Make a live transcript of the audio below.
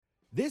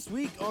This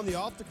week on the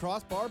Off the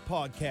Crossbar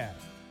podcast,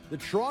 the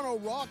Toronto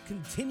Rock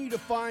continue to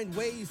find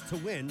ways to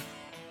win.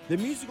 The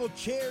musical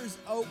chairs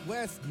out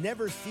west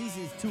never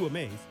ceases to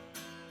amaze.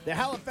 The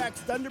Halifax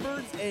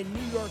Thunderbirds and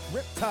New York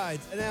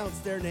Riptides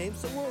announced their names,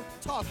 so we'll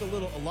talk a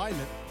little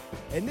alignment.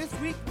 And this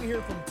week we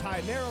hear from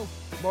Ty Merrill,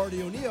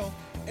 Marty O'Neill,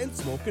 and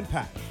Smokin'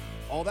 Pat.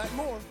 All that and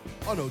more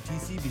on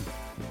OTCB.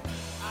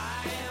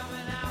 I am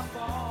an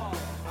outlaw.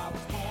 I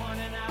was born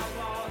an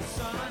outlaw's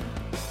son.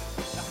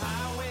 The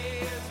highway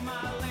is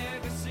my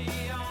legacy.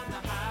 On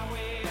the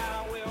highway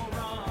I will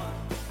run.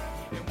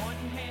 In one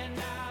hand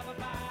I have a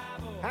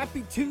Bible.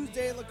 Happy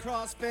Tuesday,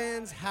 lacrosse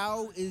fans.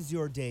 How is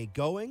your day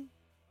going?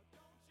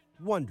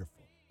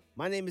 Wonderful.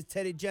 My name is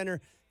Teddy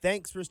Jenner.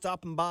 Thanks for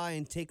stopping by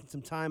and taking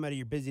some time out of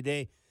your busy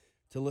day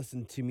to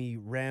listen to me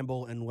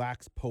ramble and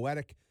wax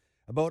poetic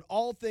about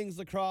all things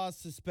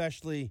lacrosse,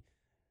 especially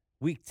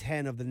Week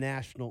 10 of the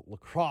National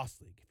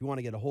Lacrosse League. If you want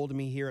to get a hold of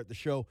me here at the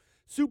show,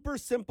 super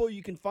simple.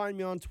 You can find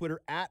me on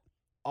Twitter at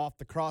Off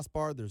the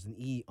Crossbar. There's an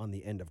E on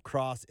the end of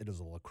cross. It is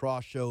a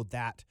lacrosse show.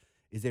 That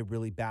is a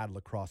really bad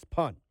lacrosse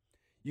pun.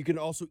 You can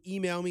also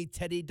email me,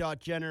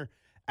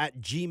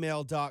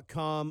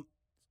 teddy.jenner@gmail.com.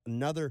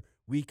 Another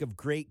week of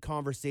great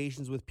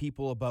conversations with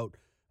people about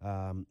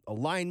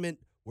alignment,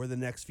 where the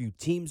next few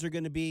teams are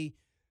going to be,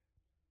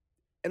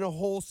 and a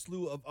whole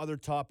slew of other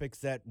topics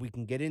that we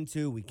can get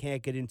into, we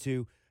can't get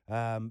into,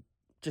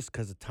 just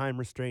because of time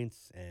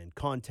restraints and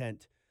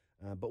content.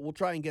 But we'll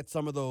try and get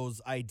some of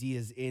those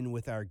ideas in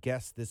with our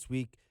guests this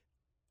week.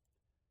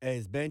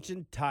 As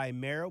mentioned, Ty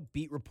Merrill,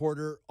 beat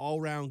reporter,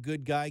 all-round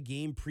good guy,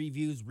 game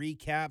previews,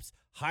 recaps,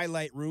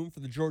 highlight room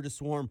for the Georgia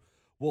Swarm,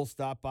 will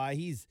stop by.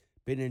 He's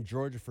been in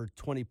Georgia for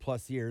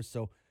 20-plus years,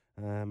 so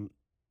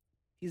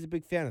he's a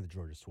big fan of the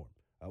Georgia Swarm.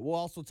 We'll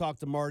also talk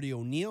to Marty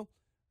O'Neill,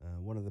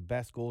 one of the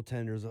best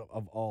goaltenders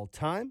of all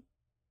time.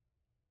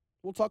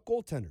 We'll talk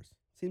goaltenders.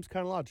 Seems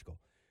kind of logical.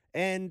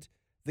 And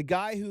the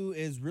guy who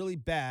is really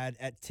bad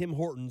at Tim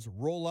Hortons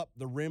roll up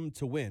the rim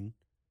to win,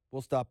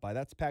 we'll stop by.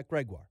 That's Pat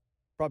Gregoire.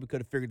 Probably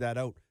could have figured that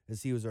out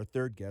as he was our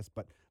third guest,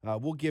 but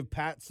we'll give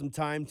Pat some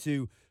time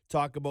to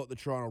talk about the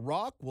Toronto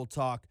Rock. We'll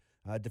talk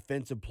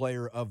Defensive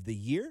Player of the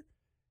Year,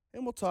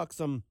 and we'll talk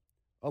some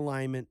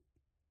alignment,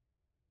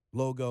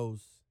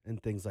 logos,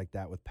 and things like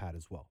that with Pat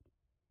as well.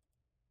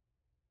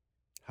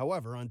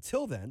 However,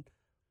 until then,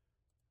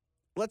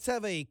 let's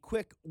have a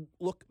quick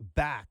look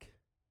back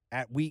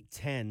at Week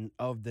 10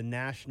 of the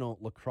National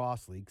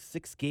Lacrosse League.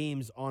 6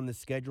 games on the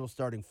schedule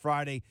starting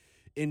Friday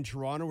in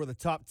Toronto, where the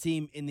top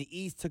team in the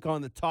East took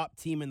on the top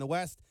team in the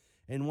West.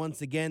 And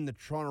once again, the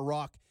Toronto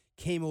Rock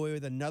came away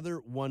with another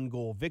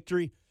one-goal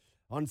victory.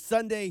 On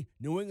Sunday,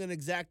 New England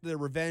exacted their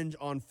revenge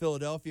on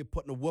Philadelphia,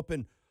 putting a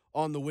whooping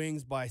on the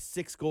Wings by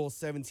 6 goals,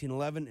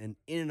 17-11. And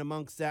in and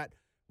amongst that,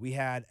 we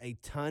had a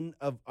ton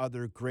of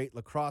other great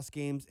lacrosse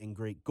games and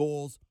great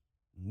goals.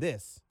 And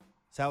this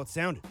is how it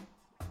sounded.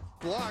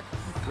 Block,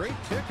 great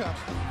pickup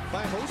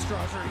by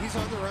Hostrasser. He's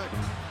on the run.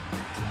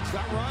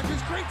 Scott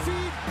Rogers, great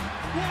feed.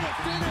 What a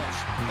finish.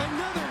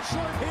 Another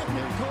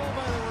short-handed goal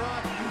by the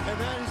Rock, and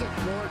that is a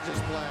gorgeous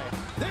play.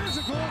 There's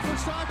a goal for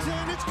Stocks,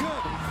 and it's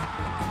good.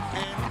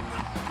 And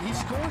he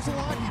scores a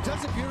lot. He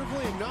does it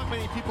beautifully, and not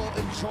many people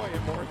enjoy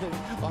it more than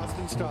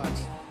Austin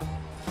Stocks.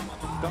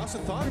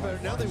 Dawson thought about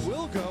it. Now they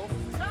will go,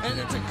 and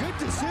it's a good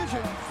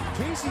decision.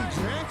 Casey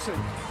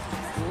Jackson,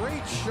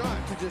 great shot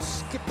to just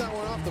skip that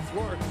one off the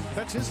floor.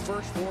 That's his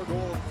first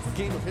 4-goal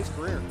game of his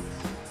career.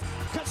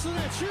 Cuts to the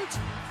net, shoots,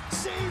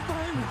 saved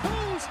by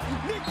Rose.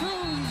 Nick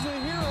Rose is a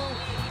hero.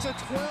 It's a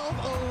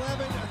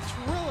 12-11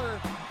 thriller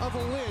of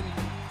a win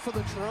for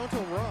the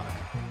Toronto Rock.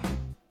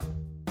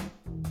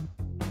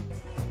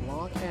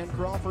 LeBlanc and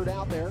Crawford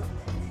out there.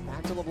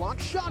 Back to LeBlanc,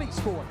 shot, he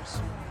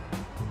scores.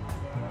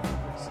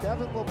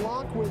 Stephen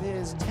LeBlanc with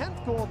his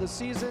 10th goal of the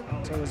season.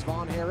 So is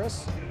Von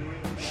Harris.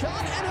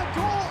 Shot and a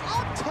goal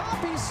up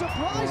top. He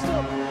surprised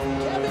him.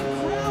 Kevin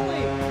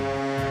Crowley,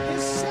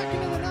 his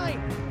second of the night.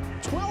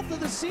 12th of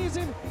the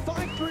season,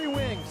 5-3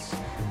 Wings.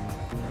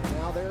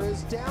 Now there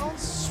is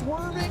Downs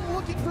swerving,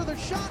 looking for the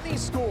shot, and he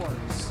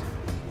scores.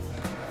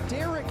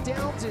 Derek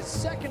Downs is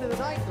second of the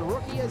night. The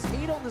rookie has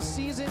 8 on the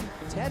season,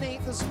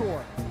 10-8 the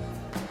score.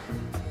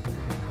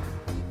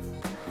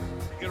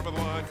 Over the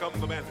line comes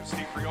the man.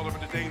 Steve Priolo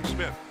to Dane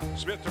Smith.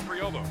 Smith to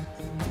Priolo.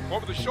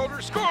 Over the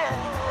shoulder, scores!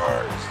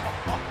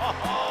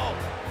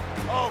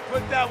 Oh,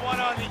 put that one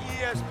on the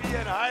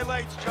ESPN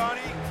highlights,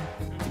 Johnny.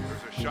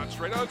 There's a shot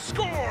straight on,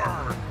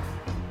 score!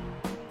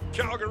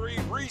 Calgary,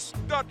 Reese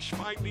Dutch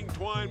finding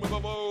Twine with a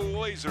low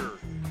laser.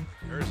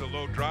 There's a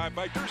low drive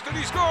by Durston,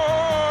 he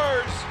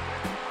scores!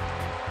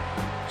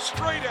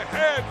 Straight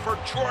ahead for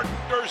Jordan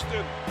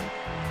Durston.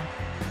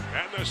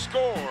 And the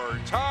score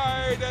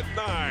tied at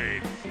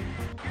 9.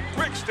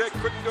 Quick stick,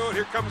 couldn't do it.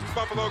 Here comes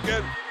Buffalo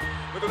again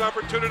with an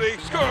opportunity.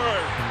 Score!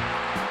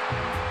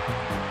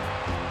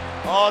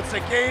 Oh, it's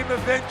a game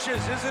of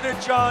inches, isn't it,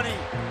 Johnny?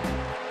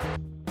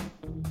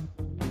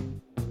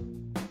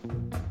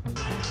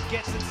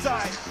 Gets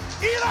inside.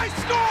 Eli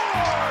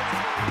scores!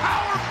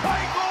 Power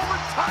play goal,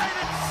 we're tied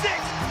at 6.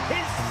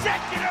 His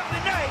second of the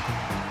night.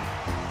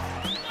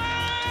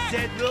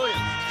 Zed Williams,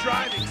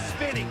 driving,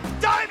 spinning,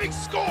 diving,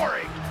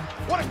 scoring.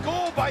 What a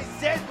goal by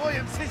Zed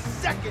Williams, his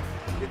second.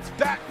 It's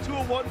back to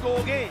a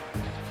one-goal game.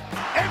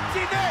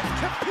 Empty net,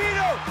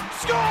 Capito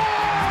scores!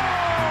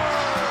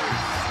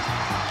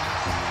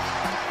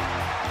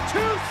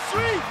 Too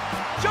sweet,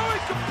 Joey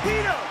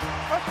Capito,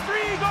 a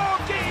 3-goal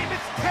game,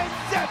 it's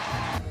 10-7.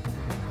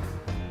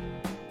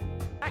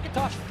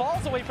 McIntosh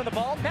falls away from the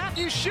ball.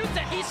 Matthews shoots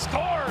it. He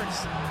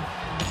scores.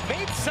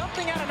 Made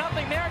something out of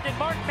nothing there, did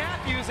Mark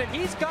Matthews, and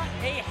he's got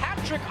a hat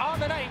trick on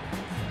the night.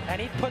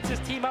 And he puts his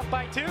team up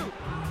by 2.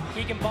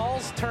 Keegan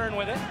Ball's turn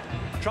with it.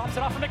 Drops it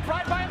off for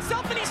McBride by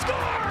himself, and he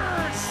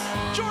scores!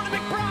 Jordan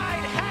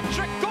McBride, hat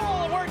trick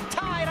goal. We're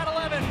tied at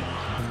 11.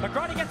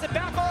 McGrady gets it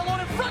back all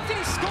alone in front, and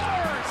he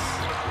scores!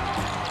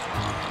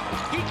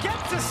 He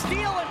gets a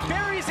steal and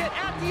buries it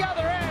at the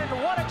other end.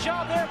 What a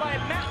job there by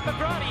Matt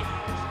McGrady.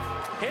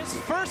 His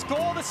first goal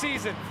of the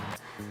season.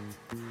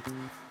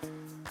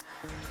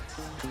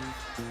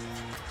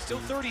 Still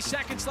 30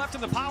 seconds left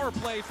in the power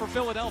play for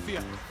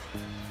Philadelphia.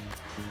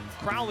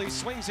 Crowley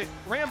swings it.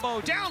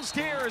 Rambo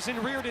downstairs and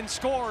Reardon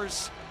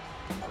scores.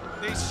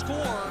 They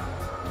score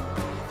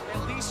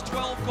at least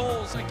 12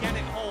 goals again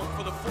at home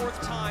for the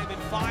 4th time in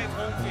 5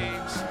 home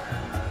games.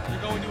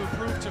 They're going to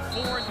improve to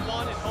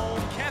 4-1 at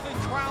home. Kevin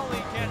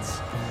Crowley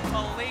gets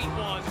a late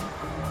one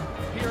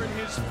here in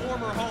his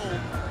former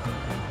home.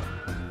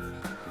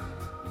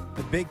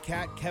 The Big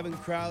Cat, Kevin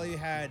Crowley,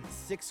 had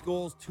 6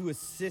 goals, 2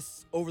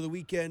 assists over the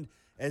weekend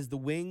as the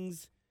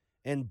Wings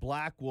and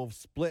Black Wolves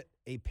split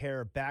a pair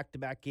of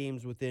back-to-back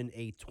games within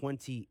a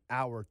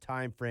 20-hour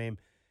time frame.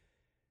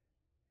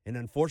 And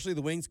unfortunately,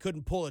 the Wings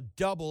couldn't pull a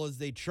double as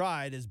they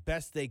tried as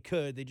best they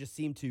could. They just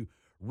seemed to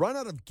run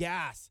out of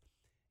gas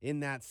in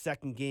that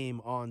second game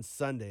on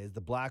Sunday as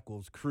the Black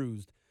Wolves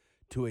cruised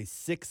to a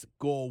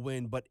 6-goal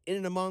win. But in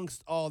and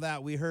amongst all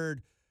that, we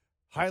heard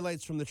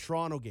highlights from the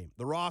Toronto game.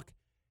 The Rock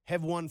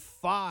have won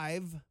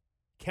 5,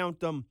 count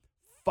them,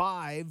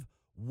 5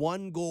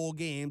 one-goal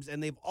games,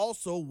 and they've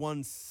also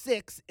won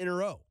 6 in a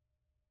row.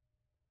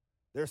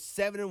 They're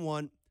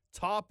 7-1,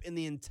 top in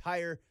the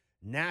entire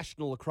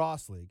National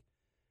Lacrosse League.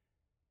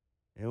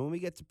 And when we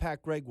get to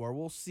Pat Gregoire,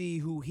 we'll see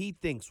who he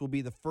thinks will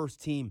be the first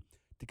team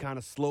to kind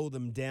of slow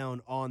them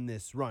down on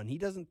this run. He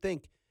doesn't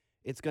think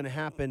it's going to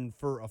happen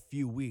for a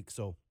few weeks,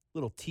 so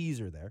little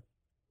teaser there.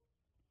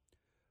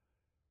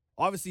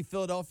 Obviously,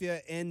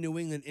 Philadelphia and New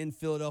England in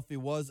Philadelphia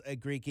was a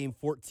great game,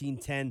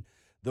 14-10.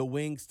 The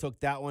Wings took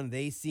that one.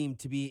 They seemed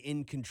to be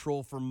in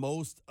control for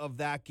most of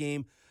that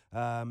game.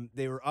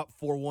 They were up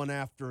 4-1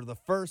 after the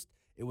first.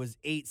 It was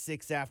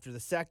 8-6 after the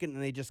second,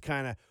 and they just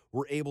kind of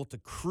were able to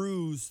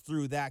cruise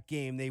through that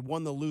game. They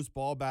won the loose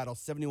ball battle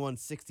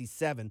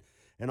 71-67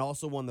 and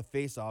also won the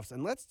faceoffs.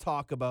 And let's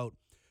talk about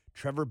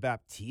Trevor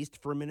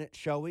Baptiste for a minute,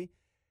 shall we?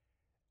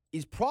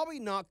 He's probably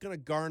not going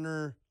to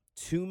garner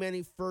too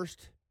many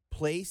first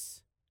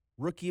place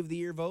Rookie of the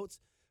Year votes,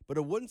 but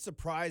it wouldn't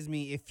surprise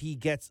me if he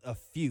gets a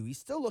few. He's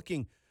still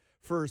looking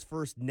for his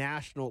first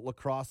National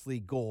Lacrosse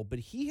League goal, but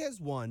he has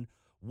won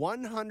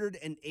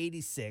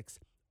 186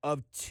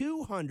 of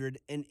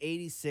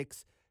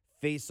 286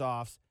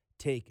 faceoffs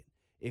taken.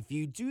 If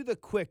you do the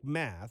quick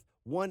math,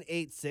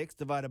 186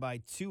 divided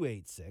by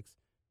 286,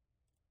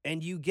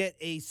 and you get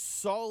a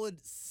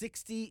solid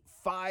 65%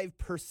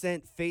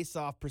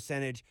 faceoff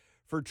percentage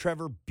for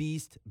Trevor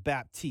Beast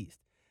Baptiste.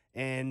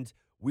 And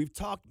we've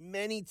talked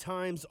many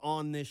times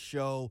on this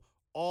show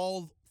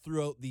all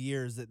throughout the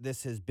years that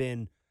this has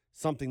been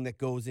something that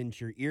goes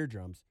into your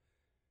eardrums.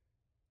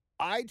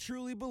 I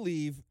truly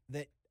believe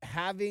that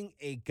having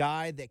a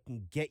guy that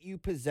can get you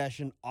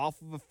possession off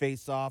of a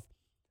faceoff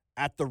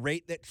at the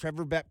rate that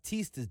Trevor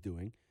Baptiste is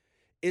doing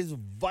is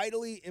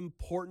vitally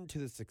important to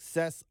the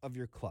success of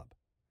your club.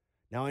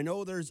 Now, I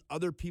know there's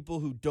other people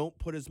who don't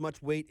put as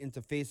much weight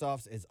into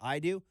faceoffs as I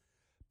do,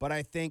 but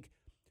I think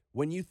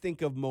when you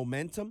think of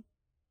momentum,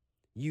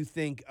 you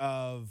think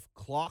of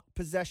clock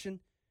possession,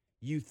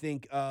 you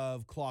think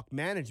of clock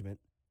management,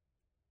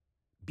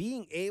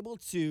 being able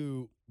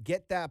to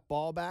get that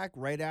ball back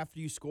right after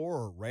you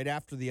score or right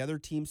after the other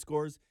team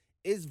scores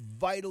is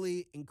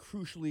vitally and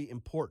crucially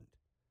important.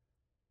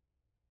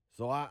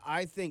 So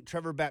I think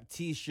Trevor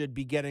Baptiste should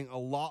be getting a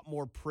lot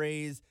more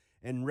praise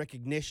and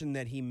recognition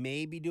that he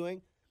may be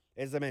doing.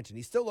 As I mentioned,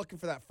 he's still looking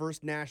for that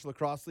first National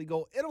Lacrosse League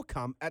goal. It'll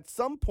come at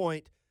some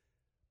point.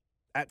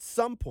 At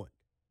some point,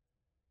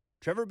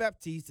 Trevor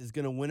Baptiste is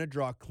going to win a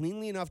draw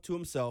cleanly enough to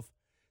himself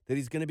that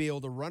he's going to be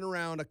able to run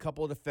around a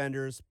couple of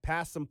defenders,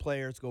 pass some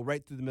players, go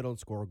right through the middle and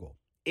score a goal.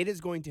 It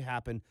is going to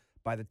happen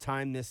by the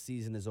time this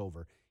season is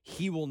over.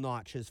 He will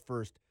notch his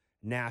first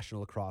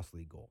National Lacrosse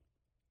League goal.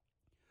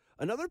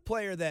 Another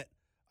player that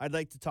I'd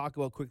like to talk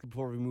about quickly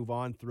before we move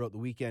on throughout the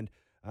weekend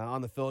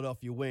on the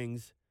Philadelphia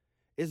Wings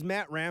is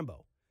Matt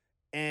Rambo.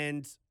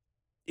 And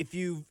if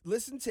you've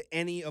listened to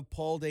any of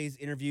Paul Day's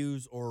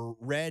interviews or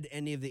read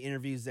any of the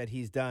interviews that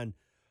he's done,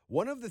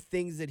 one of the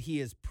things that he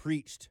has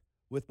preached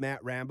with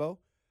Matt Rambo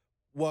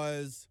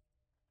was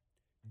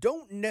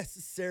don't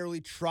necessarily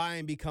try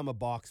and become a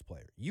box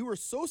player. You were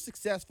so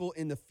successful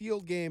in the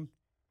field game.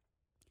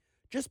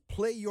 Just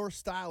play your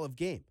style of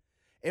game.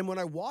 And when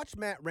I watch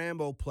Matt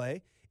Rambo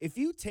play, if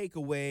you take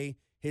away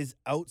his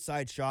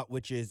outside shot,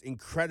 which is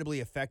incredibly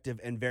effective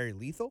and very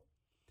lethal,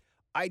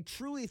 I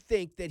truly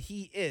think that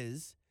he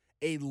is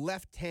a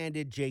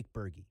left-handed Jake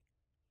Berge.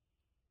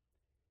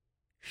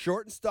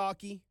 Short and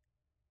stocky,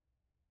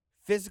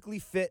 physically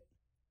fit,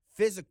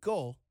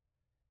 physical,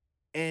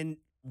 and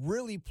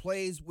really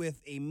plays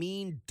with a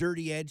mean,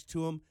 dirty edge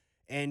to him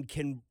and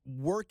can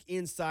work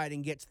inside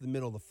and get to the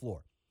middle of the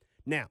floor.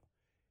 Now,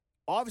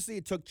 obviously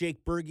it took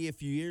Jake Berge a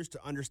few years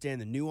to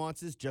understand the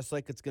nuances, just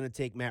like it's going to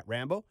take Matt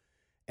Rambo.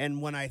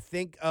 And when I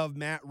think of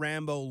Matt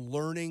Rambo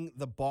learning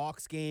the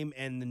box game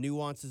and the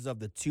nuances of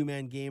the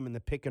two-man game and the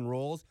pick and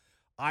rolls,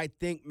 I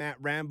think Matt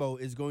Rambo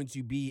is going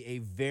to be a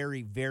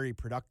very, very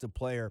productive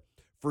player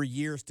for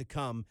years to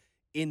come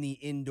in the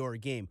indoor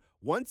game.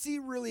 Once he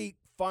really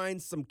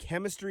finds some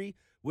chemistry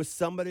with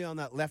somebody on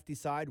that lefty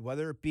side,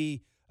 whether it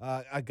be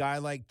a guy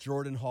like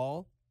Jordan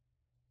Hall,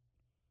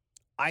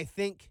 I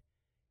think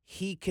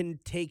he can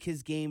take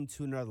his game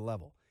to another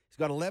level. He's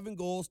got 11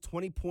 goals,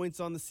 20 points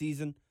on the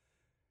season,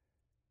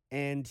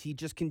 and he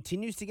just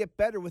continues to get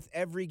better with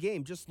every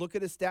game. Just look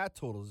at his stat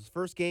totals. His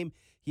first game,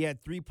 he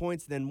had 3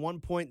 points, then 1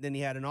 point, then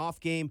he had an off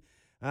game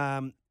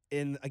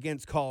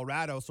against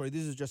Colorado. Sorry,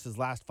 this is just his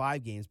last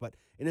 5 games, but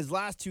in his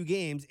last 2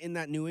 games in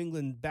that New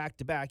England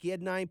back-to-back, he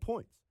had 9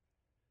 points.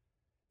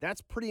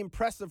 That's pretty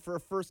impressive for a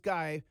first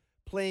guy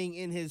playing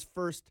in his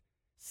first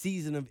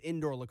season of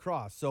indoor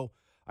lacrosse. So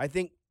I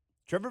think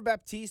Trevor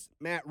Baptiste,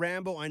 Matt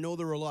Rambo, I know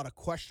there were a lot of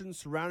questions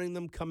surrounding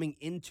them coming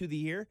into the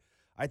year.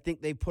 I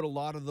think they put a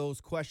lot of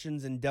those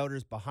questions and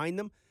doubters behind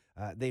them.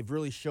 They've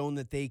really shown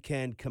that they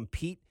can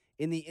compete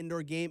in the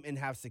indoor game and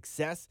have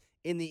success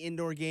in the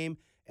indoor game.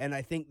 And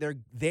I think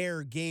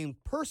their game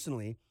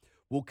personally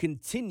will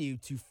continue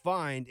to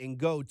find and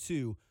go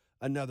to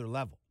another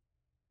level.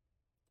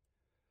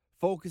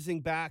 Focusing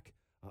back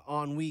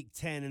on Week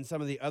 10 and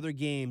some of the other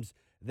games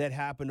that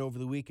happened over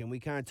the weekend. We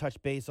kind of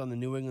touched base on the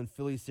New England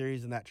Phillies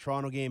series and that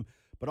Toronto game,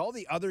 but all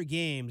the other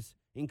games,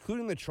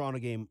 including the Toronto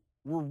game,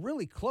 were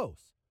really close.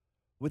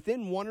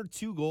 Within 1 or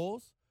 2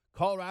 goals,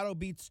 Colorado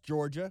beats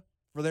Georgia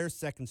for their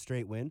second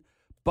straight win.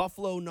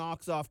 Buffalo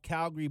knocks off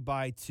Calgary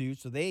by 2,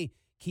 so they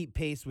keep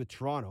pace with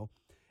Toronto.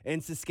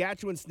 And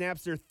Saskatchewan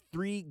snaps their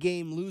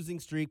 3-game losing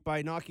streak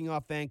by knocking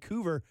off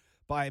Vancouver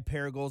by a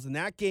pair of goals. And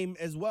that game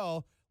as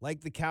well,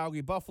 like the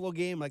Calgary-Buffalo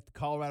game, like the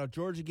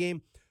Colorado-Georgia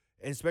game,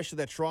 and especially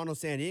that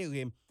Toronto-San Diego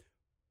game,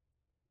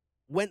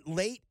 went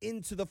late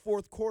into the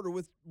fourth quarter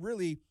with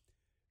really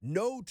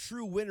no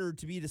true winner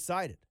to be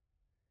decided.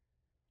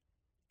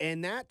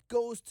 And that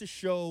goes to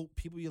show,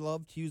 people, you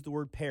love to use the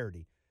word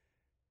parity.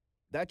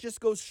 That just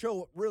goes to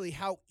show really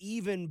how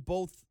even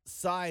both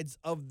sides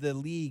of the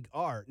league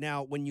are.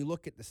 Now, when you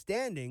look at the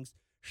standings,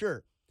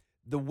 sure,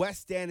 the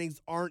West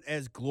standings aren't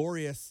as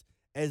glorious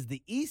as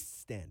the East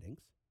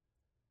standings.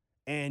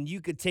 And you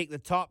could take the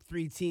top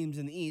 3 teams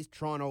in the East,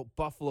 Toronto,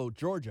 Buffalo,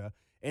 Georgia,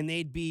 and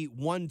they'd be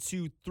 1,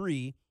 2,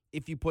 3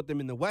 if you put them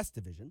in the West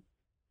Division,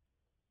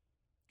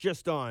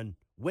 just on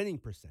winning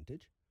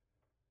percentage.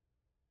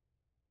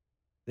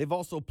 They've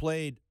also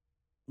played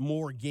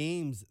more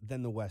games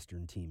than the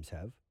Western teams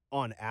have,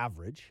 on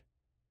average.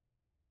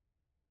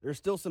 There's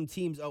still some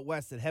teams out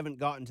West that haven't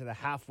gotten to the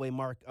halfway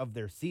mark of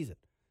their season.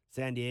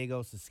 San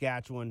Diego,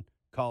 Saskatchewan,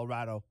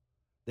 Colorado.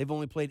 They've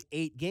only played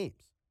 8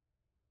 games.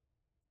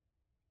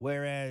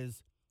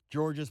 Whereas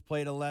Georgia's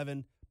played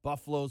 11,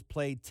 Buffalo's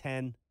played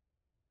 10.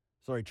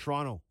 Sorry,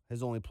 Toronto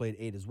has only played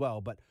 8 as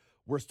well. But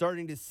we're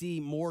starting to see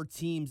more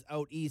teams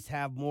out East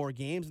have more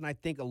games, and I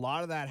think a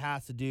lot of that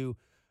has to do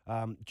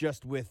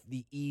just with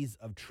the ease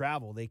of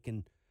travel. They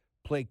can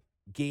play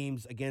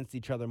games against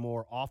each other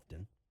more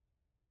often.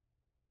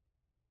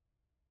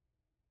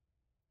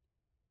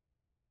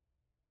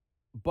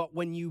 But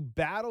when you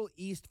battle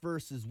East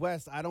versus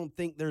West, I don't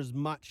think there's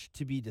much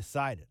to be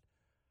decided.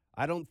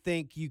 I don't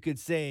think you could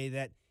say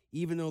that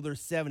even though they're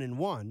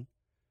 7-1,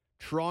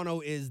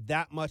 Toronto is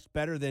that much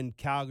better than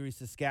Calgary,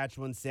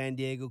 Saskatchewan, San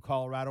Diego,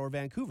 Colorado, or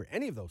Vancouver,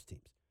 any of those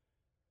teams.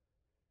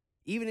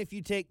 Even if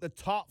you take the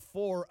top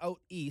 4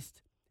 out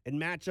East and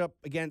match up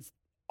against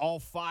all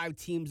 5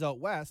 teams out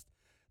West,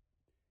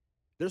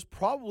 there's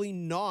probably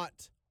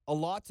not a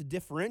lot to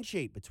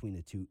differentiate between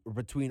the two or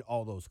between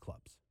all those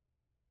clubs.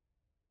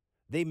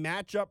 They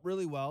match up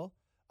really well.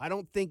 I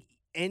don't think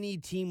any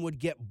team would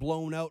get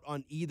blown out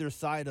on either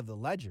side of the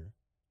ledger.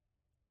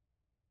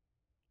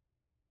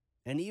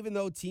 And even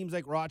though teams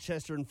like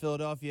Rochester and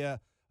Philadelphia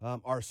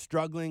are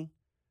struggling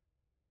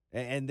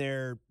and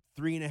they're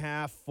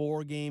 3.5,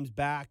 4 games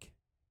back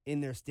in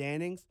their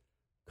standings,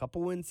 a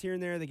couple wins here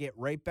and there, they get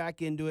right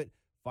back into it,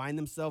 find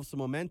themselves some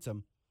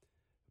momentum.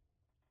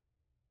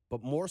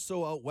 But more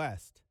so out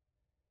West,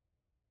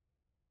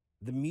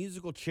 the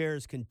musical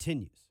chairs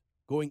continues.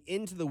 Going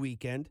into the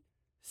weekend,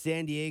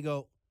 San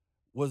Diego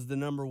was the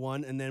number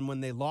 1, and then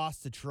when they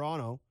lost to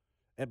Toronto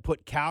and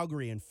put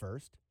Calgary in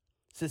first,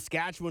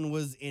 Saskatchewan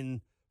was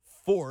in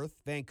 4th,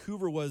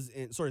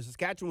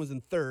 Saskatchewan was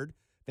in 3rd,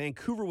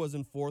 Vancouver was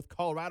in 4th,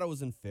 Colorado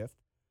was in 5th.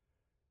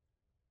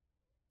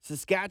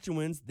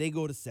 Saskatchewan's, they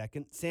go to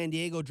second. San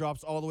Diego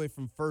drops all the way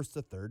from first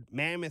to third.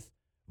 Mammoth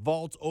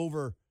vaults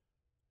over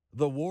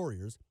the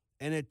Warriors.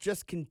 And it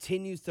just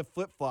continues to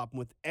flip-flop. And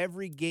with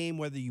every game,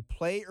 whether you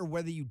play or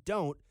whether you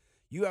don't,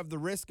 you have the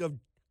risk of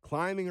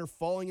climbing or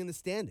falling in the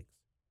standings,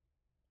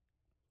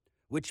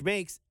 which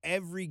makes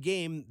every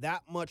game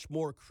that much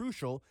more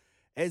crucial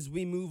as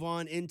we move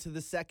on into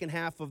the second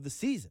half of the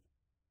season.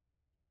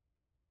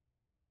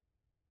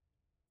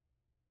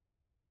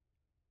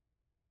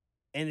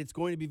 And it's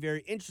going to be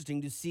very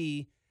interesting to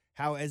see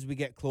how, as we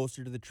get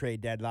closer to the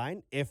trade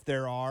deadline, if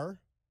there are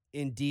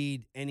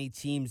indeed any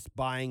teams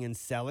buying and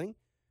selling,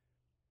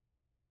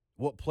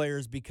 what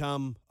players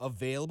become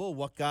available,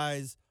 what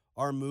guys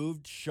are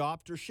moved,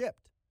 shopped, or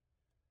shipped.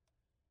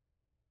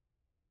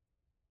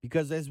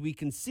 Because as we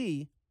can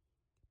see,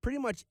 pretty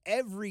much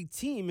every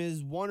team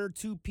is one or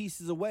two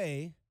pieces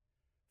away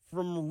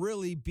from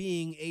really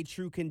being a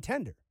true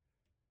contender.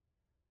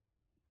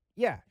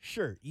 Yeah,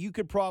 sure. You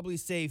could probably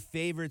say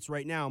favorites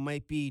right now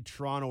might be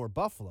Toronto or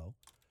Buffalo.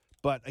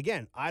 But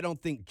again, I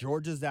don't think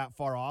Georgia's that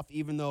far off,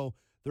 even though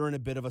they're in a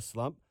bit of a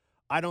slump.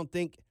 I don't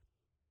think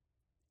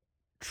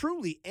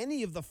truly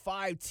any of the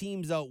 5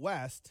 teams out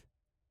west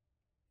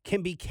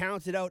can be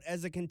counted out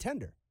as a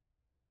contender.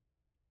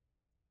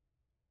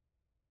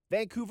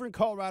 Vancouver and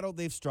Colorado,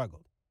 they've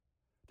struggled.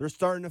 They're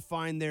starting to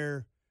find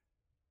their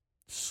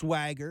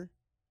swagger.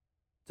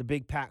 It's a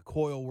big Pat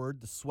Coyle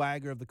word, the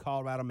swagger of the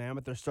Colorado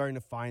Mammoth. They're starting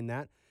to find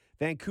that.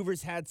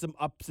 Vancouver's had some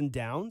ups and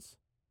downs.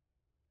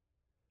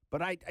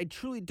 But I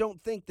truly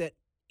don't think that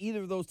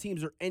either of those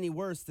teams are any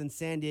worse than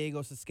San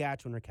Diego,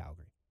 Saskatchewan, or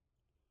Calgary.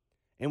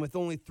 And with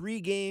only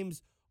 3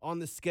 games on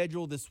the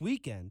schedule this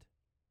weekend,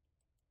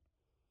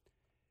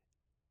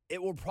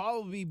 it will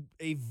probably be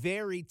a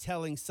very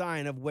telling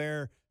sign of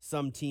where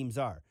some teams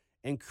are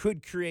and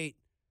could create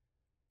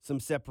some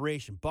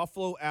separation.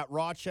 Buffalo at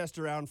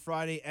Rochester on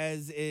Friday,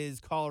 as is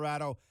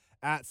Colorado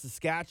at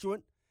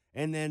Saskatchewan.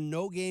 And then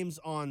no games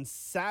on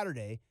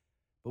Saturday,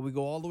 but we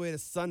go all the way to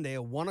Sunday,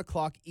 a 1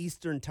 o'clock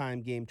Eastern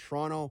time game,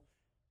 Toronto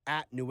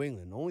at New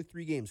England. Only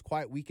 3 games,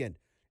 quiet weekend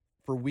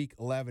for Week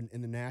 11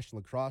 in the National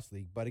Lacrosse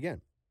League. But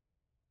again,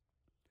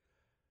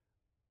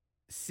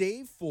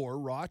 save for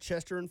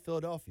Rochester and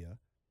Philadelphia,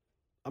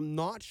 I'm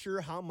not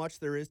sure how much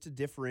there is to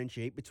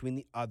differentiate between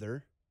the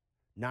other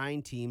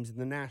 9 teams in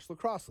the National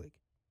Lacrosse League.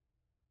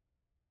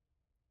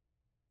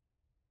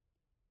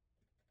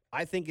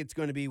 I think it's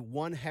going to be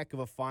one heck of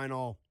a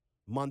final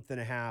month and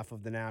a half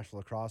of the National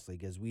Lacrosse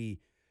League as we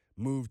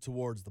move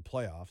towards the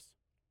playoffs.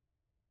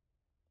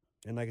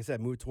 And like I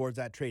said, move towards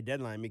that trade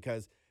deadline,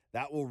 because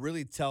that will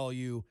really tell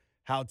you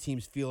how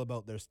teams feel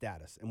about their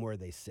status and where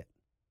they sit.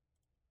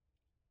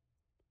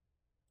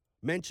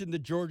 Mentioned the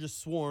Georgia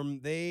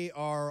Swarm. They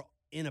are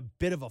in a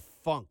bit of a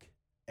funk,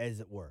 as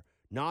it were.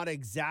 Not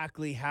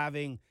exactly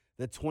having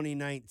the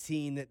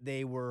 2019 that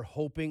they were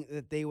hoping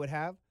that they would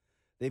have.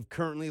 They've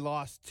currently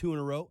lost 2 in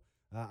a row.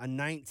 A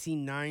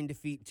 19-9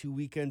 defeat 2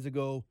 weekends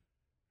ago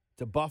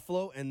to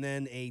Buffalo, and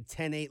then a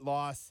 10-8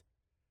 loss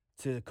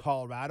to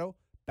Colorado.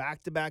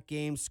 Back-to-back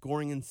games,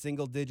 scoring in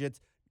single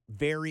digits.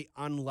 Very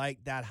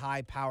unlike that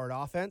high-powered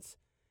offense.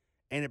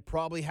 And it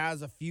probably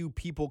has a few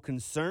people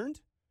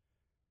concerned.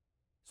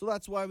 So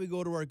that's why we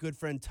go to our good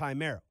friend Ty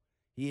Merrow.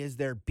 He is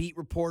their beat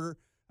reporter,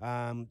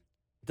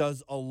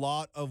 does a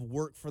lot of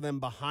work for them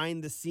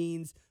behind the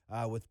scenes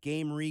with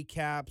game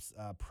recaps,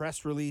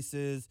 press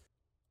releases.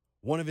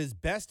 One of his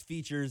best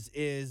features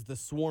is the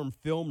Swarm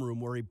Film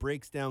Room, where he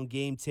breaks down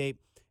game tape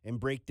and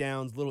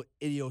breakdowns little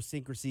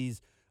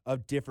idiosyncrasies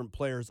of different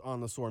players on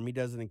the Swarm. He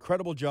does an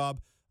incredible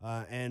job,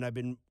 and I've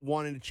been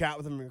wanting to chat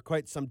with him for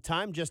quite some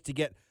time just to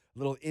get a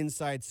little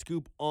inside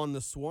scoop on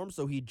the Swarm,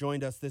 so he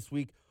joined us this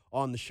week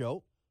on the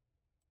show.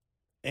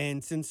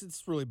 And since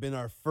it's really been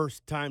our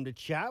first time to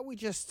chat, we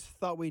just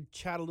thought we'd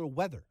chat a little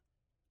weather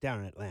down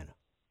in Atlanta.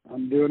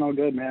 I'm doing all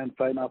good, man.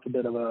 Fighting off a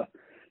bit of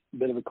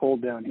a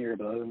cold down here,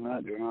 but other than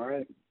that, doing all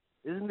right.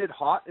 Isn't it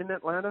hot in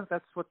Atlanta?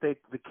 That's what the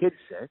kids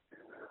say.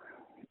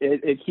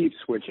 It keeps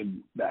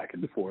switching back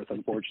and forth,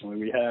 unfortunately.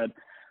 We had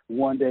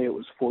one day it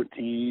was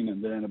 14,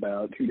 and then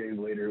about 2 days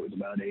later it was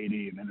about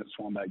 80, and then it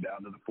swung back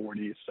down to the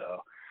 40s.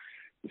 So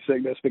the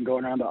sickness been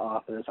going around the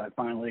office. I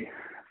finally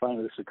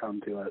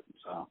succumbed to it.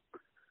 So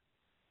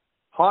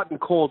hot and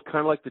cold, kind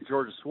of like the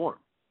Georgia Swarm.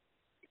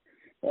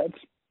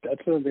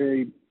 That's a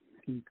very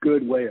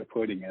good way of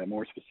putting it.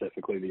 More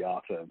specifically, the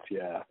offense.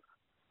 Yeah.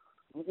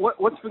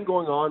 What's been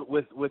going on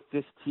with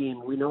this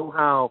team? We know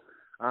how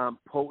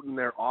potent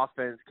their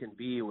offense can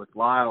be with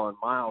Lyle and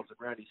Miles and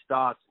Randy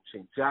Stotts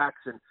and Shane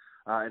Jackson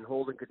and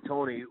Holden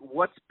Catoni.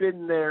 What's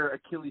been their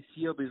Achilles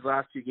heel these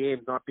last 2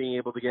 games, not being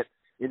able to get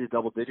into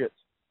double digits?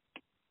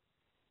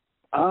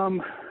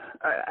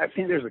 I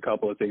think there's a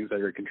couple of things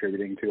that are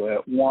contributing to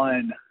it.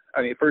 One,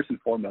 I mean, first and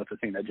foremost, the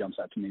thing that jumps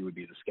out to me would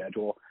be the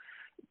schedule.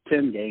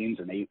 10 games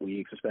in 8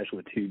 weeks, especially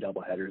with 2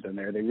 doubleheaders in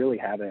there. They really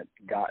haven't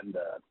gotten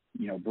the,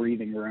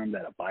 breathing room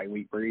that a bye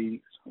week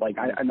breathes. Like,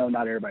 I know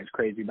not everybody's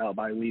crazy about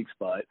bye weeks,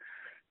 but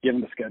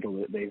given the schedule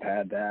that they've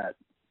had, that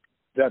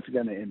that's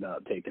going to end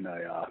up taking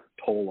a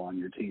toll on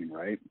your team,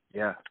 right?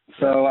 Yeah.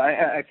 So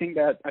I think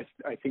that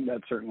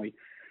certainly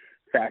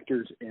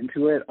factors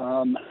into it.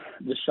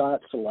 The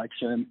shot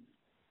selection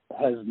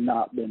has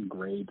not been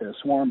great. The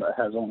Swarm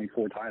has only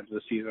 4 times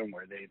this season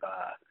where they've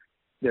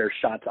their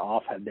shots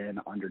off have been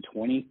under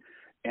 20.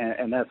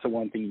 And that's the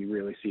one thing you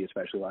really see,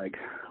 especially like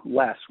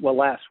last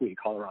week,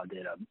 Colorado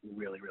did a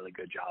really, really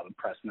good job of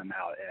pressing them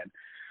out and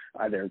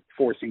either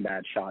forcing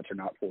bad shots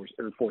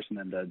or forcing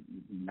them to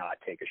not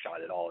take a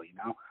shot at all, you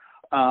know?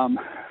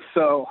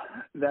 So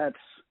that's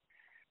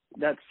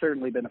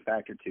certainly been a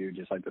factor too,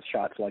 just like the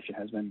shot selection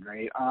has been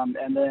great.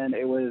 And then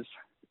it was,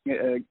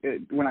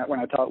 when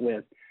I talked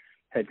with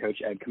head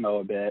coach Ed Camo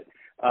a bit,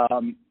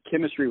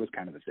 chemistry was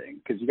kind of the thing,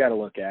 because you got to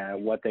look at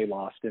what they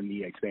lost in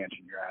the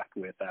expansion draft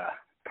with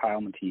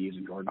Kyle Matisse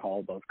and Jordan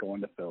Hall both going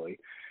to Philly,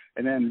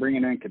 and then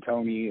bringing in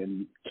Katoni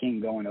and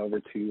King going over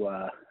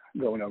to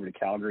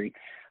Calgary.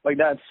 Like,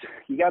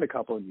 you got a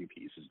couple of new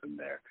pieces in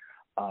there,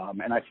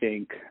 and I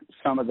think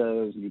some of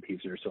those new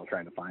pieces are still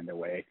trying to find their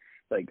way.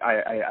 Like,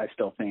 I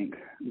still think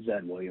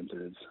Zed Williams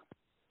is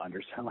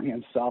underselling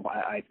himself.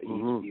 I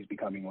think he's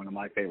becoming one of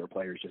my favorite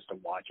players just to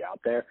watch out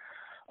there.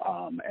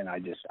 And I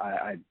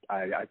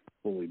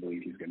fully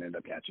believe he's going to end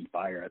up catching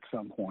fire at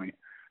some point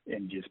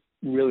and just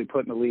really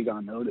putting the league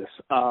on notice.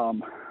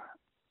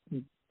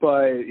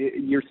 But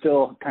you're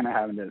still kind of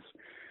having this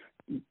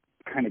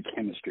kind of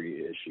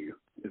chemistry issue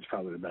is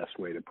probably the best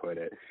way to put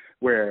it,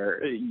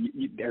 where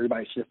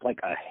everybody's just like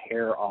a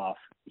hair off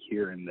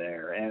here and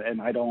there.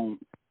 And I don't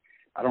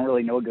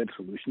really know a good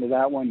solution to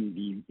that one.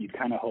 You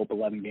kind of hope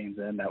 11 games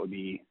in that would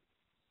be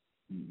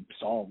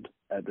solved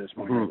at this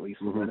point, or at least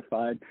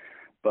solidified.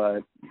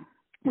 But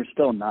we're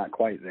still not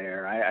quite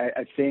there.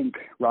 I think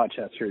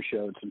Rochester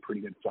showed some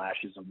pretty good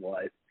flashes of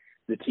what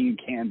the team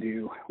can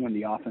do when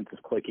the offense is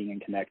clicking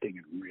and connecting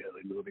and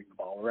really moving the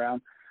ball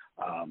around.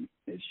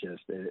 It's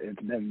just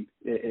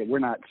we're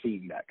not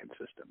seeing that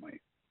consistently.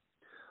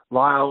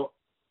 Lyle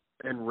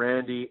and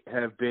Randy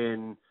have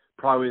been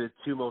probably the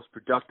 2 most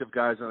productive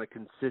guys on a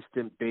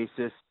consistent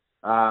basis.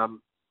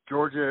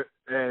 Georgia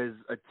as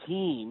a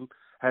team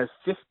has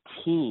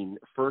 15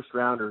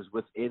 first-rounders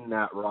within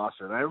that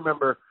roster. And I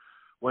remember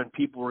when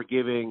people were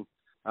giving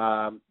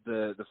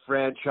the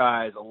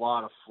franchise a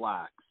lot of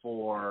flack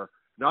for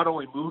not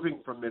only moving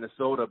from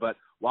Minnesota, but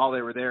while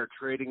they were there,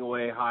 trading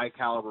away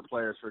high-caliber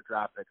players for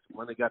draft picks.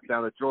 When they got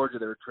down to Georgia,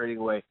 they were trading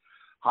away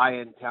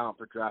high-end talent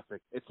for draft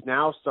picks. It's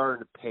now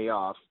starting to pay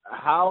off.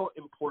 How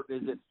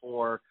important is it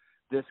for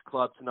this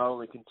club to not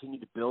only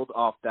continue to build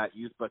off that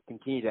youth, but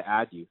continue to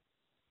add youth?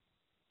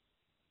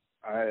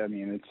 I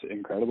mean, it's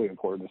incredibly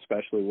important,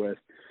 especially with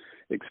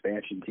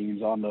expansion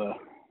teams on the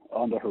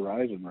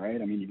horizon,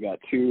 right? I mean, you've got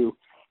 2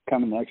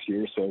 coming next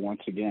year, so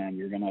once again,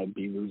 you're going to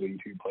be losing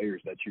 2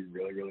 players that you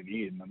really, really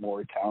need. And the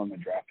more talent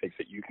and draft picks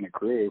that you can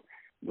accrue,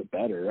 the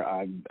better.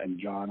 And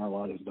John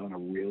Arlott has done a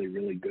really,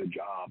 really good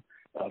job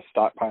of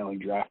stockpiling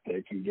draft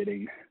picks and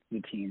getting the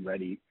team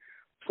ready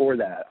for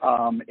that.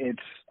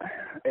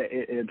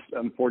 It's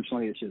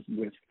unfortunately, it's just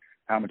with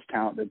how much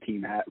talent the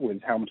team had,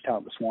 with how much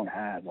talent the Swarm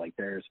had, like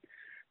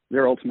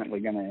they're ultimately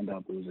going to end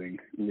up losing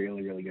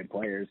really, really good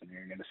players, and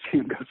you're going to see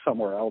them go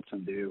somewhere else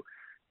and do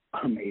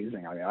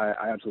amazing. I mean,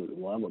 I absolutely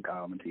love what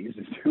Kyle Matisse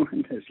is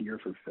doing this year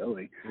for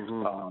Philly.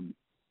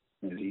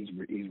 He's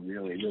really,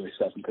 really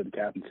stepped into the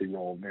captaincy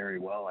role very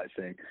well, I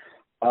think.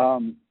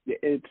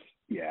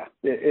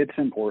 It's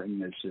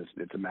important.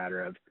 It's a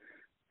matter of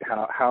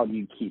how do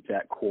you keep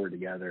that core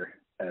together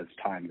as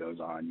time goes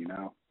on, you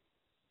know?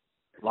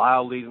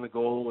 Lyle leading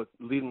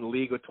the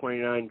league with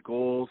 29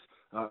 goals.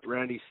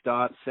 Randy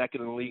Stott,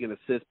 second in the league in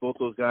assists. Both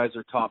those guys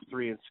are top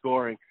 3 in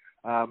scoring.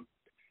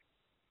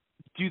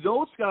 Do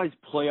those guys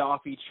play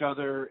off each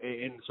other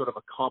in sort of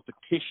a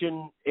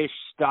competition-ish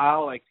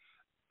style? Like,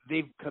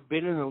 they've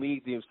been in the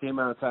league the same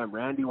amount of time.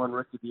 Randy won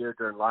Rookie of the Year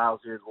during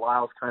Lyle's years.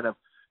 Lyle's kind of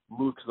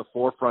moved to the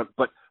forefront.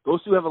 But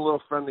those 2 have a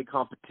little friendly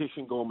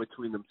competition going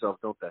between themselves,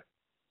 don't they?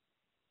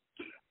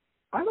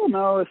 I don't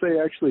know if they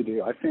actually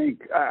do.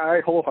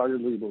 I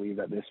wholeheartedly believe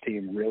that this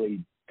team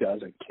really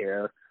doesn't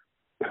care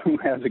who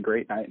has a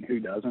great night and who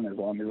doesn't, as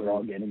long as they're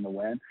all getting the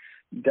win.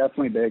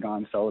 Definitely big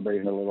on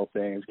celebrating the little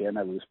things, getting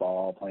a loose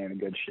ball, playing a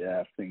good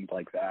shift, things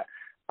like that.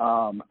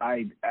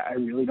 I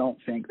really don't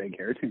think they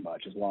care too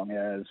much, as long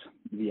as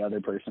the other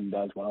person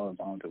does well, as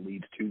long as it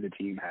leads to the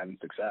team having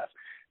success.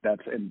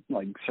 That's, and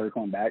like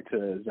circling back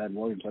to Zed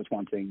Williams, that's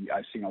one thing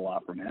I've seen a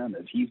lot from him,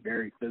 is he's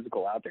very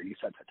physical out there. He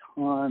sets a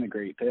ton of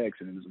great picks,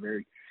 and is a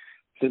very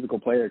physical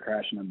player,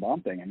 crashing and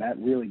bumping, and that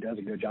really does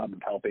a good job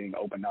of helping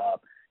open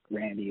up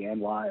Randy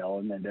and Lyle.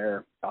 And then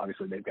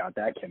they've got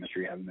that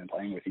chemistry, having been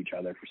playing with each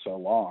other for so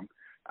long.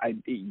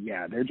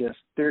 They're just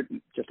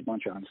a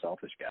bunch of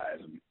unselfish guys,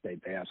 and they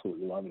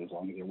absolutely love it as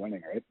long as they're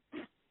winning, right?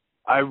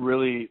 I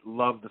really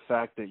love the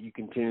fact that you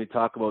continue to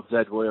talk about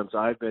Zed Williams.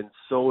 I've been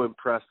so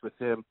impressed with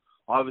him.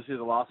 Obviously,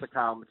 the loss of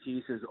Kyle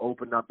Matisse has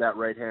opened up that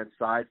right-hand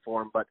side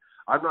for him, but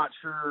I'm not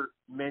sure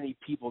many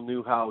people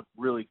knew how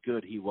really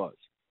good he was.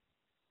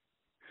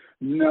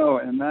 No,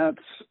 and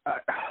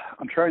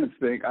I'm trying to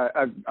think.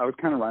 I was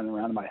kind of running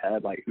around in my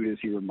head, like, who does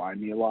he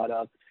remind me a lot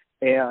of?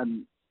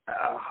 And,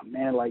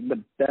 man, like,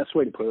 the best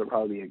way to put it would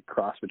probably be a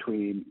cross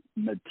between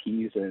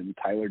Matisse and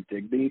Tyler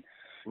Digby.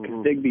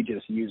 Because Digby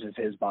just uses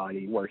his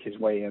body, work his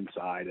way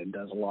inside, and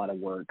does a lot of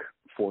work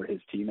for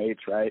his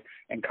teammates, right?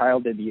 And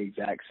Kyle did the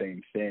exact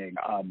same thing.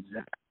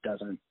 Zach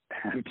doesn't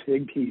have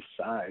Digby's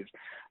size,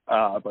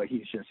 but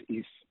he's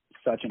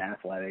such an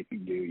athletic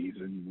dude. He's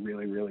in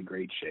really, really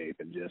great shape,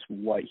 and just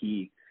what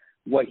he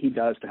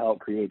does to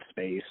help create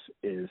space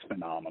is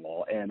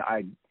phenomenal. And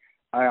I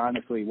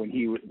honestly, when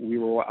we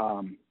were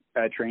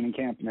at training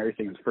camp and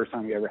everything, it was the first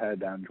time we ever had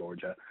down in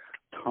Georgia.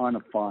 Ton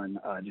of fun,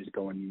 just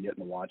going and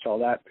getting to watch all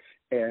that.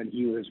 And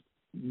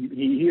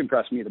he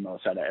impressed me the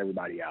most out of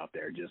everybody out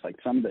there. Just like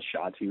some of the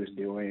shots he was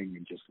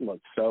doing just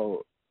looked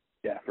so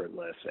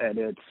effortless.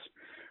 And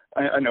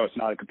I know it's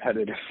not a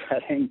competitive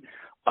setting,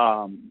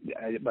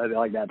 but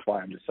like that's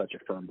why I'm just such a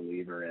firm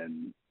believer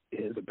in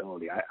his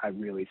ability. I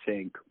really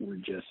think we're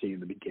just seeing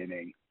the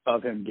beginning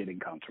of him getting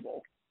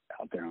comfortable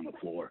out there on the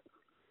floor.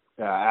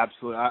 Yeah,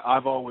 absolutely.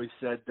 I've always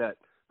said that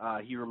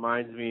he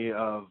reminds me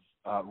of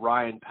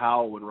Ryan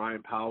Powell when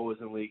Ryan Powell was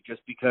in the league,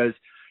 just because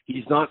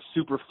he's not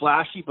super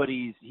flashy, but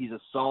he's a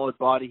solid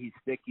body. He's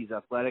thick, he's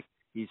athletic,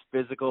 he's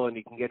physical, and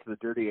he can get to the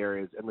dirty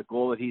areas. And the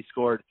goal that he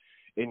scored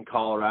in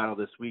Colorado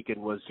this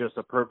weekend was just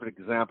a perfect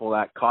example of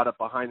that. Caught up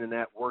behind the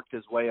net, worked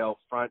his way out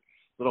front,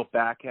 little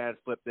backhand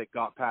flip that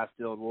got past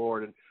Dylan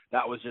Ward, and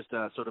that was just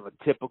a sort of a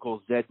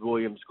typical Zed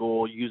Williams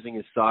goal, using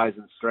his size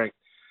and strength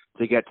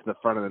to get to the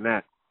front of the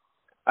net.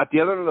 At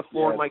the other end of the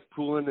floor, Mike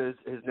Poulin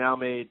has now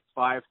made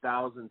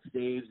 5,000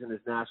 saves in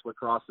his National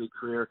Lacrosse League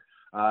career.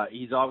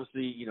 He's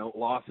obviously,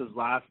 lost his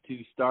last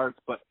 2 starts,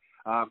 but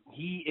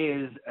he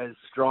is as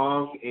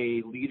strong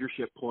a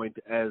leadership point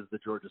as the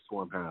Georgia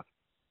Swarm have.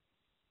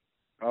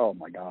 Oh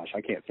my gosh,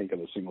 I can't think of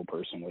a single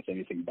person with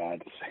anything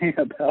bad to say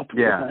about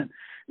Poulin.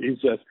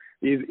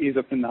 He's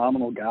a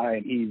phenomenal guy,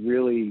 and he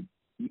really,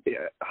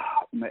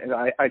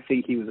 I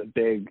think he was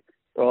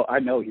I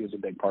know he was a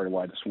big part of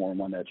why the Swarm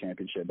won that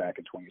championship back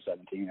in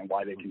 2017 and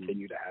why they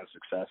continue to have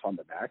success on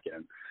the back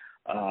end.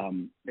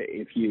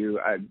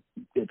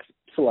 It's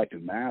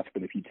selective math,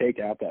 but if you take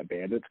out that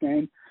Bandits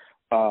game,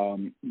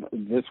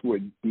 this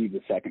would be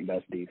the second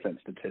best defense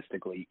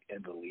statistically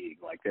in the league.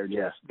 Like they're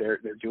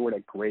doing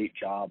a great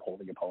job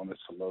holding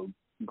opponents to low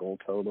goal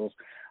totals.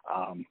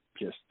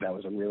 That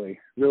was a really,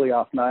 really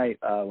off night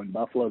when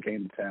Buffalo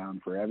came to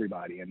town for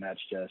everybody, and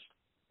that's just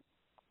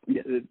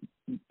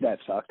that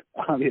sucked,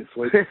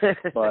 obviously,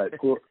 but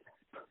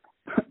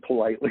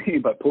politely.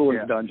 But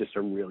Poulin's done just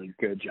a really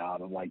good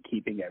job of like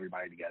keeping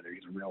everybody together.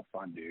 He's a real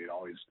fun dude.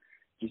 Always,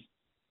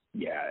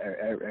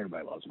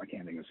 everybody loves him. I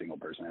can't think of a single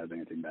person that has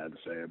anything bad to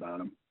say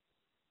about him.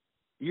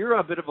 You're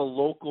a bit of a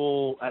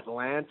local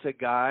Atlanta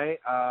guy.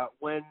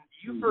 When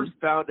you first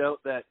found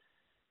out that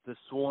the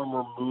Swarm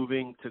were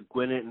moving to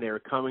Gwinnett and they were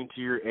coming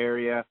to your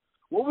area,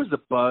 what was the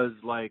buzz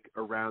like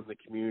around the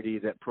community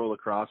that pro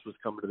lacrosse was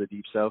coming to the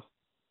Deep South?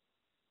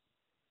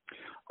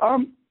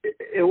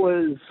 It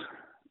was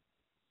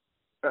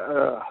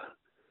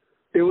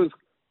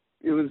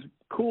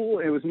cool.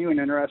 It was new and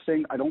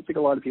interesting. I don't think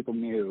a lot of people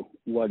knew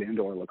what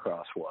indoor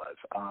lacrosse was.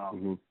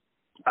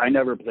 I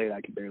never played.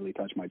 I could barely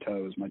touch my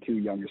toes. My 2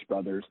 youngest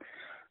brothers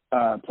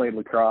played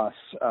lacrosse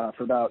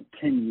for about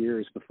 10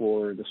 years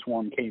before the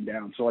Swarm came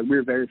down. So we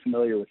were very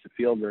familiar with the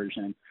field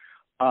version,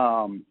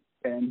 but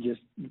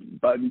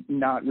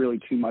not really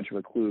too much of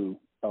a clue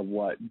of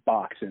what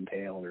box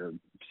entailed or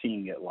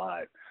seeing it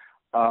live.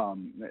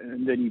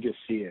 And then you just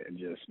see it, and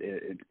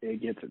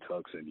it gets its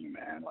hooks in you,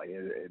 man. Like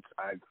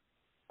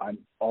I'm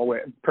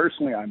always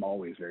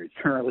very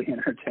thoroughly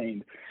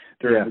entertained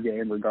during the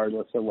game,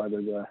 regardless of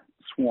whether the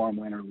Swarm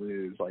win or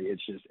lose. Like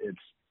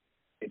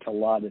it's a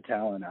lot of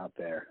talent out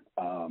there,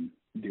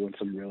 doing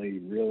some really,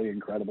 really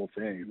incredible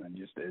things, and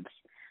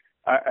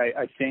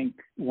I think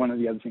one of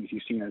the other things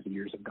you've seen as the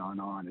years have gone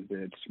on is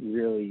that it's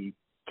really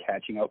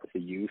catching up with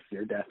the youth.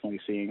 They're definitely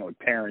seeing,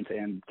 parents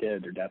and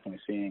kids are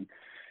definitely seeing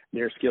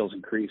their skills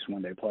increase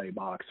when they play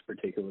box,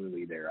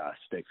 particularly their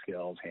stick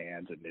skills,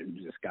 hands, and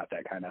they've just got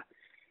that kind of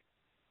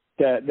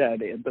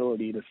that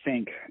ability to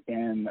think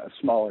in a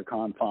smaller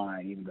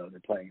confine, even though they're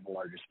playing in a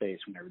larger space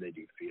whenever they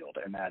do field,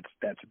 and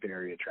that's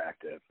very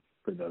attractive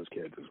for those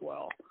kids as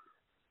well.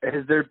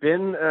 Has there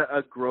been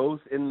a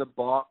growth in the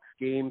box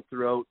game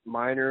throughout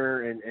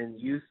minor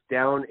and youth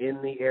down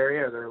in the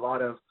area? Are there a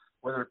lot of,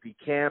 whether it be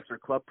camps or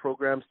club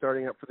programs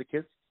starting up for the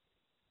kids?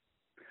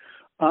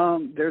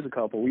 There's a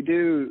couple. We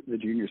do the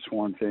junior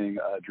Swarm thing.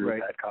 Drew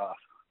Petkoff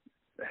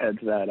heads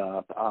that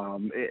up.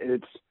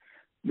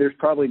 There's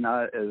probably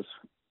not as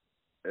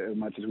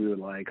much as we would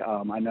like.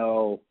 I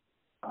know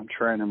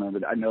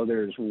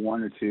there's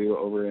 1 or 2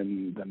 over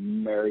in the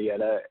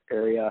Marietta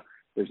area.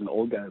 There's an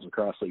old guys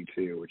lacrosse league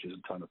too, which is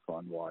a ton of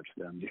fun to watch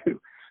them do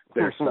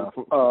their stuff.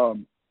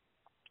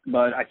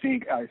 But I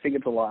think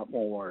it's a lot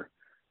more.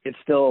 It's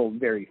still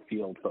very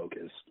field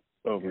focused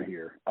over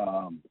here.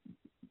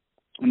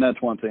 And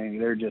that's one thing.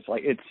 They're just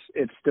like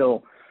it's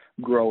still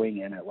growing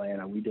in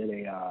Atlanta. We did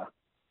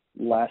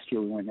last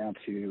year we went down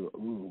to,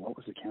 what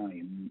was the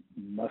county?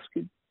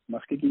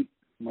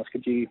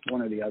 Muskogee,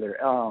 one or the other,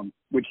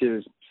 which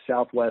is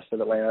southwest of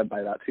Atlanta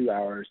by about 2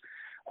 hours.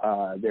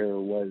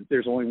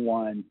 There's only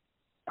one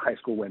high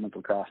school women's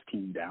lacrosse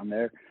team down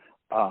there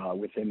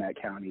within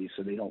that county,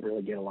 so they don't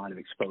really get a lot of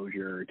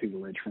exposure or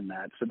tutelage from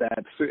that. So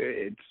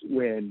it's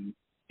when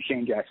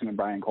Shane Jackson and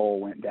Brian Cole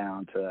went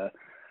down to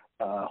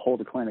hold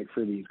a clinic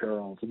for these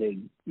girls. They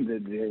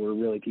were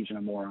really teaching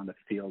them more on the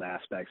field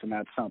aspects, and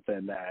that's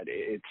something that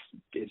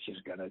it's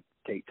just going to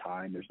take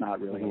time. There's not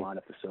really a lot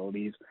of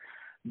facilities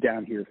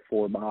down here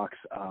for box,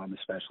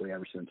 especially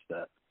ever since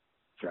the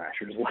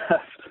Thrashers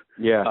left.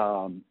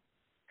 Yeah.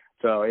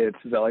 So it's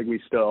like we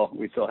still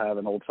have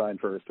an old sign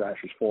for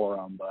Thrashers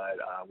Forum, but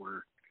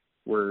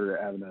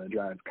we're having to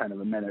drive kind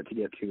of a minute to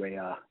get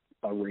to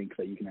a rink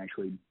that you can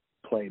actually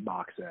play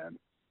box in,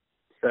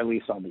 at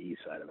least on the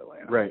east side of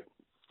Atlanta. Right.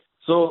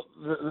 So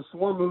the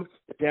Swarm moved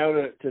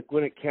down to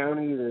Gwinnett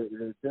County.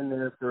 It's been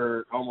there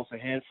for almost a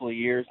handful of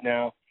years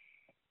now.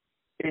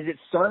 Is it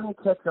starting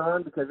to catch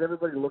on? Because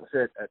everybody looks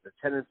at the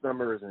attendance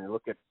numbers and they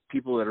look at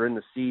people that are in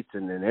the seats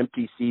and then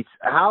empty seats.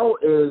 How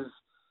is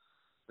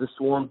the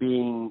Swarm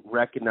being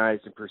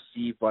recognized and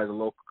perceived by the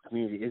local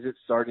community? Is it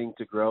starting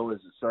to grow?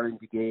 Is it starting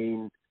to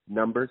gain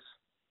numbers?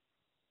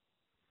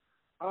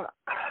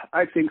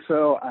 I think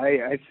so.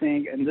 I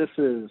think, and this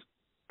is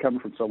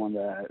coming from someone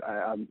that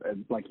I'm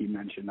like you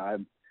mentioned,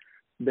 I've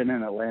been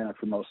in Atlanta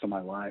for most of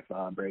my life.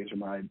 Braves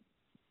are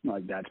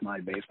that's my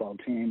baseball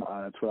team.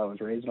 That's what I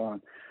was raised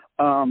on.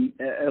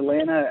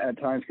 Atlanta at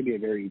times can be a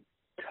very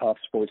tough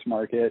sports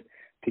market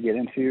to get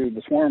into.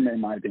 The Swarm,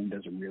 in my opinion,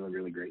 does a really,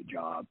 really great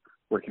job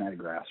working at a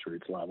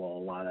grassroots level.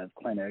 A lot of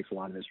clinics, a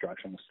lot of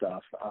instructional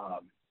stuff.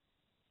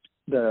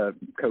 The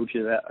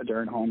coaches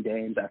during home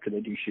games, after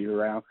they do shoot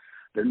around,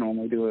 they're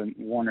normally doing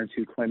 1 or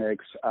 2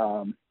 clinics.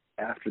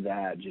 After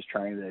that, just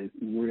trying to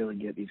really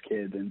get these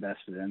kids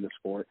invested in the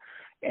sport.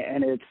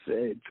 And it's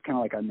kind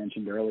of like I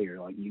mentioned earlier,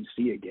 like you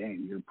see a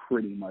game, you're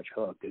pretty much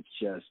hooked. It's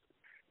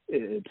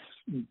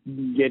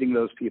getting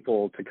those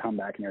people to come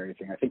back and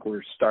everything. I think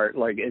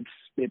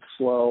it's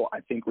slow. I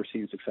think we're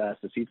seeing success.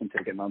 The season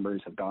ticket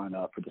numbers have gone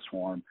up for the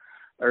Swarm,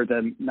 or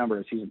the number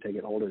of season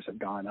ticket holders have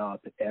gone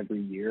up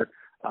every year.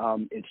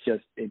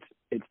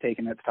 It's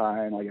taken its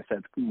time. Like I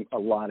said, a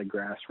lot of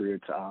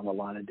grassroots, a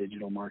lot of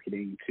digital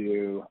marketing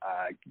too,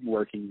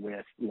 working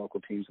with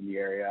local teams in the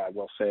area. I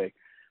will say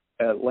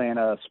the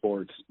Atlanta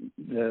sports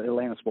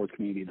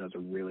community does a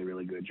really,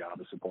 really good job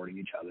of supporting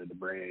each other. The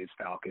Braves,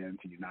 Falcons,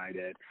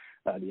 United,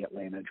 the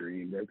Atlanta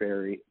Dream,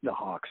 the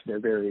Hawks, they're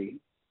very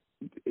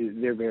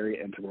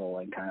integral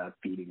and kind of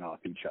feeding off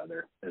each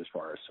other as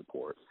far as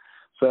support.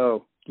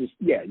 So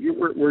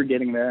we're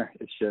getting there.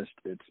 It's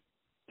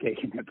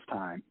taking its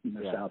time. In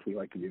the South, we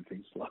like to do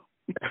things slow.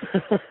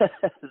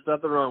 There's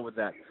nothing wrong with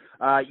that.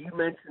 You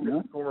mentioned that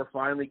the Swarm are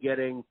finally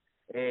getting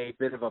a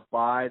bit of a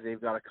bye.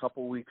 They've got a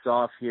couple weeks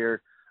off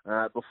here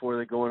before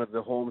they go into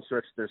the home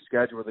stretch of their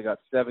schedule. They got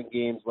 7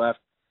 games left,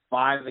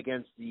 5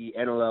 against the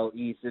NLL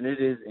East, and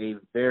it is a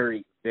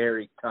very,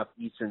 very tough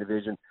Eastern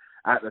Division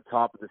at the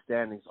top of the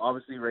standings.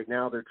 Obviously, right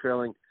now they're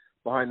trailing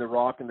behind the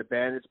Rock and the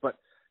Bandits, but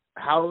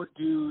how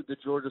do the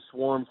Georgia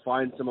Swarm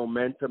find some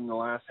momentum in the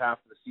last half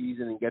of the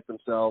season and get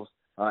themselves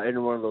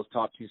into one of those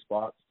top 2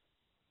 spots?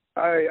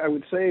 I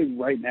would say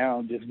right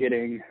now just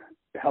getting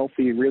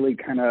healthy, really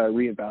kind of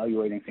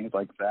reevaluating things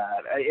like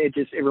that.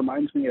 It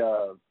reminds me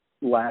of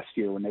last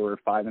year when they were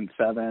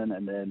 5-7,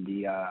 and then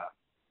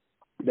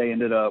they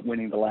ended up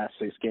winning the last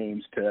 6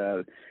 games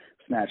to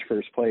snatch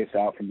first place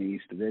out from the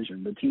East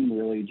Division. The team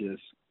really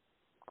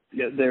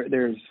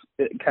there's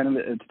kind of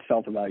a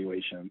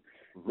self-evaluation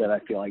that I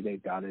feel like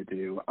they've got to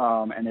do,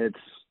 and it's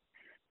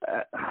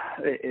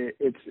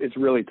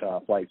really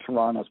tough. Like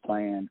Toronto's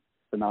playing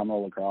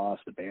phenomenal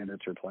lacrosse, the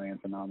Bandits are playing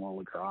phenomenal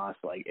lacrosse.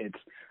 Like it's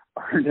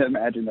hard to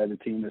imagine that a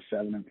team is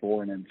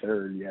 7-4 and in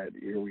third, yet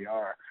here we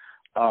are.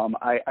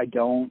 I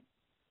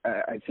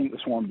think the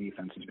Swarm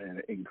defense has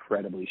been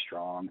incredibly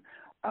strong.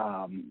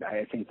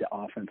 I think the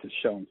offense has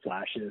shown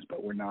flashes,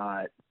 but we're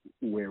not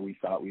where we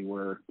thought we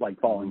were, like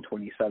following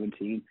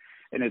 2017.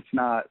 And it's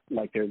not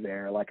like they're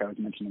there. Like I was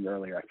mentioning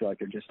earlier, I feel like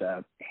they're just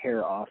a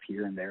hair off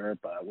here and there.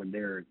 But when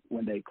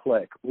they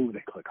click,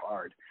 they click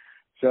hard.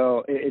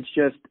 So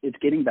it's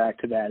getting back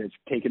to that. It's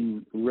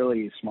taking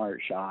really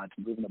smart shots,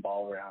 moving the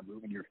ball around,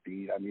 moving your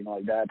feet. I mean,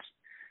 like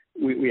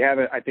we have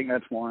it. I think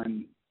that's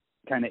one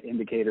kind of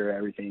indicator of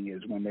everything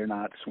is when they're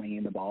not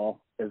swinging the ball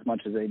as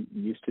much as they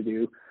used to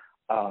do.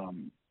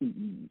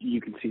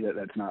 You can see that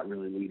that's not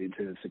really leading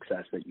to the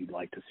success that you'd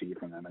like to see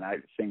from them. And I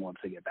think once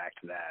they get back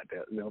to that,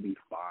 they'll be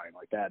fine.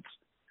 Like that's,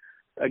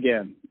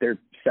 again, they're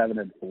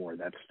 7-4.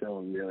 That's still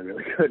a really,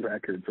 really good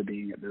record for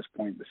being at this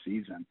point in the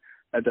season.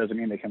 That doesn't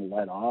mean they can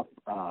let off.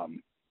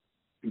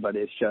 But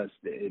it's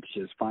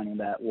just finding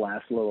that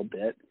last little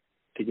bit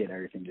to get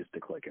everything just to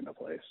click into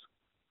place.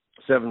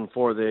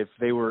 7-4. If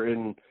they were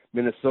in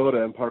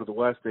Minnesota and part of the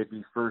West, they'd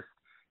be first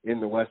in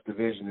the West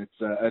Division.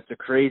 It's a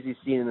crazy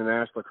scene in the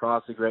National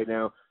Lacrosse League right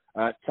now.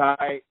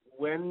 Ty,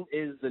 when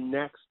is the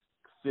next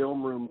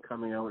film room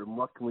coming out, and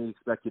what can we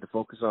expect you to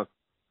focus on?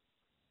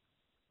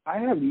 I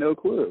have no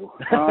clue.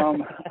 I'm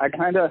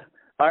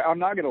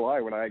not going to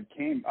lie. When I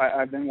came,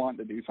 I've been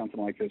wanting to do something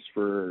like this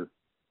for,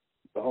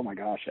 oh my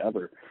gosh,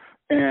 ever.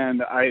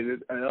 And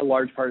a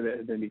large part of it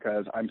has been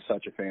because I'm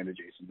such a fan of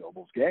Jason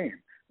Doble's game.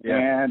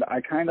 Yeah. And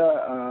I kind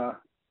of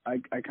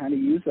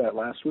used that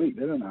last week,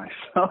 didn't I?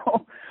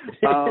 So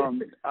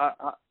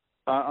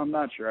I'm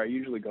not sure. I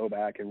usually go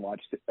back and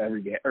watch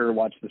every game, or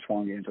watch the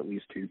Swan games at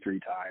least 2-3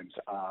 times.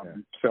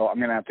 So I'm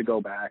going to have to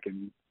go back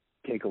and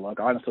take a look.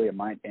 Honestly, it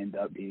might end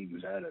up being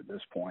Zed at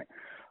this point.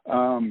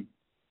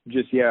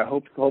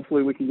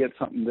 Hopefully we can get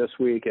something this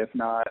week. If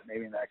not,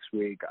 maybe next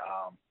week.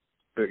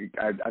 But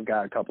I've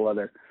got a couple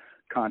other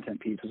content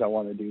pieces I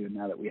want to do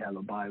now that we have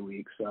a bye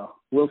week. So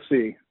we'll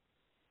see.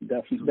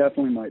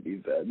 Definitely might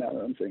be Zed now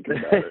that I'm thinking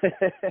about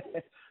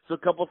it. So a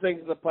couple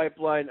things in the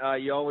pipeline.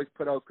 You always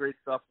put out great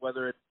stuff,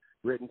 whether it's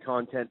written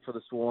content for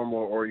the Swarm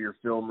or your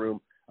film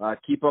room.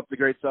 Keep up the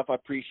great stuff. I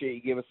appreciate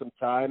you giving us some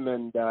time,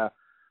 and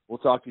we'll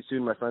talk to you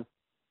soon, my friend.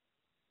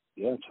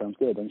 Yeah, sounds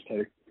good. Thanks,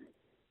 Terry.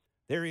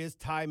 There he is,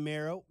 Ty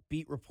Merrow,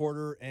 beat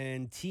reporter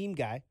and team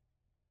guy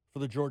for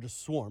the Georgia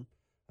Swarm.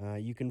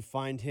 You can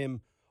find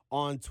him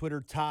on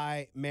Twitter,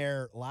 Ty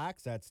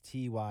Merlax. That's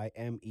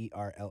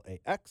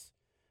Tymerlax.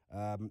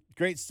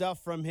 Great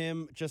stuff from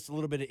him. Just a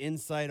little bit of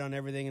insight on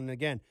everything. And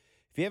again,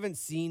 if you haven't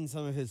seen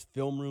some of his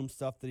film room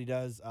stuff that he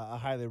does, I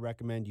highly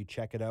recommend you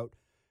check it out.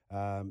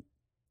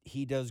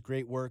 He does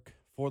great work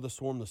for the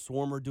Swarm. The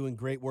Swarm are doing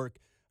great work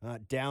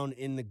down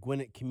in the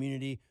Gwinnett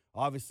community.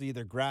 Obviously,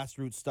 their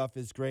grassroots stuff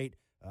is great.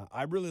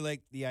 I really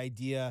like the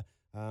idea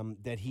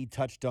that he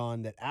touched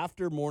on, that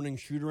after morning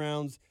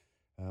shoot-arounds,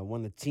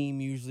 when the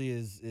team usually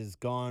is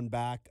gone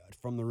back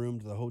from the room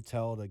to the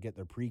hotel to get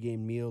their pregame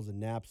meals and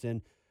naps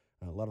in,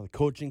 a lot of the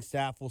coaching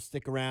staff will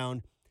stick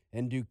around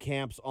and do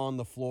camps on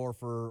the floor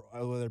for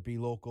whether it be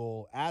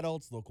local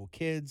adults, local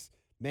kids,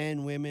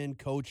 men, women,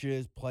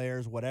 coaches,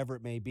 players, whatever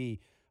it may be.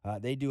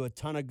 They do a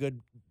ton of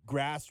good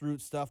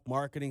grassroots stuff,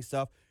 marketing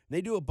stuff. And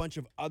they do a bunch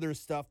of other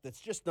stuff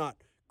that's just not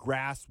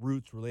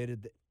grassroots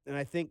related. And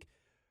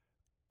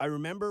I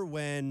remember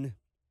when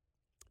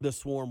the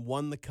Swarm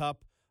won the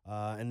Cup,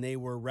 and they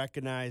were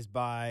recognized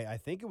by,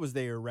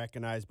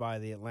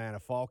 the Atlanta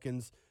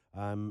Falcons.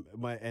 And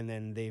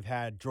then they've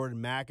had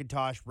Jordan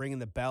McIntosh ringing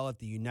the bell at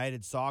the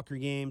United Soccer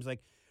games.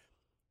 Like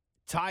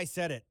Ty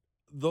said it,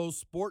 those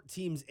sport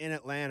teams in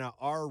Atlanta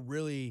are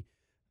really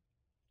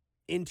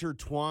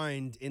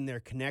intertwined in their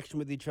connection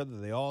with each other.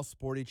 They all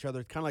support each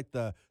other. It's kind of like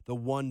the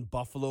one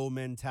Buffalo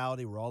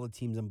mentality, where all the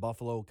teams in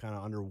Buffalo kind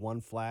of under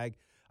one flag.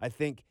 I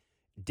think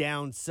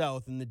down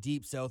south, in the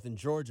deep south in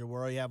Georgia,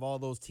 where you have all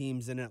those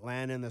teams in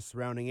Atlanta and the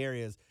surrounding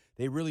areas,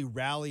 they really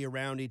rally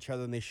around each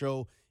other and they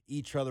show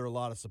each other a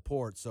lot of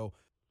support. So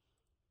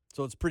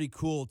it's pretty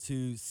cool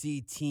to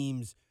see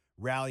teams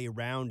rally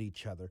around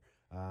each other.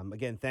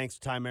 Again, thanks to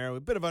Ty Merrow.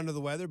 A bit of under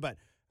the weather, but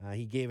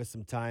he gave us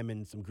some time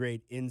and some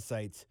great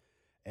insights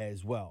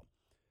as well.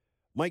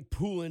 Mike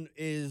Poulin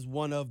is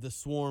one of the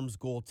Swarm's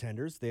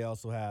goaltenders. They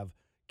also have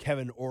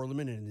Kevin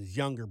Orleman and his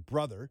younger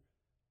brother,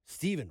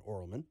 Stephen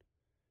Orleman.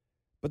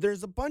 But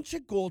there's a bunch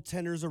of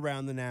goaltenders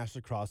around the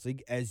National Lacrosse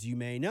League, as you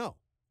may know.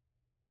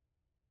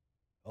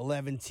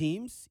 11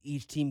 teams.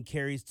 Each team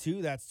carries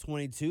 2. That's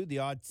 22. The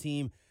odd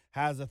team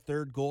has a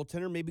third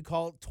goaltender. Maybe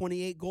call it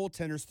 28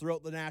 goaltenders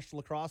throughout the National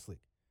Lacrosse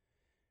League.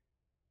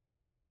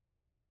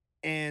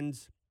 And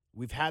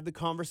we've had the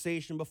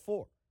conversation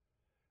before.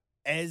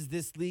 As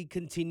this league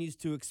continues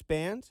to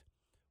expand,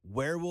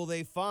 where will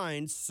they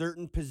find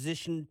certain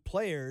positioned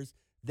players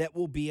that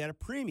will be at a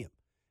premium?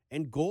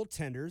 And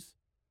goaltenders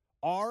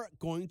are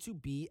going to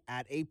be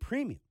at a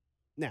premium.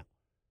 Now,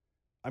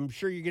 I'm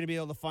sure you're going to be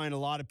able to find a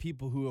lot of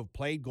people who have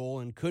played goal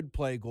and could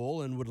play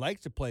goal and would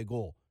like to play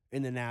goal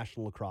in the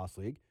National Lacrosse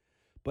League.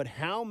 But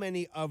how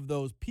many of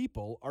those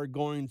people are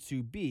going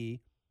to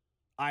be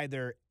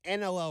either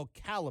NLL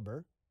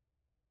caliber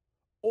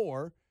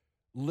or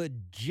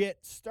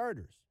legit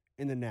starters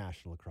in the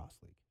National Lacrosse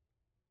League?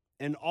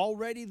 And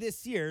already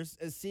this year,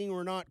 as seeing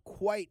we're not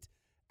quite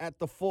at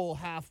the full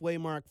halfway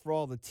mark for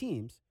all the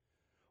teams,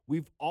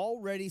 we've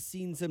already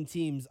seen some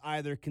teams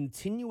either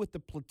continue with the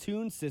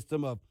platoon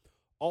system of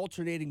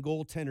alternating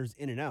goaltenders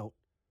in and out,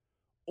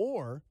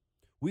 or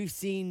we've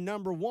seen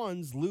number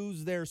ones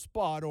lose their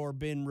spot or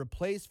been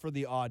replaced for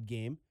the odd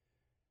game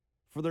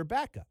for their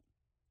backup.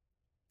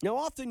 Now,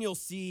 often you'll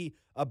see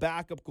a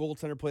backup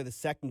goaltender play the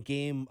second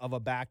game of a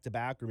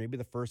back-to-back, or maybe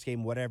the first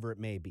game, whatever it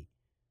may be.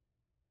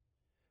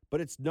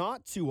 But it's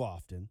not too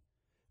often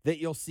that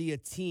you'll see a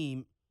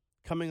team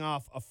coming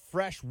off a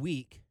fresh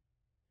week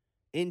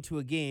into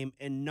a game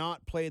and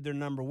not play their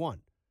number one.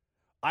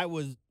 I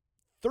was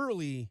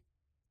thoroughly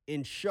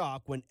in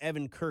shock when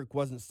Evan Kirk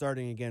wasn't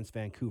starting against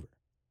Vancouver.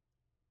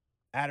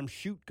 Adam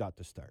Shute got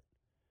the start.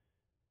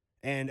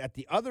 And at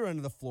the other end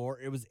of the floor,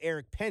 it was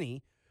Eric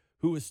Penny,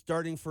 who was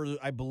starting for,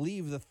 I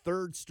believe, the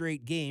third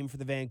straight game for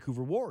the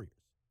Vancouver Warriors.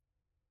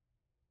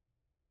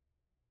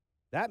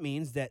 That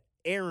means that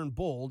Aaron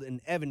Bold and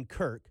Evan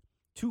Kirk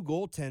two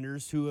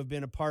goaltenders who have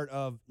been a part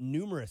of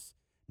numerous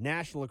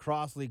National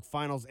Lacrosse League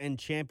finals and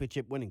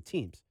championship winning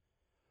teams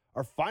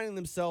are finding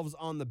themselves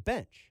on the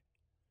bench.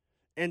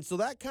 And so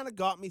that kind of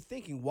got me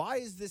thinking, why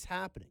is this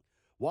happening?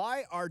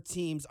 Why are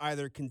teams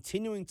either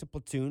continuing to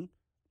platoon?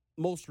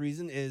 Most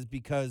reason is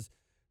because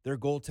their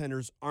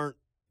goaltenders aren't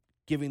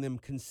giving them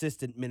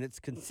consistent minutes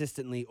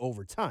consistently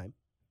over time.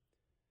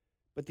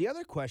 But the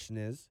other question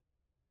is,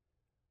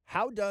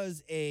 how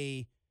does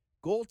a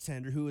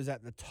goaltender who is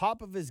at the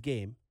top of his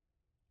game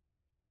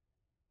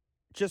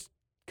just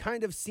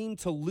kind of seem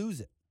to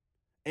lose it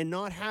and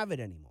not have it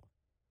anymore?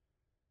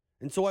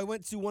 And so I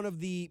went to one of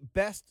the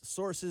best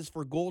sources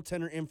for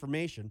goaltender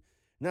information,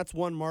 and that's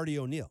one Marty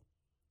O'Neill,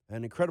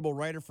 an incredible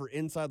writer for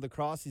Inside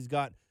Lacrosse. He's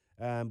got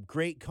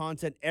great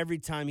content every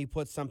time he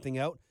puts something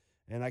out.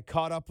 And I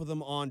caught up with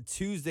him on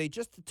Tuesday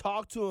just to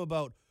talk to him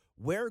about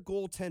where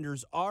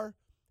goaltenders are,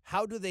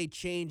 how do they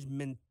change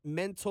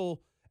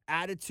mental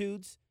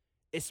attitudes,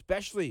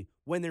 especially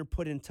when they're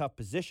put in tough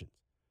positions.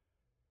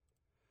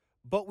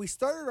 But we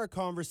started our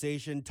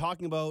conversation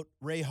talking about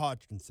Ray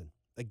Hodgkinson,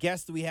 a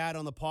guest that we had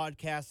on the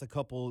podcast a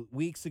couple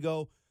weeks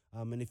ago.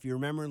 And if you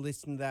remember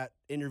listening to that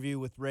interview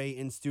with Ray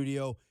in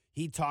studio,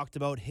 he talked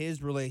about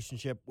his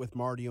relationship with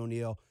Marty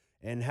O'Neill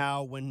and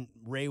how when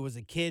Ray was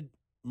a kid,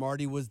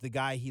 Marty was the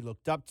guy he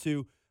looked up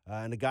to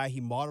and a guy he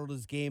modeled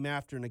his game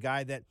after, and a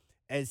guy that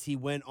as he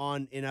went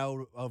on and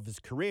out of his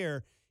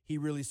career, he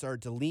really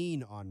started to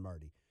lean on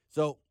Marty.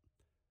 So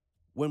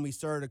when we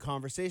started a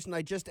conversation,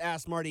 I just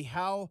asked Marty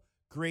how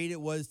great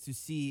it was to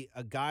see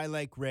a guy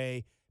like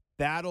Ray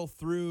battle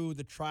through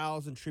the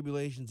trials and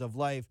tribulations of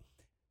life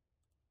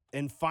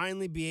and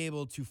finally be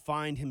able to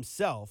find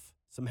himself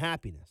some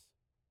happiness.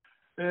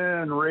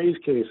 In Ray's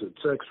case,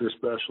 it's extra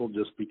special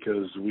just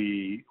because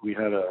we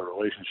had a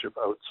relationship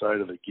outside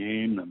of the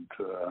game, and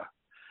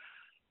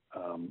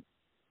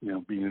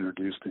being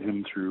introduced to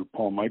him through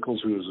Paul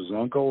Michaels, who was his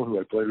uncle, who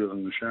I played with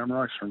in the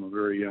Shamrocks from a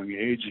very young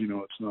age.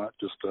 It's not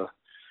just a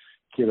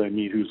kid I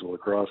meet who's a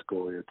lacrosse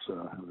goalie. It's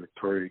a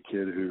Victoria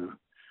kid who,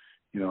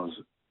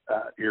 is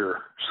at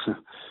your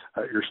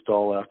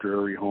stall after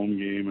every home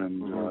game,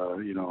 and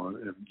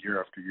year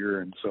after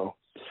year. And so,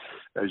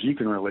 as you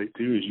can relate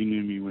to, as you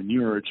knew me when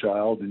you were a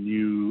child, and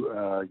you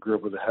grew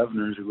up with the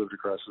Hevners who lived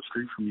across the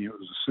street from you, it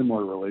was a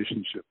similar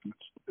relationship.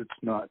 It's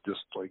not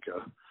just like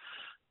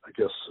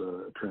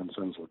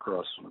transcends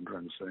lacrosse, is what I'm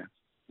trying to say.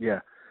 Yeah,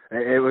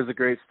 it was a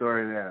great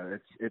story. Yeah,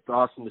 it's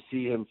awesome to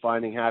see him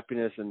finding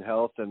happiness and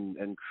health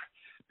and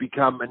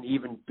become an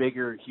even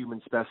bigger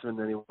human specimen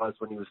than he was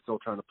when he was still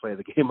trying to play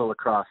the game of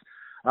lacrosse.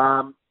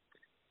 In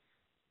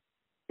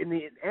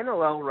the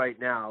NLL right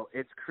now,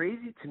 it's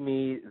crazy to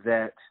me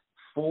that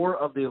 4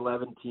 of the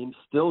 11 teams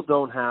still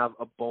don't have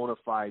a bona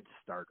fide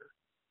starter.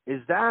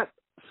 Is that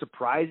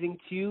surprising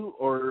to you,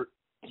 or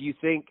do you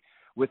think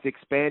with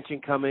expansion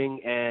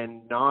coming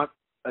and not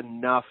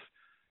enough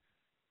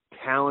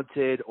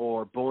talented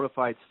or bona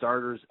fide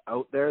starters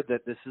out there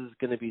that this is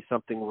going to be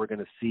something we're going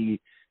to see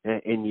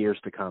in years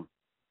to come?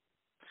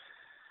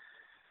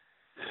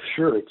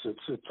 Sure, it's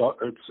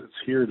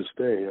here to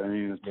stay. I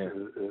mean,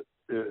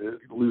 it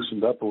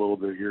loosened up a little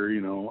bit here,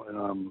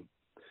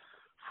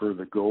 for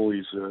the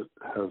goalies that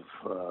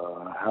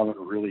haven't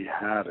really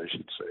had, I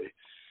should say,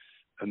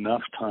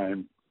 enough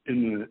time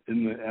in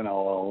the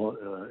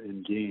NLL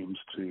in games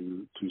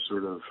to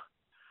sort of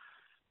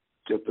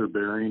get their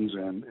bearings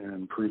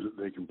and prove that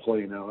they can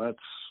play. Now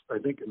I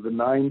think the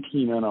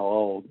 9-team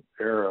NLL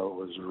era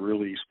was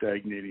really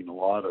stagnating a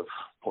lot of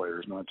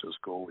players, not just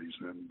goalies.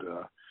 And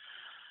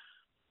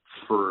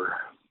for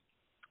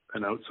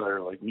an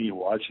outsider like me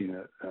watching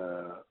it,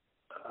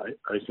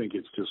 I think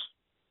it's just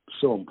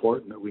so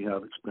important that we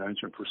have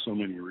expansion for so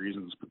many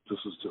reasons, but this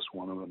is just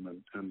one of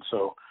them. And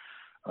so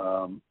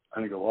I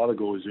think a lot of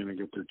goalies are going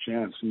to get their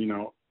chance.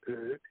 And,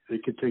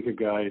 it could take a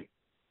guy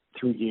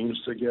 3 games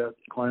to get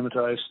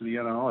acclimatized to the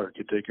NL, or it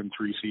could take him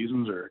 3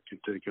 seasons, or it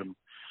could take him,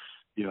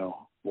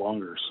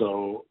 longer.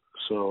 So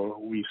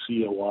we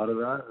see a lot of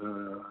that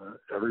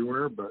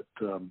everywhere, but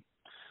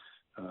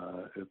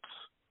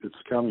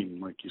it's coming,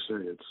 like you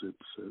say.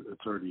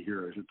 It's already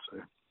here, I should say.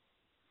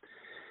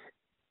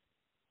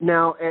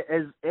 Now,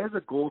 as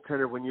a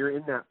goaltender, when you're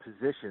in that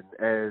position,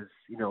 as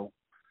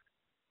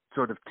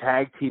sort of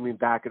tag teaming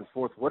back and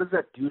forth, what does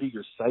that do to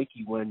your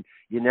psyche when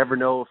you never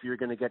know if you're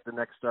going to get the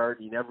next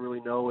start? You never really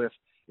know if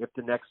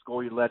the next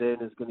goal you let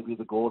in is going to be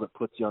the goal that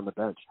puts you on the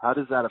bench. How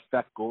does that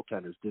affect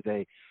goaltenders? Do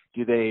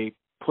they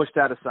push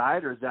that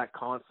aside, or is that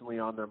constantly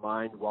on their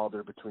mind while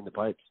they're between the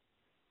pipes?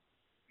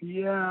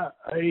 Yeah,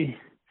 it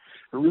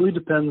really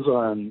depends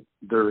on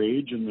their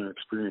age and their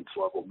experience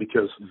level,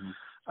 because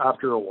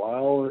after a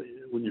while,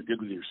 when you're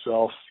good with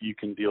yourself, you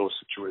can deal with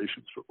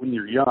situations. But when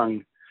you're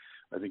young,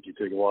 I think you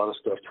take a lot of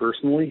stuff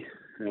personally,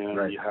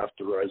 and you have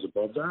to rise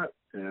above that.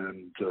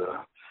 And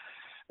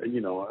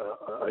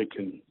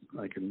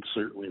I can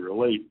certainly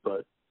relate,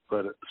 but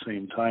at the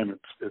same time,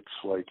 it's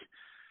like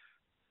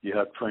you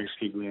had Frank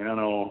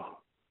Scigliano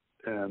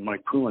and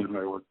Mike Poulin, who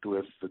I worked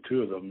with, the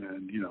two of them,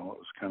 and it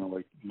was kind of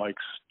like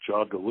Mike's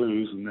job to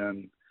lose, and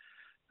then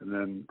and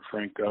then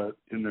Frank got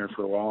in there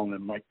for a while, and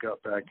then Mike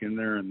got back in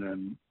there, and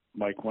then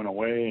Mike went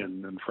away,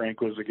 and then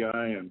Frank was the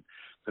guy, and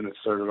then it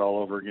started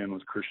all over again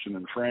with Christian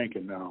and Frank,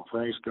 and now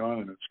Frank's gone,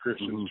 and it's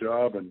Christian's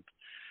job, and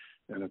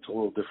it's a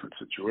little different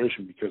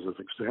situation because of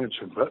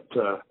expansion, but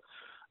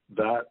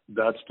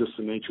that's just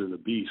the nature of the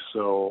beast.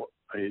 So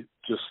I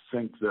just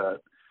think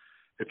that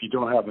if you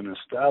don't have an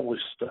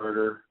established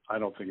starter, I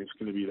don't think it's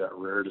going to be that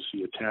rare to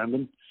see a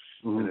tandem.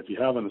 And if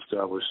you have an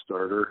established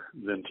starter,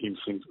 then teams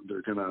think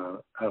they're going to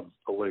have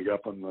a leg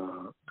up on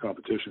the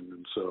competition.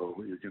 And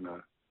so you're going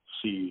to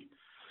see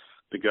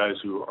the guys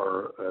who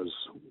are, as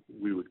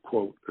we would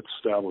quote,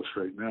 established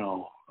right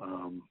now,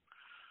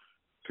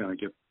 kind of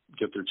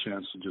get their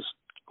chance to just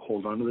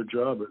hold on to their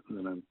job. And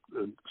in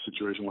a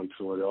situation like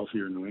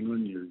Philadelphia or New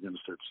England, you're going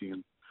to start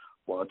seeing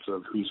lots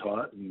of who's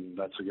hot, and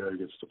that's the guy who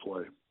gets to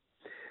play.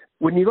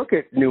 When you look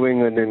at New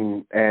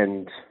England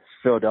and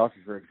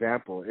Philadelphia, for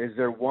example, is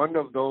there one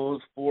of those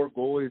four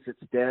goalies that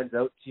stands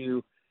out to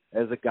you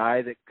as a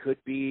guy that could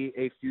be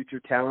a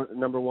future talent at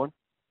number one?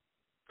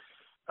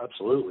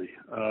 Absolutely.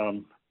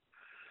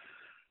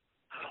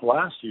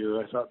 Last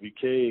year, I thought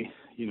BK,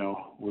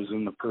 was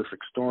in the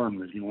perfect storm,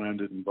 that he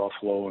landed in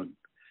Buffalo and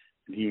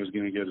he was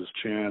going to get his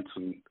chance,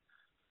 and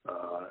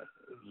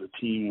the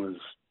team was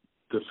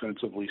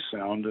defensively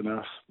sound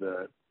enough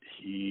that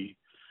he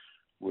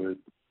would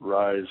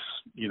rise,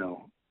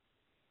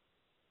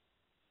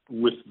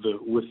 with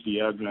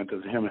the advent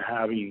of him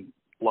having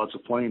lots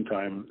of playing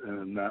time,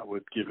 and that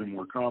would give him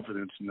more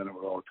confidence, and then it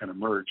would all kind of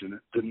merge, and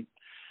it didn't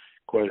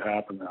quite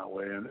happen that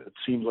way. And it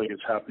seems like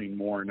it's happening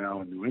more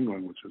now in New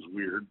England, which is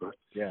weird, but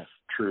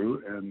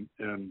true.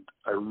 And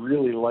I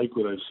really like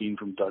what I've seen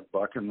from Doug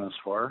Buchan thus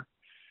far.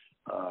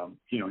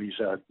 He's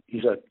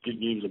had good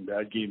games and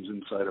bad games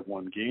inside of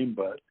one game,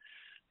 but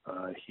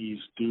he's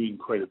doing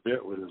quite a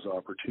bit with his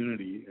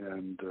opportunity.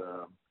 And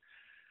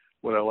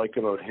what I like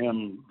about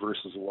him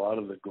versus a lot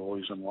of the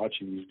goalies I'm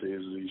watching these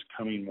days is he's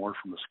coming more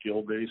from a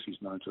skill base. He's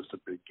not just a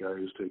big guy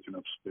who's taking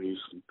up space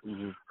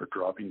and or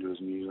dropping to his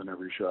knees on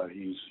every shot.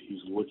 He's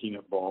looking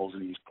at balls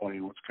and he's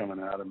playing what's coming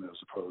at him, as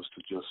opposed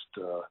to just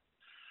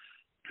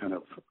kind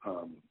of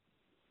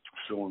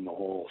filling the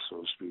hole, so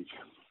to speak.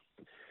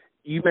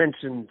 You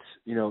mentioned,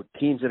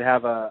 teams that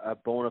have a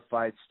bona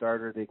fide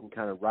starter, they can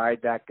kind of ride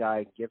that guy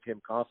and give him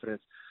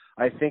confidence.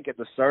 I think at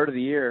the start of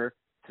the year,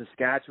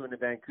 Saskatchewan and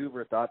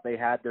Vancouver thought they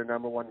had their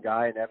number one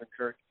guy in Evan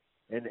Kirk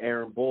and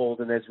Aaron Bold.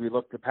 And as we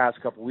look the past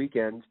couple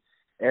weekends,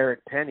 Eric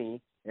Penny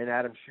and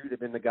Adam Shute have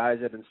been the guys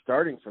that have been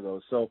starting for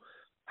those. So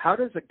how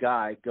does a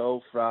guy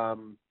go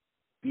from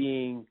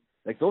being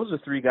like, those are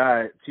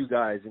two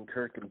guys in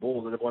Kirk and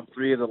Bold that have won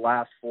 3 of the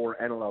last 4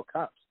 NLL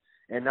Cups.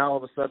 And now all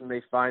of a sudden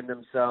they find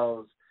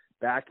themselves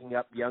backing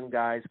up young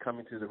guys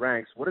coming through the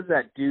ranks. What does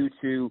that do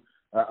to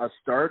a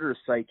starter's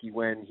psyche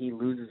when he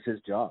loses his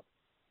job?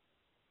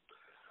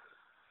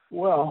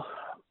 Well,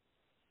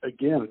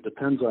 again, it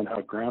depends on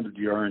how grounded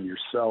you are in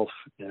yourself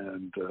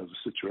and the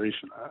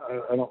situation.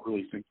 I don't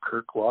really think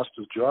Kirk lost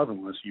his job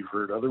unless you've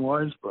heard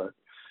otherwise, but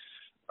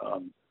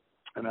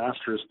an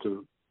asterisk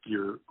to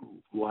your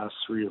last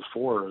 3 of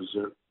 4 is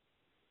that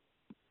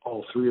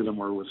all 3 of them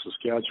were with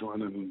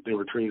Saskatchewan and they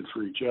were traded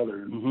for each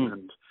other.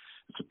 And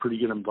it's a pretty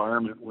good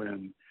environment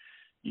when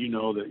you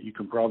know that you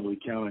can probably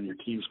count on your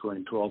team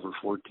scoring 12 or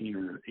 14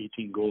 or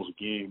 18 goals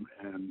a game,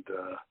 and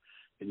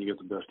you get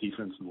the best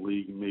defense in the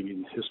league and maybe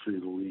in the history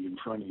of the league in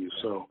front of you.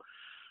 So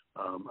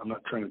I'm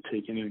not trying to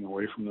take anything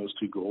away from those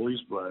 2 goalies,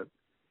 but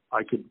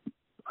I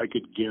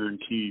could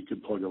guarantee you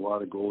could plug a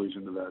lot of goalies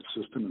into that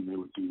system and they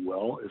would do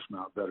well, if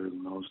not better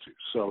than those 2.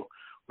 So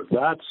with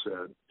that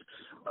said,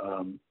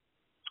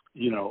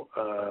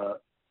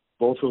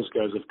 both those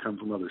guys have come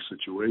from other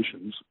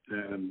situations,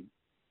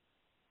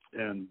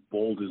 and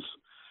Bold is,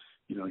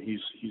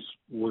 he's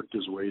worked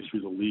his way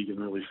through the league and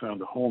really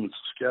found a home in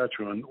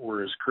Saskatchewan,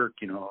 whereas Kirk,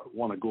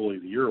 won a Goalie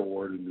of the Year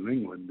award in New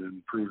England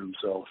and proved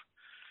himself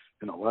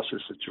in a lesser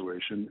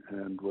situation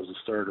and was a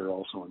starter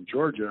also in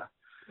Georgia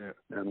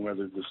and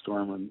weathered the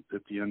storm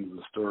at the end of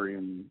the story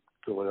in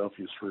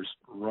Philadelphia's first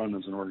run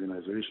as an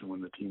organization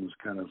when the team was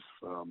kind of,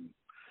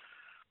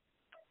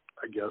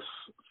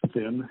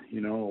 thin,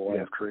 a lot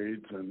of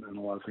trades and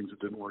a lot of things that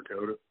didn't work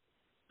out.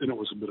 And it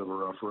was a bit of a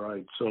rough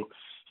ride. So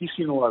he's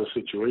seen a lot of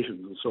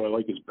situations, and so I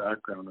like his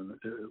background, and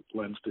it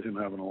lends to him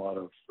having a lot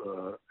of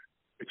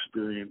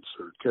experience,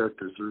 or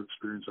character through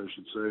experience, I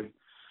should say.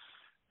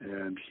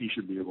 And he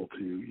should be able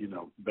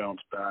to,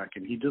 bounce back.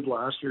 And he did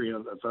last year.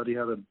 I thought he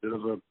had a bit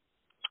of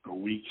a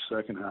weak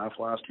second half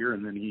last year,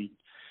 and then he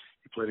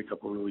played a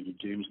couple of really good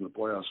games in the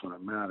playoffs when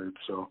it mattered.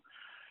 So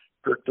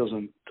Kirk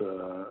doesn't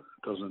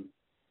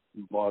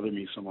bother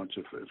me so much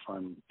if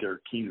I'm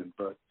Derek Keenan,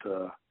 but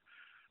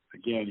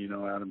again,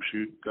 Adam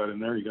Shute got in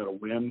there. He got a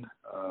win.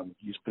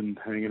 He's been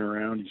hanging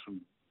around. He's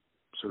been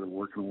sort of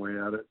working away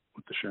at it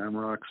with the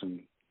Shamrocks and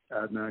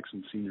Adnax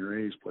and Senior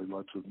A. He's played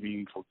lots of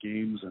meaningful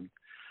games and,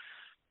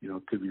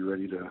 could be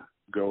ready to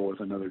go with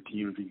another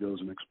team if he goes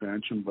in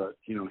expansion. But,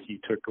 he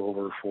took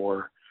over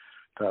for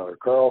Tyler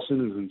Carlson,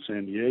 who's in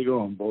San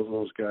Diego, and both of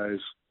those guys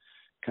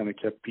kind of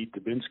kept Pete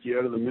Dubinsky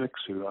out of the mix,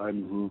 who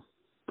I'm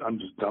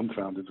just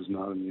dumbfounded is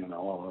not in the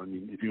NL. I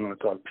mean, if you want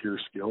to talk pure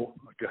skill,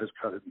 the guy's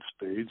got it in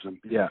spades,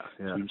 and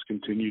teams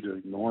continue to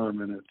ignore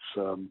him. And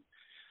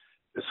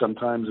it's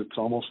sometimes it's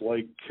almost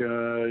like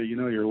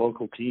your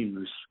local team.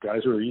 There's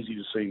guys who are easy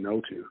to say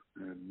no to,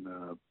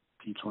 and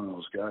Pete's one of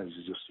those guys.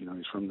 He's just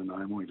he's from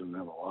Nanaimo. He doesn't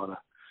have a lot of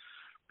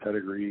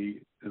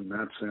pedigree in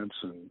that sense,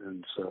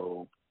 and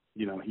so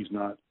he's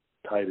not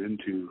tied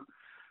into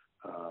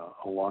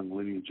a long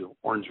lineage of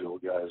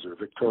Orangeville guys or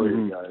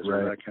Victoria guys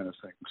or that kind of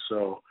thing.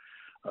 So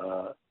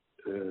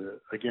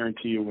I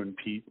guarantee you, when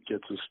Pete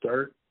gets a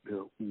start,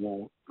 it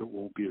won't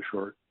be a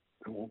short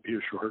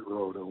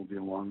road. It will be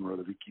a long road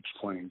if he keeps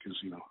playing, because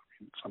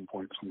at some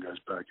point some guys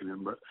backing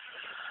him. But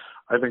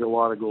I think a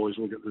lot of goalies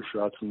will get their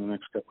shots in the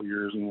next couple of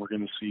years, and we're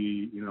going to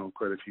see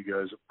quite a few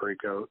guys that break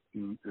out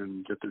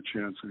and get their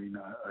chance. I mean,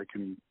 I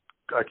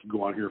could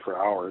go on here for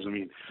hours. I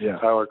mean,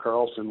 Tyler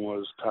Carlson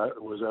was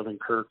Evan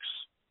Kirk's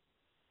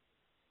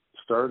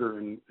starter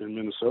in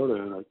Minnesota,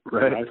 and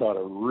I thought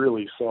a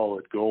really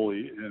solid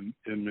goalie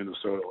in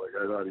Minnesota. Like,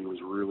 I thought he was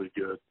really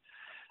good,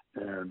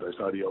 and I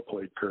thought he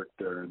outplayed Kirk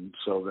there. And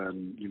so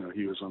then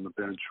he was on the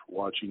bench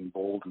watching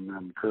Bold and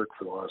then Kirk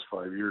for the last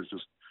 5 years,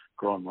 just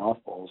growing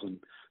mothballs, and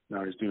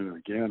now he's doing it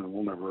again, and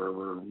we'll never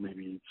ever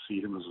maybe see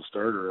him as a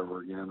starter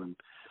ever again. And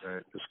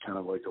it's kind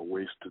of like a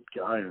wasted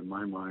guy in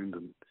my mind.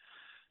 And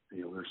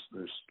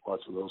there's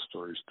lots of those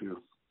stories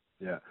too.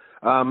 Yeah.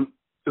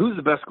 Who's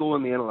the best goalie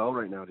in the NLL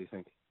right now, do you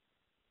think?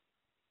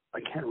 I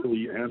can't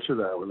really answer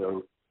that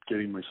without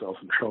getting myself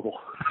in trouble.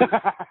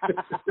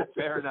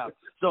 Fair enough.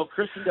 So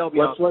Christian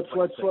Delbiance. Let's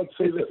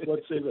say this.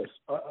 Let's say this.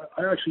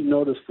 I actually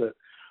noticed that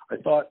I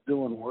thought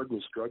Dylan Ward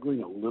was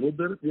struggling a little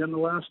bit at the end of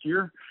last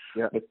year.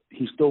 Yeah. But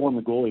he still won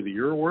the Goalie of the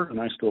Year award,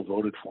 and I still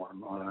voted for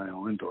him on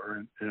IL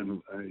Indoor,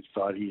 and I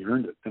thought he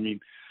earned it. I mean,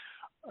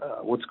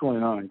 what's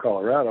going on in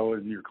Colorado,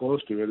 and you're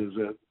close to it, is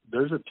that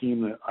there's a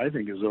team that I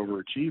think has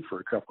overachieved for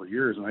a couple of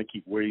years, and I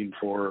keep waiting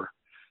for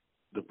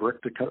the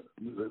brick to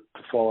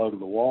fall out of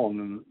the wall and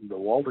then the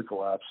wall to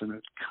collapse, and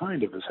it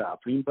kind of is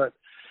happening. But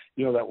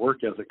that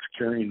work ethic's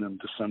carrying them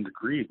to some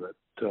degree. But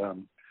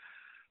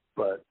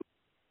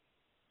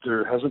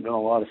there hasn't been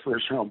a lot of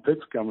first round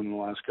picks coming in the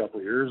last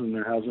couple of years, and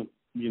there hasn't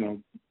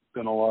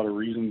been a lot of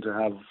reason to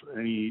have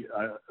any.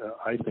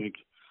 I think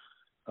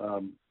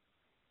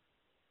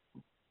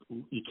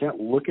you can't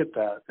look at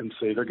that and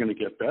say they're going to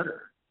get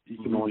better. You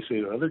can only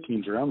say that other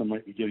teams around them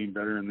might be getting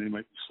better and they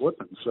might be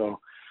slipping. So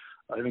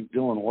I think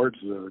Dylan Ward's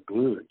the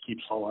glue that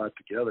keeps all that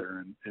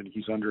together, and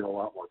he's under a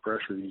lot more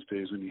pressure these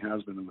days than he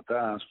has been in the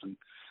past. And,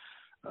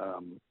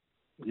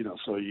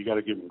 so you got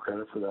to give him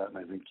credit for that. And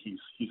I think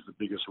he's the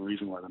biggest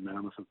reason why the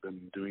Mammoth have been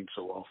doing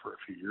so well for a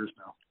few years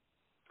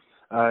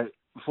now.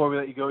 Before we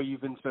let you go,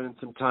 you've been spending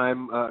some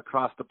time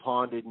across the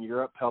pond in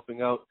Europe,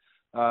 helping out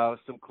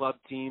some club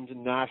teams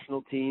and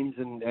national teams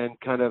and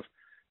kind of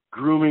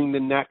grooming the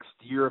next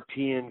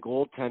European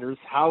goaltenders.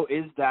 How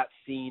is that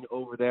scene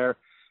over there?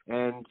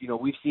 And,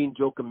 we've seen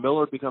Joakim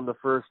Miller become the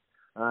first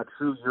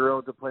true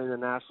Euro to play in the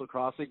National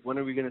Lacrosse League. When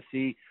are we going to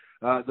see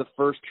the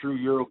first true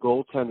Euro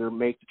goaltender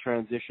make the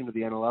transition to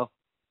the NLL?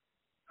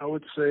 I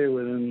would say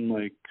within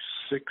like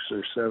 6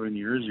 or 7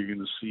 years, you're going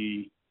to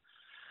see,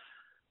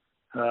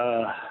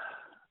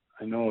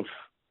 I know of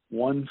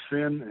one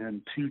Finn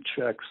and 2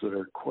 Czechs that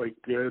are quite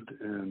good,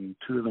 and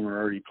 2 of them are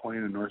already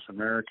playing in North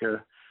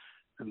America,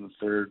 and the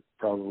third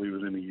probably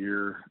within a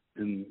year.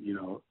 And,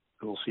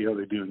 we'll see how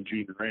they do in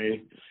Gene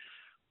Ray.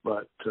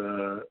 But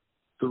the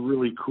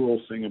really cool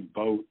thing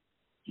about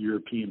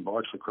European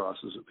box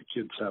lacrosse is that the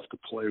kids have to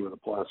play with a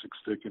plastic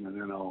stick and an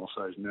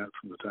NLL-sized net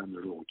from the time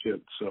they're little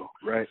kids. So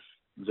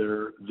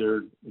they're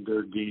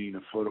gaining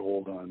a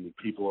foothold on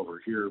people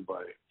over here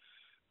by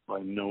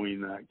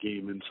knowing that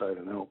game inside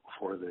and out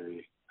before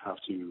they have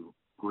to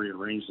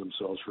rearrange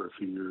themselves for a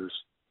few years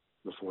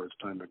before it's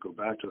time to go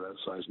back to that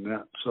size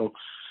net. So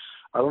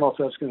I don't know if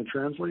that's going to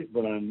translate,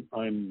 but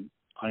I'm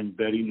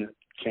betting it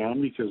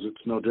can, because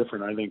it's no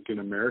different. I think an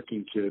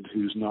American kid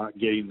who's not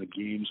getting the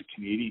games a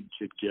Canadian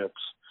kid gets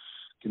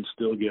can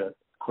still get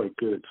quite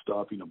good at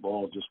stopping a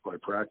ball just by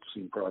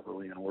practicing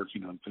properly and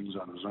working on things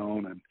on his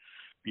own and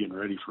being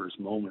ready for his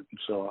moment. And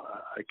so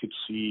I could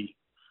see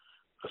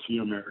a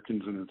few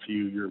Americans and a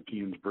few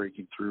Europeans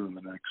breaking through in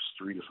the next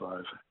 3 to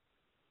 5.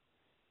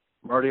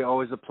 Marty,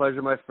 always a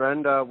pleasure, my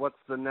friend. What's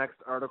the next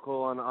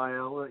article on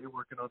IL that you're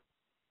working on?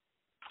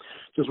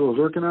 Just what I was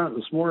working on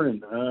this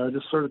morning.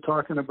 Just started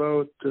talking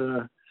about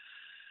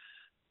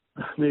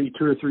maybe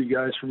 2 or 3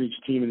 guys from each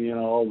team in the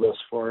NL thus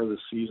far this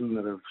season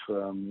that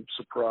have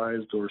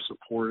surprised or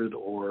supported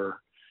or,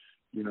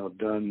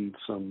 done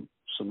some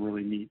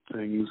really neat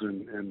things.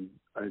 And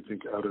I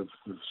think out of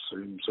the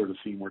same sort of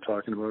theme we're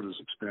talking about is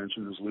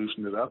expansion has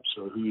loosened it up.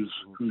 So who's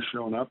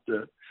shown up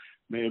that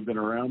may have been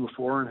around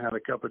before and had a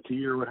cup of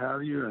tea or what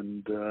have you,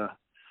 and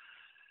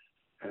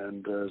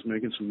is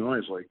making some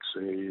noise, like,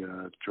 say,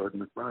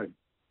 Jordan McBride.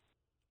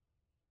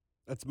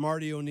 That's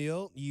Marty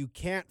O'Neill. You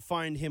can't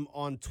find him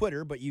on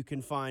Twitter, but you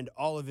can find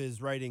all of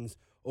his writings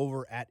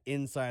over at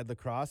Inside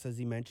Lacrosse, as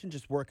he mentioned,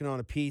 just working on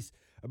a piece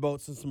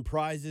about some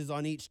prizes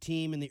on each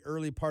team in the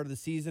early part of the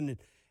season.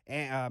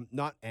 And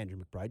not Andrew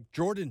McBride,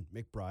 Jordan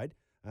McBride,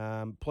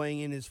 playing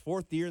in his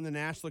 4th year in the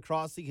National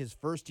Lacrosse League, his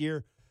first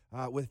year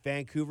with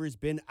Vancouver. He's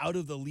been out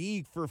of the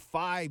league for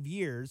 5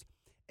 years,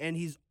 and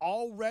he's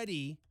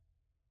already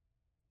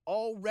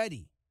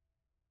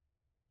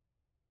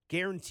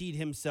guaranteed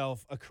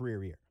himself a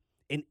career year.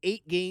 In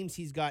 8 games,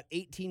 he's got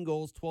 18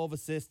 goals, 12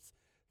 assists,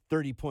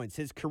 30 points.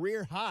 His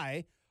career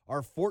high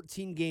are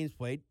 14 games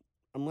played.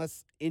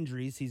 Unless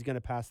injuries, he's going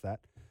to pass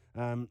that.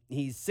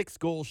 He's 6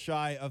 goals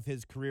shy of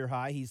his career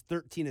high. He's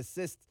 13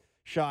 assists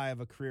shy of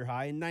a career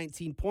high and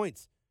 19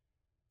 points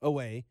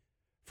away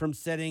from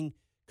setting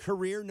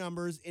career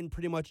numbers in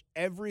pretty much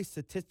every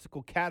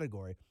statistical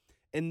category.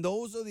 And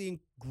those are the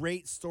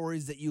great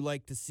stories that you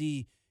like to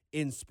see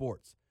in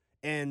sports.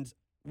 And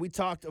we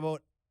talked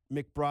about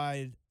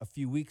McBride a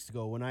few weeks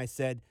ago when I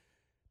said,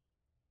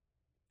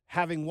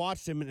 having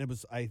watched him, and it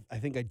was, I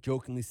think I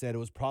jokingly said it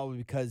was probably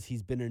because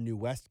he's been a New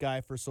West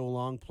guy for so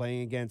long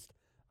playing against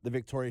the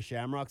Victoria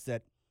Shamrocks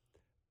that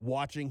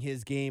watching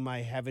his game,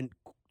 I haven't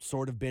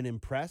sort of been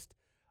impressed.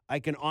 I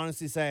can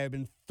honestly say I've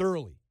been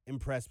thoroughly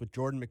impressed with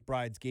Jordan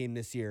McBride's game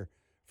this year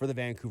for the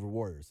Vancouver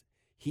Warriors.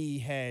 He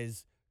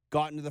has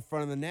gotten to the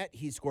front of the net.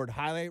 He scored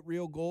highlight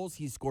reel goals.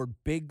 He scored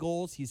big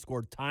goals. He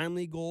scored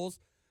timely goals.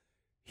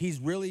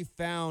 He's really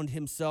found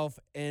himself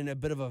in a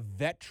bit of a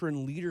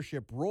veteran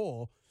leadership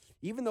role,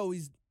 even though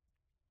he's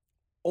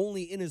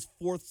only in his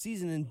 4th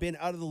season and been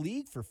out of the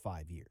league for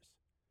 5 years.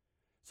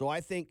 So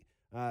I think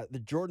the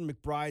Jordan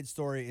McBride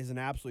story is an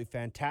absolutely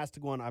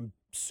fantastic one. I'm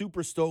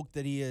super stoked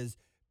that he is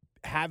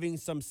having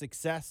some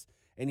success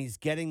and he's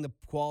getting the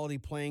quality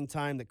playing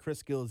time that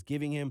Chris Gill is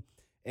giving him.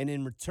 And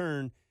in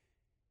return,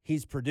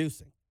 he's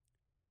producing.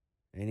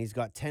 And he's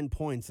got 10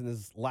 points in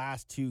his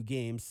last 2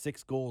 games,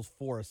 6 goals,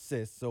 4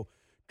 assists. So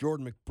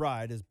Jordan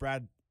McBride, as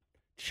Brad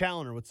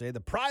Challoner would say,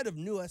 the pride of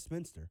New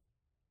Westminster,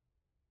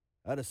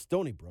 out of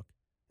Stony Brook,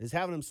 is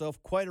having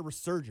himself quite a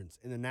resurgence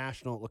in the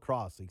National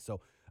Lacrosse League. So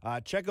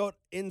check out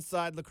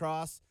Inside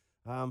Lacrosse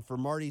for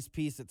Marty's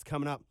piece that's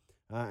coming up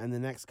in the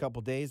next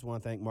couple days. I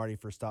want to thank Marty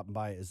for stopping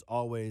by, as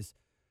always,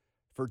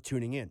 for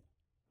tuning in.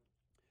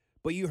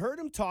 But you heard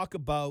him talk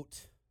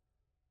about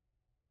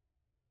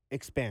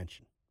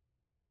expansion.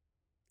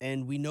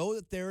 And we know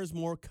that there is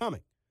more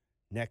coming.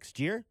 Next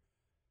year,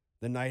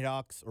 the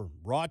Nighthawks, or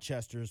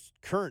Rochester's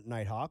current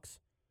Nighthawks,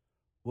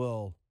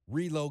 will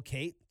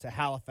relocate to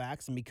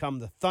Halifax and become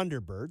the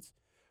Thunderbirds.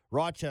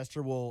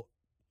 Rochester will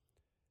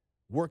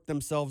work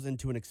themselves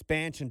into an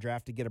expansion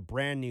draft to get a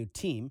brand new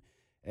team,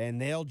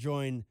 and they'll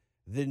join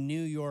the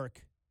New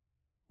York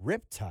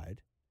Riptide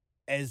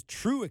as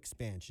true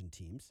expansion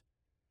teams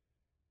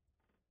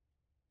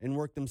and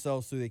work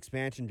themselves through the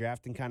expansion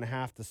draft and kind of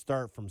have to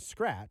start from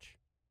scratch.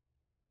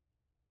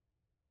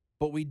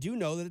 But we do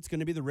know that it's going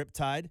to be the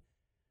Riptide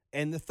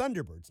and the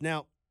Thunderbirds.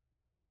 Now,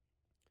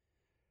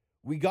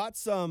 we got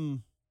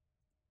some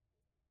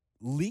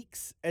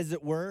leaks, as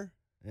it were,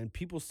 and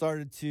people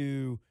started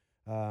to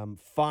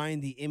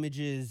find the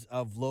images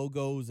of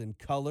logos and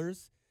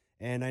colors.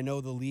 And I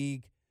know the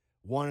league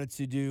wanted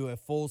to do a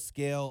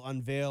full-scale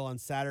unveil on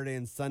Saturday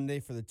and Sunday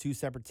for the 2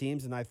 separate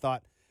teams, and I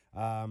thought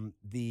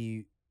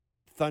the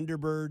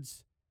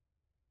Thunderbirds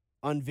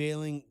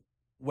unveiling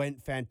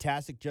went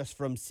fantastic just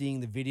from seeing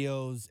the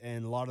videos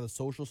and a lot of the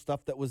social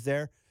stuff that was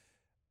there.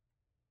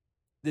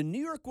 The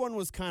New York one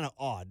was kind of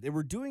odd. They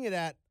were doing it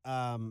at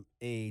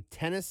a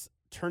tennis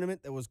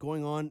tournament that was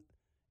going on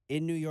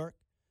in New York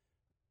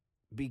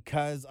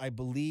because I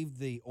believe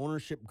the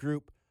ownership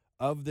group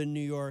of the New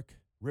York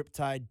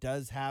Riptide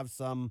does have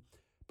some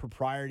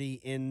propriety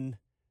in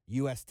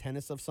U.S.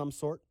 tennis of some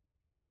sort.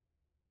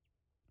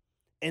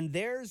 And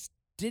theirs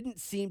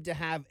didn't seem to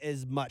have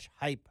as much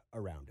hype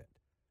around it.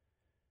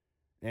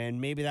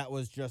 And maybe that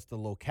was just the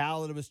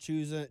locale that was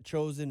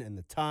chosen and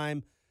the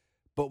time.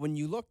 But when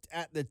you looked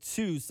at the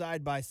 2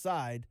 side by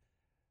side,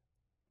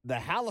 the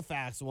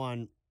Halifax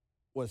one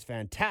was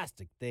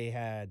fantastic. They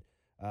had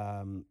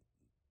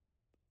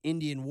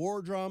Indian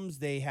war drums.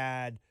 They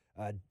had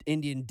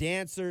Indian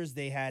dancers.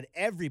 They had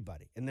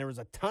everybody. And there was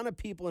a ton of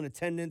people in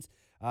attendance.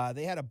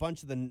 They had a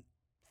bunch of the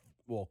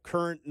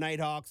current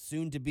Nighthawks,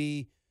 soon to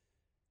be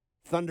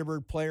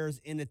Thunderbird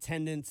players in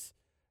attendance.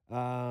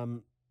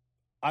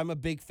 I'm a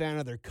big fan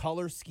of their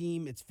color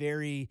scheme. It's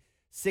very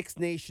Six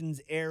Nations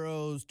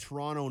Arrows,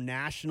 Toronto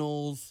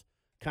Nationals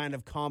kind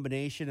of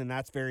combination, and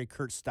that's very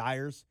Kurt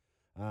Stiers,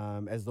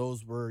 as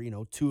those were,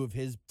 2 of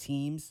his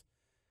teams.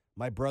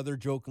 My brother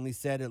jokingly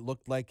said it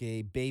looked like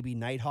a baby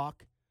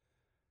Nighthawk.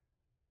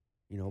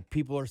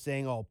 People are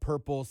saying,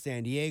 purple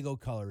San Diego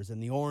colors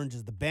and the orange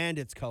is the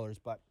Bandits colors,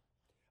 but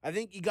I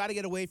think you got to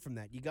get away from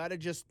that. You got to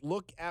just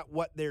look at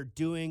what they're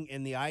doing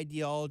and the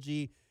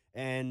ideology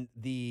and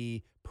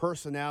the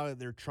personality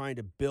they're trying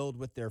to build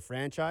with their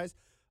franchise.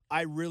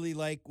 I really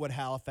like what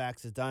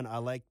Halifax has done. I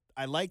like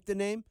the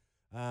name.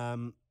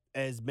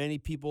 As many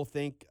people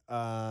think,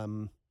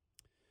 or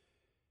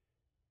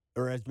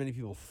as many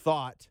people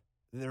thought,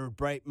 there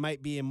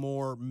might be a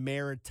more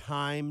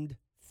maritime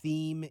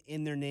theme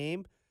in their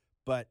name.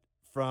 But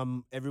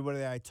from everybody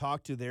that I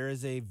talk to, there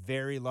is a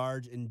very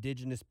large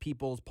Indigenous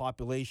peoples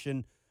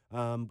population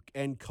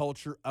and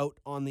culture out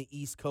on the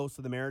east coast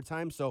of the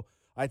Maritime. So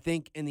I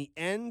think in the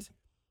end,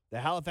 the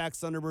Halifax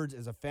Thunderbirds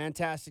is a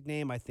fantastic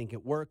name. I think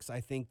it works.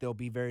 I think they'll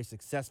be very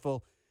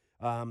successful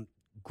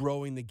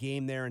growing the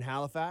game there in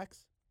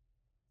Halifax,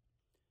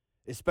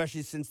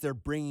 especially since they're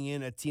bringing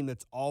in a team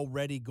that's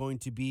already going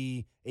to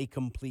be a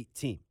complete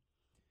team.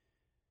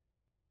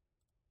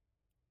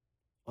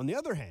 On the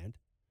other hand,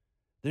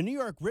 the New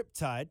York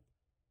Riptide,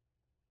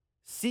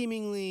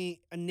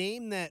 seemingly a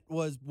name that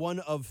was one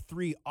of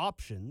three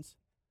options.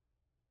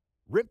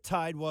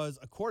 Riptide was,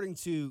 according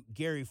to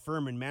Gary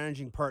Furman,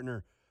 managing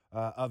partner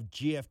of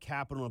GF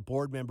Capital and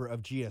board member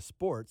of GS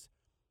Sports,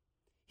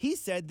 he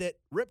said that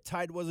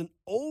Riptide was an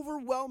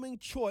overwhelming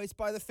choice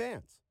by the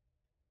fans.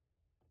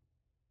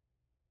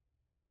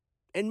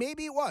 And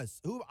maybe it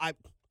was.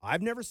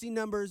 I've never seen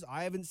numbers.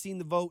 I haven't seen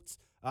the votes.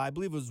 I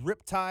believe it was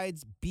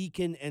Riptides,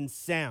 Beacon, and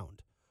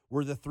Sound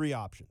were the three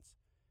options.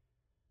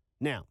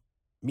 Now,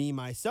 me,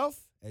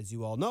 myself, as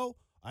you all know,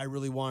 I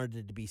really wanted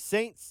it to be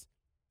Saints.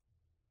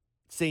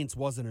 Saints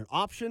wasn't an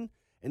option.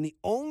 And the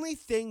only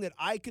thing that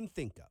I can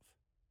think of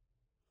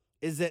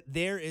is that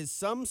there is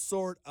some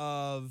sort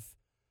of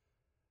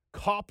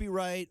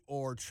copyright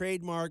or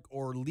trademark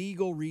or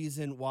legal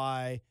reason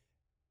why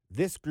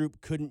this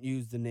group couldn't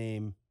use the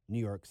name New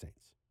York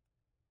Saints.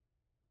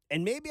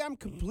 And maybe I'm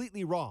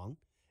completely wrong,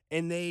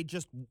 and they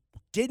just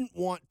didn't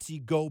want to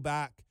go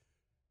back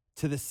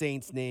to the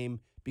Saints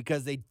name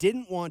because they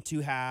didn't want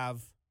to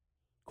have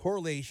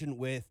correlation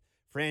with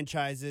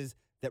franchises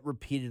that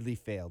repeatedly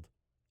failed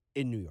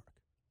in New York.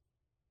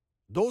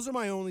 Those are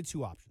my only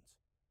two options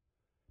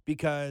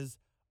because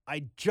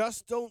I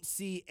just don't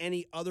see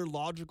any other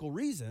logical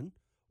reason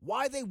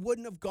why they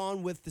wouldn't have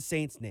gone with the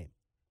Saints name.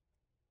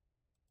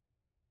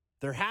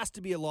 There has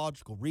to be a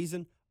logical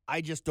reason. I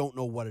just don't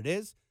know what it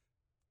is.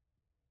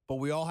 But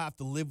we all have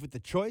to live with the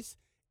choice.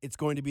 It's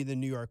going to be the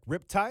New York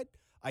Riptide.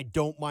 I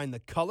don't mind the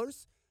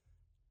colors.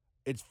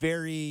 It's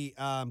very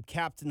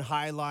Captain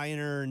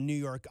Highliner, New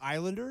York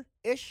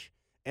Islander-ish.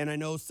 And I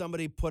know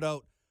somebody put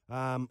out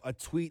a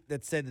tweet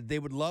that said that they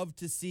would love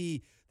to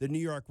see the New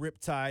York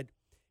Riptide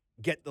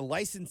get the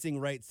licensing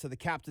rights to the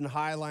Captain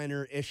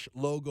Highliner-ish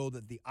logo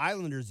that the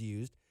Islanders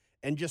used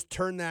and just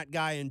turn that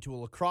guy into a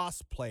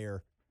lacrosse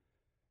player,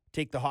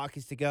 take the hockey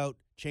stick out,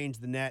 change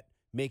the net,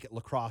 make it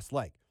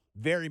lacrosse-like.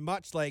 Very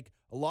much like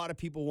a lot of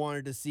people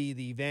wanted to see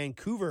the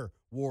Vancouver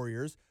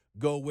Warriors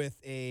go with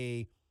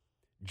a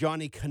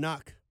Johnny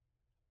Canuck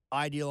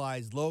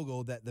idealized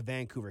logo that the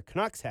Vancouver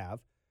Canucks have,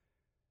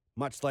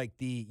 much like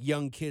the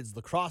young kids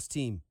lacrosse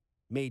team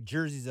made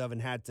jerseys of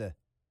and had to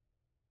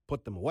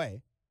put them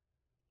away.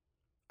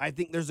 I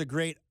think there's a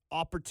great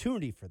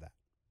opportunity for that.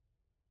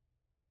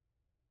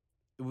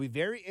 It will be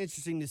very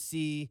interesting to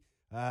see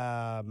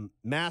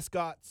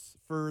mascots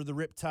for the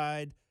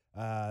Riptide,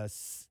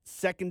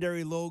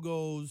 secondary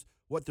logos,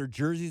 what their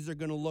jerseys are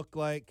going to look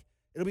like.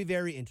 It'll be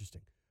very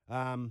interesting.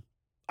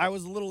 I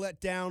was a little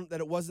let down that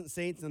it wasn't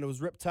Saints and it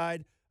was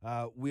Riptide.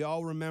 We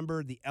all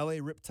remember the LA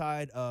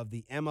Riptide of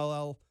the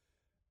MLL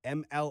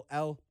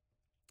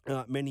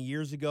many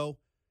years ago.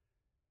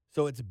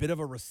 So it's a bit of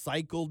a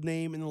recycled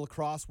name in the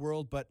lacrosse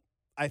world, but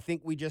I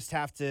think we just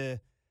have to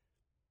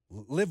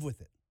live with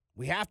it.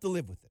 We have to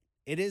live with it.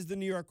 It is the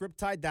New York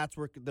Riptide. That's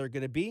where they're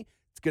going to be.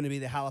 It's going to be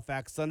the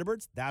Halifax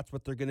Thunderbirds. That's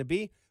what they're going to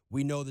be.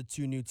 We know the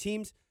two new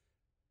teams.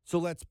 So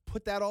let's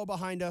put that all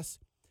behind us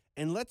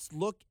and let's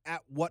look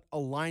at what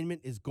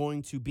alignment is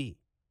going to be.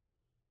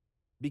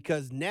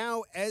 Because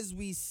now, as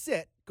we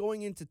sit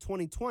going into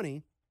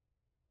 2020,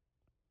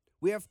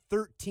 we have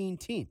 13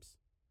 teams.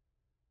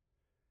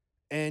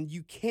 And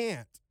you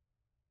can't,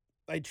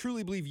 I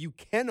truly believe you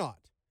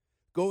cannot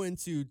go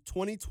into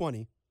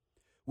 2020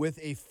 with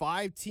a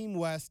 5-team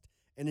West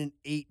and an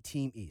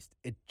 8-team East.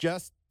 It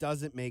just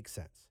doesn't make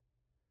sense.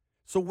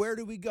 So where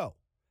do we go?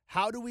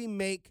 How do we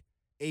make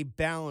a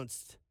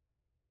balanced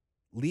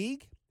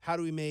league? How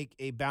do we make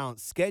a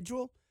balanced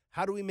schedule?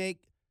 How do we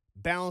make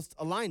balanced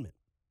alignment?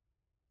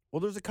 Well,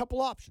 there's a couple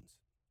options.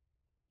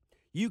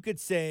 You could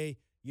say,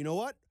 you know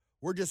what?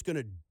 We're just going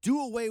to do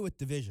away with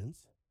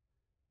divisions.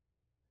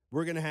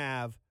 We're going to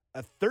have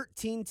a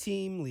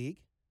 13-team league.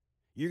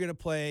 You're going to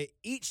play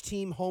each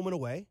team home and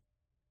away.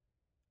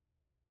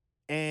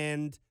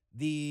 And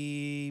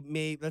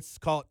let's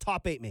call it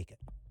top 8 make it.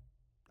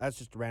 That's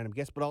just a random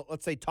guess, but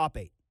let's say top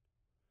 8.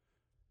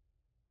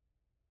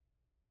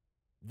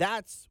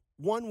 That's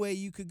one way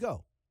you could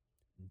go.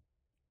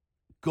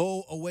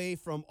 Go away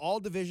from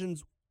all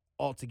divisions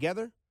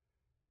altogether.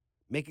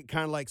 Make it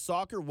kind of like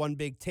soccer, one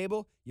big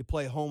table. You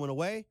play home and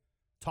away.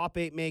 Top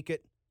 8 make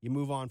it. You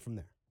move on from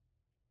there.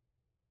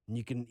 And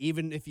you can,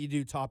 even if you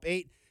do top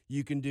 8,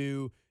 you can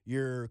do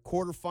your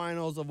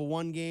quarterfinals of a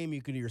one game.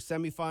 You can do your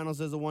semifinals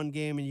as a one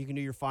game, and you can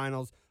do your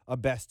finals a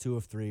best 2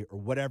 of 3 or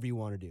whatever you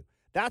want to do.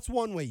 That's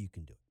one way you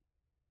can do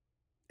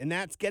it. And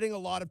that's getting a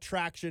lot of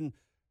traction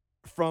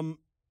from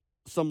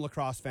some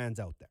lacrosse fans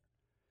out there.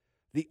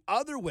 The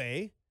other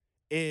way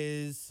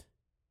is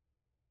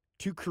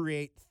to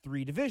create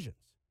 3 divisions.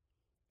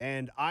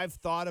 And I've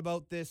thought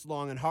about this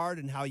long and hard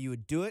and how you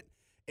would do it.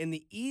 And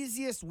the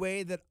easiest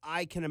way that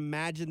I can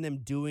imagine them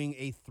doing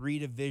a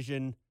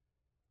 3-division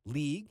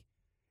league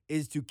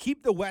is to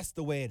keep the West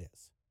the way it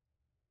is.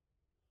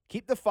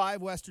 Keep the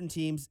 5 Western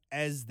teams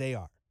as they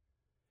are.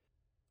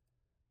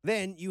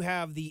 Then you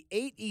have the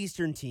 8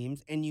 Eastern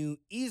teams, and you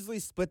easily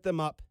split them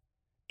up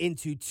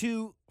into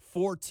 2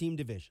 4-team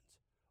divisions.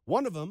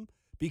 One of them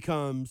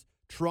becomes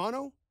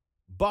Toronto,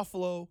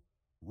 Buffalo,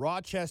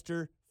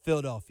 Rochester,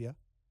 Philadelphia.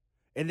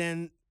 And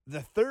then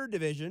the 3rd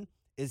division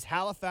is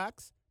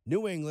Halifax,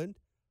 New England,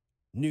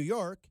 New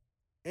York,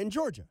 and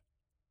Georgia.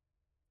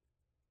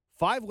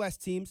 5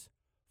 West teams,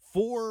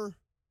 4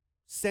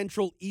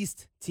 Central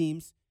East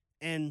teams,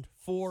 and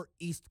 4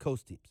 East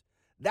Coast teams.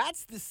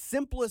 That's the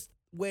simplest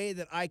way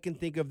that I can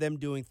think of them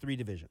doing 3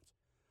 divisions.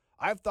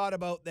 I've thought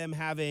about them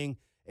having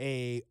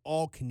a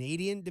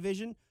all-Canadian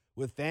division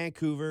with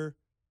Vancouver,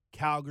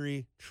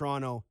 Calgary,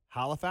 Toronto,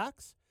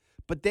 Halifax.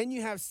 But then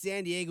you have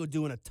San Diego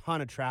doing a ton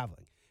of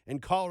traveling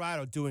and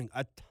Colorado doing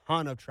a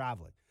ton of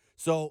traveling.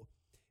 So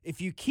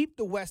if you keep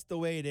the West the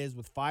way it is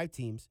with 5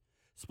 teams,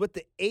 split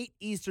the 8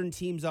 Eastern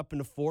teams up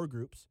into 4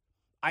 groups,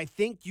 I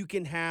think you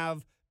can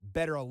have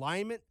better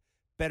alignment,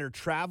 better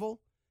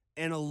travel,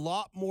 and a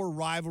lot more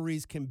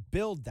rivalries can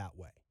build that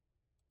way.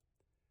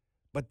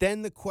 But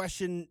then the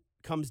question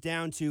comes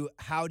down to,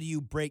 how do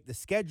you break the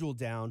schedule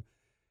down,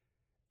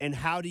 and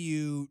how do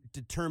you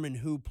determine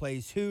who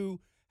plays who?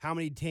 How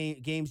many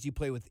games do you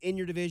play within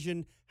your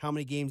division? How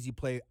many games do you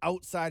play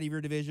outside of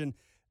your division?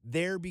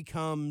 There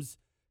becomes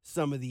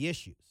some of the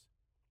issues.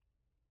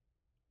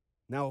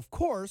 Now, of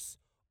course,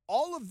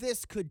 all of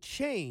this could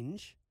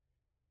change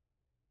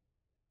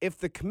if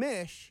the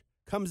commish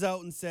comes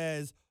out and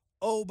says,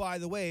 oh, by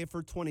the way,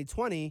 for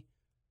 2020,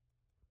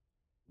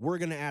 we're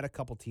going to add a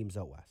couple teams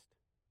out west.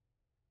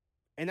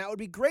 And that would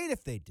be great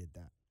if they did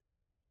that.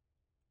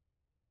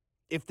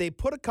 If they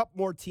put a couple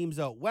more teams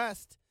out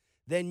west,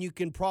 then you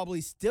can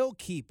probably still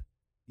keep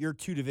your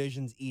 2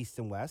 divisions, East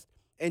and West,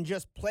 and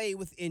just play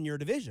within your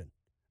division.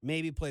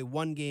 Maybe play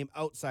 1 game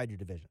outside your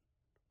division,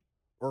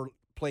 or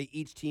play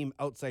each team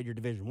outside your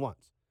division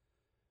once.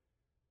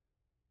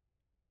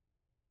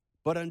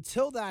 But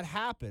until that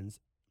happens,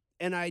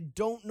 and I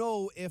don't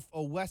know if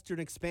a Western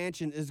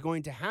expansion is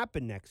going to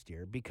happen next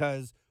year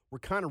because we're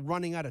kind of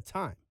running out of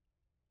time.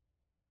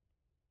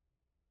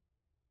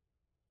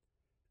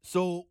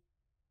 So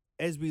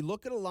as we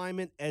look at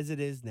alignment as it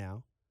is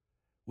now,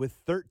 with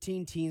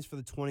 13 teams for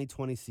the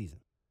 2020 season,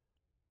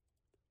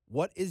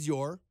 what is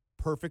your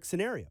perfect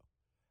scenario?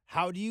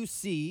 How do you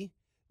see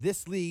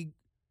this league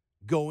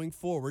going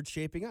forward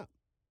shaping up?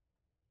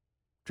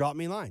 Drop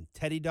me a line,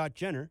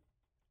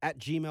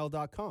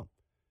 teddy.jenner@gmail.com.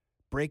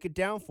 Break it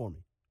down for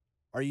me.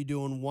 Are you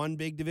doing 1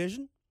 big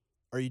division?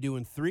 Are you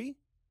doing 3?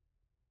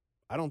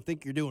 I don't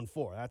think you're doing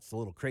 4. That's a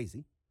little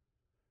crazy.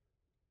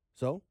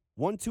 So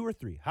 1, 2, or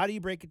 3. How do you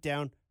break it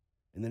down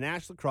in the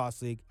National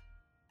Lacrosse League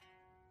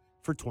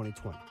for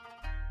 2020?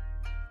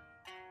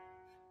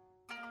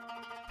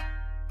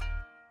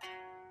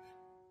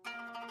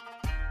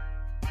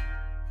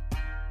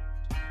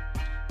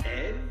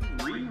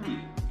 Every week,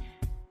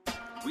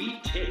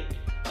 we take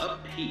a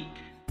peek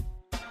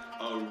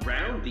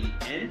around the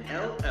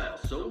NLL.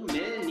 So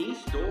many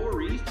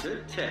stories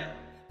to tell.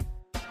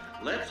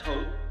 Let's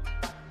hope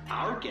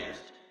our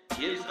guest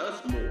gives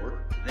us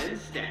more than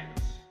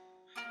stats.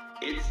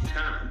 It's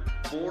time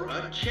for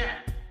a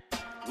chat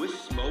with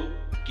Smoke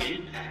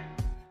and Pat.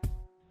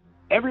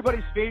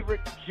 Everybody's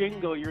favorite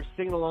jingle. You're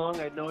singing along.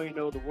 I know you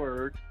know the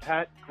words.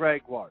 Pat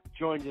Gregoire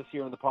joins us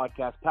here on the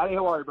podcast. Patty,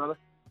 how are you, brother?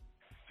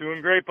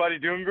 Doing great, buddy.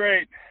 Doing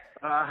great.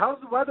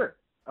 How's the weather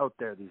out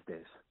there these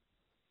days?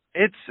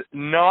 It's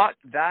not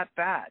that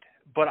bad,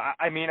 but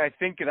I mean, I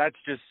think that's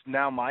just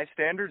now my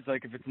standards.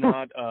 Like, if it's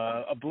not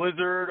a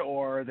blizzard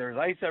or there's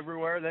ice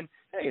everywhere, then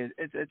hey,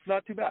 it's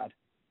not too bad.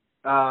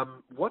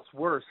 What's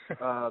worse,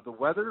 the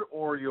weather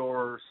or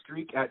your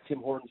streak at Tim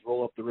Hortons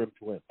roll up the rim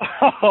to win?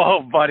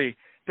 Oh, buddy,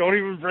 don't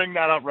even bring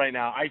that up right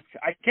now. I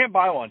can't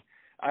buy one.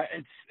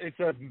 It's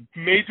a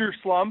major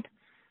slump,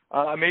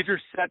 a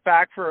major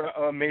setback for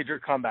a major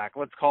comeback.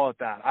 Let's call it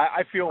that.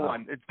 I feel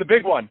one. It's the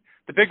big one.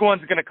 The big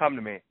one's going to come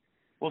to me.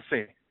 We'll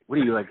see. What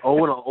are you, like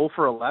 0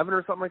 for 11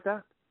 or something like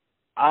that?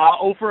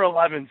 0 for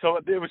 11. So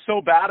it was so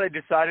bad I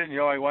decided,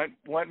 I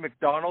went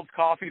McDonald's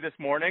coffee this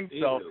morning.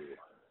 So, Ew.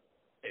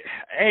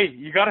 Hey,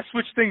 you got to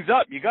switch things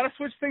up. You got to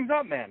switch things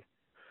up, man.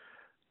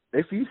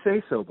 If you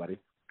say so, buddy.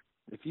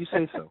 If you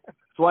say so.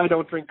 That's why I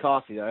don't drink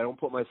coffee. I don't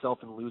put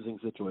myself in losing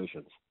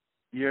situations.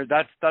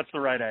 That's the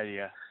right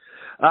idea.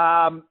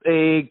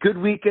 A good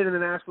weekend in the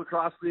National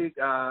Lacrosse League.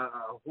 A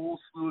whole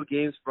slew of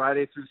games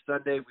Friday through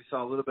Sunday. We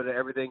saw a little bit of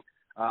everything.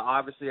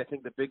 Obviously, I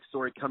think the big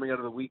story coming out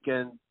of the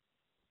weekend,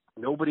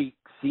 nobody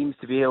seems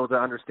to be able to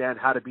understand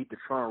how to beat the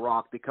Toronto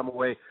Rock. They come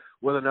away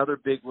with another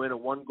big win, a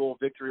 1-goal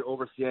victory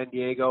over San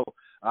Diego.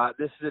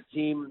 This is a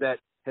team that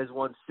has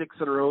won 6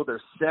 in a row. They're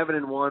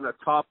 7-1,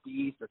 atop the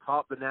East,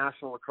 atop the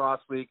National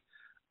Lacrosse League.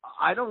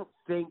 I don't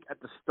think at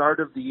the start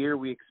of the year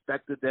we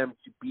expected them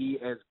to be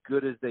as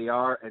good as they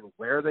are and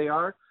where they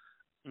are.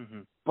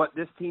 Mm-hmm. But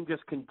this team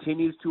just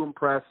continues to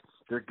impress.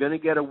 They're going to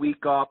get a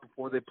week off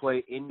before they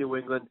play in New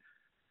England.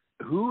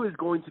 Who is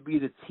going to be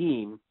the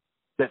team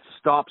that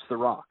stops the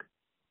Rock?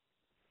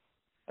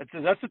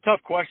 That's a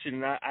tough question.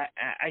 And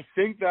I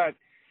think that,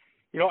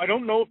 I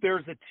don't know if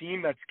there's a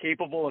team that's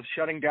capable of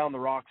shutting down the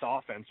Rock's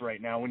offense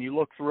right now. When you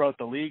look throughout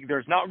the league,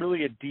 there's not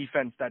really a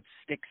defense that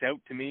sticks out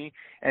to me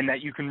and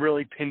that you can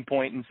really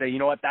pinpoint and say, you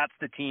know what, that's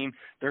the team.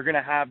 They're going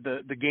to have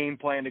the game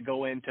plan to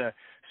go in to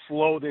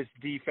slow this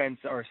defense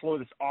or slow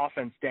this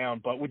offense down.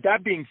 But with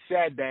that being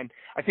said, then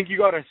I think you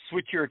got to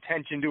switch your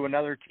attention to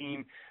another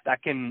team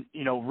that can,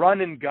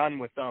 run and gun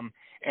with them.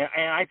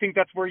 And I think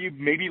that's where you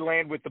maybe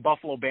land with the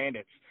Buffalo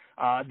Bandits.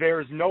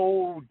 There's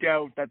no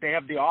doubt that they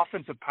have the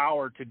offensive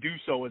power to do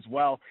so as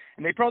well.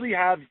 And they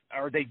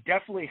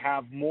definitely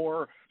have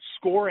more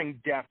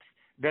scoring depth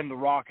than the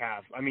Rock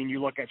have. I mean,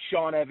 you look at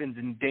Sean Evans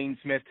and Dane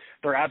Smith,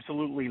 they're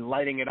absolutely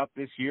lighting it up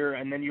this year.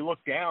 And then you look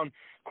down,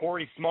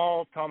 Corey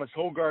Small, Thomas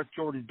Hogarth,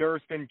 Jordan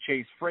Durston,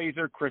 Chase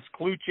Fraser, Chris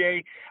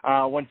Kluche,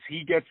 once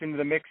he gets into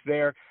the mix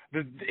there.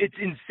 It's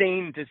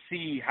insane to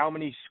see how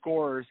many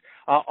scorers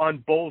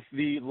on both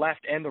the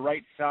left and the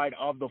right side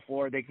of the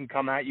floor they can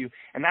come at you.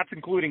 And that's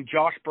including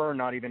Josh Byrne,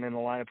 not even in the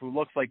lineup, who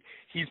looks like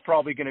he's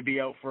probably going to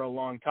be out for a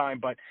long time.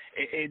 But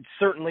it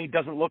certainly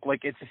doesn't look like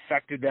it's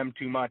affected them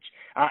too much.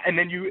 And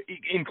then you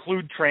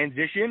include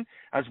transition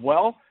as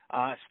well.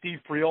 Steve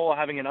Priola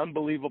having an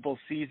unbelievable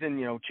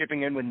season,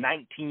 chipping in with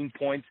 19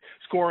 points,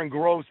 scoring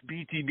gross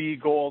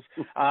BTB goals.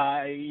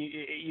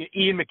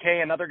 Ian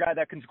McKay, another guy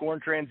that can score in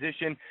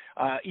transition.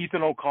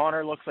 Ethan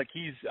O'Connor looks like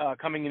he's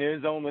coming in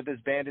his own with his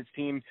Bandits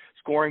team,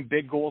 scoring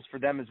big goals for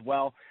them as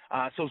well.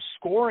 So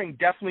scoring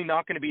definitely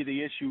not going to be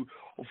the issue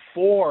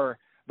for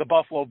the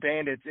Buffalo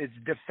Bandits. It's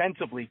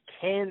defensively.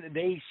 Can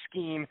they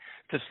scheme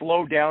to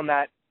slow down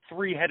that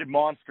three-headed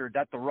monster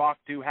that the Rock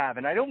do have?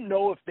 And I don't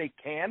know if they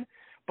can,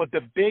 but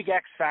the big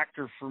X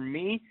factor for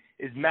me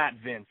is Matt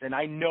Vince. And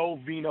I know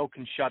Vino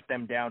can shut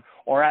them down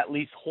or at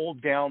least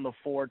hold down the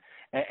fort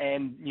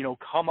and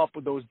come up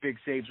with those big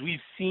saves. We've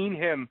seen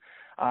him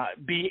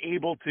be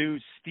able to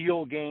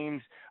steal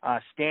games,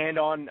 stand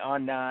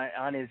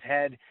on his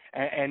head,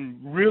 and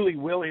really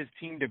will his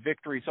team to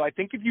victory. So I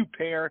think if you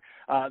pair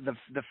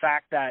the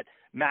fact that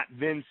Matt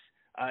Vince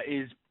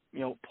is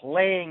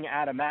playing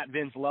at a Matt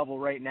Vince level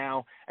right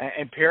now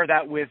and pair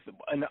that with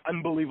an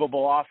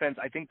unbelievable offense,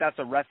 I think that's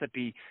a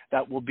recipe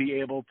that will be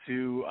able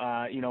to,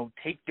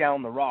 take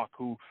down the Rock,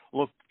 who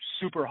look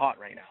super hot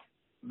right now.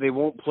 They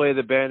won't play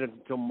the Bandits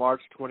until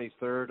March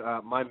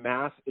 23rd. My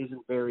math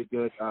isn't very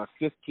good.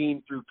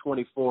 15 through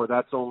 24,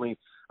 that's only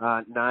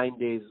 9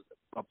 days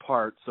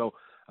apart. So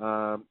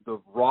the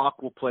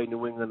Rock will play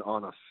New England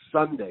on a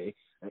Sunday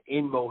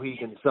in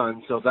Mohegan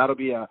Sun. So that'll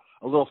be a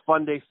little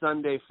fun day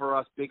Sunday for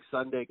us big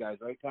Sunday guys,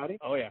 right, Patty?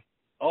 Oh, yeah.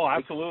 Oh,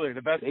 absolutely.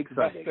 The best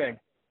thing.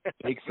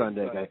 Big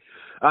Sunday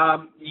guy.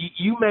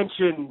 You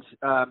mentioned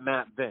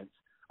Matt Vince.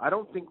 I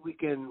don't think we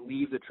can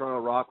leave the Toronto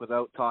Rock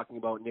without talking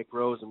about Nick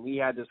Rose, and we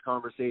had this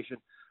conversation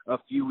a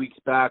few weeks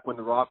back when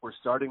the Rock were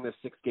starting this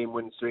 6-game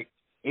winning streak.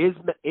 Is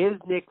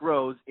Nick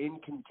Rose in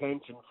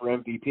contention for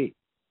MVP?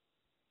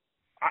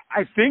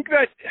 I think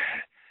that,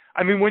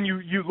 when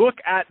you look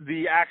at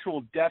the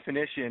actual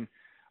definition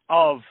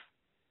of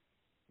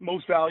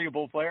most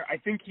valuable player, I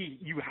think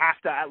you have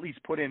to at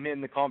least put him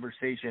in the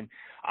conversation.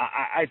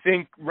 I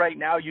think right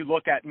now you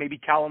look at maybe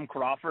Callum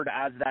Crawford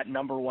as that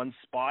number one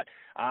spot.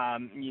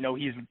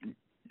 He's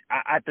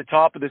at the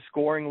top of the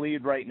scoring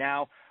lead right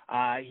now.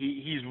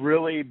 He's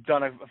really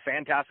done a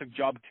fantastic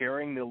job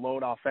carrying the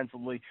load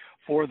offensively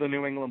for the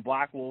New England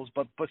Black Wolves.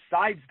 But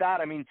besides that,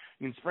 you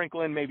can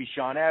sprinkle in maybe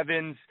Sean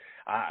Evans,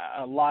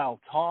 Lyle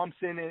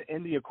Thompson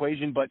in the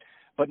equation.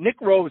 But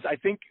Nick Rose, I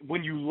think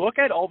when you look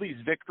at all these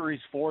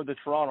victories for the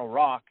Toronto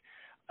Rock,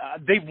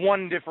 they've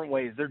won in different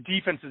ways. Their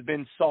defense has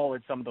been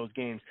solid some of those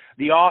games.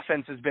 The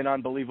offense has been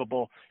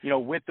unbelievable,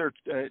 with their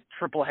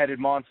triple-headed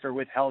monster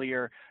with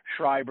Hellier,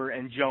 Schreiber,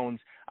 and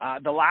Jones.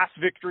 The last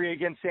victory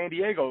against San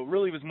Diego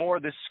really was more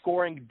the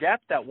scoring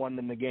depth that won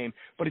them the game.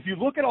 But if you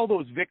look at all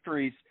those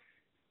victories,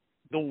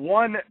 the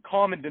one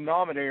common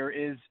denominator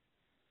is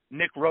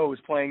Nick Rose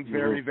playing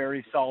very,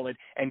 very solid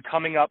and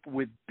coming up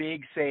with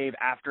big save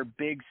after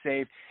big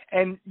save.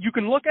 And you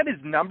can look at his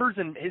numbers,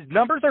 and his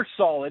numbers are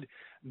solid.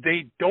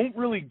 They don't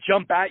really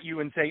jump at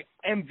you and say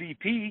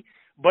MVP,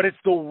 but it's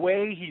the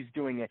way he's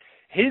doing it.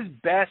 His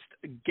best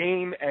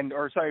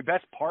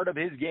part of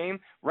his game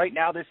right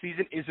now this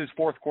season is his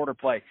fourth quarter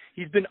play.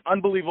 He's been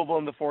unbelievable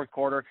in the fourth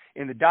quarter,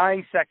 in the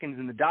dying seconds,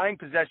 in the dying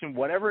possession,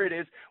 whatever it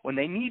is. When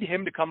they need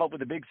him to come up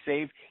with a big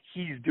save,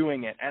 he's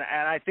doing it. And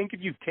I think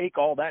if you take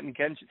all that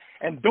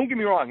and don't get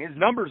me wrong, his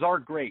numbers are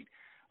great,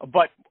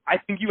 but I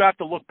think you have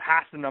to look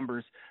past the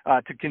numbers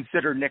to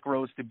consider Nick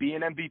Rose to be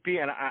an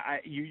MVP. And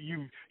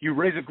you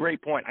raise a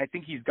great point. I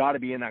think he's got to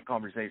be in that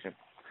conversation.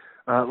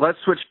 Let's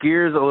switch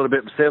gears a little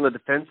bit and stay on the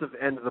defensive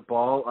end of the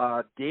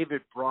ball.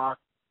 David Brock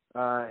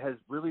has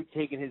really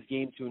taken his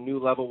game to a new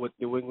level with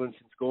New England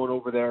since going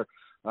over there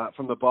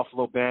from the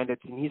Buffalo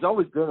Bandits, and he's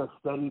always been a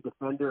steady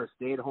defender, a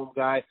stay-at-home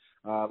guy,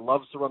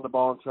 loves to run the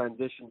ball in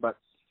transition. But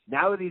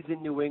now that he's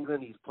in New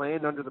England, he's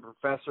playing under the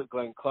professor,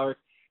 Glenn Clark.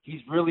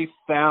 He's really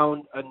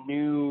found a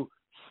new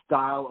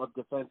style of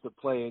defensive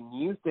play, and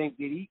you think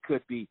that he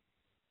could be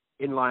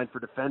in line for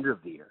Defender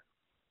of the Year?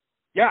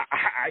 Yeah,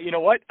 you know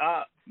what?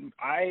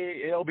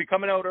 It'll be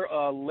coming out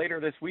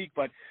later this week,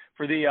 but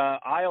for the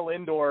Isle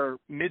Indoor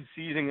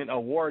mid-season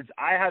awards,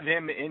 I have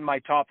him in my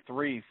top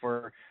 3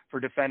 for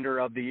Defender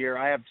of the Year.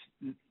 I have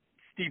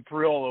Steve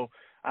Priolo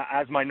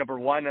as my number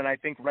 1, and I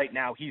think right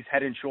now he's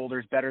head and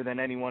shoulders better than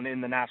anyone in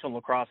the National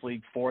Lacrosse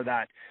League for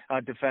that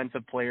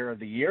Defensive Player of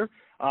the Year.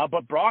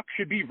 But Brock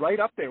should be right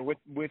up there with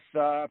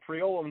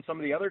Priolo and some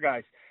of the other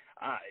guys.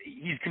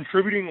 He's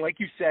contributing, like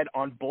you said,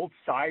 on both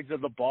sides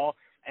of the ball.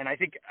 And I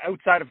think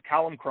outside of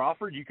Callum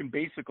Crawford, you can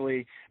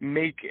basically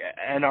make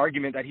an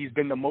argument that he's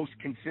been the most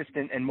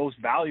consistent and most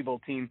valuable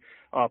team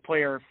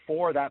player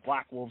for that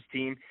Black Wolves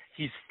team.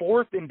 He's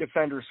 4th in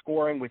defender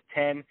scoring with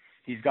 10.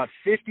 He's got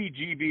 50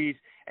 GBs,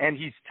 and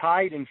he's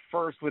tied in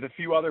first with a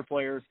few other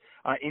players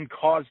in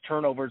caused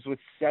turnovers with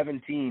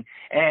 17.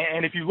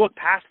 And if you look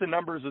past the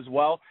numbers as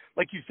well,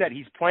 like you said,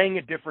 he's playing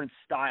a different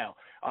style.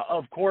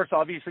 Of course,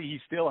 obviously, he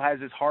still has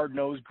his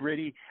hard-nosed,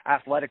 gritty,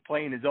 athletic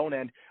play in his own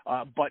end,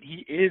 but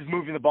he is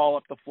moving the ball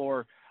up the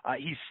floor.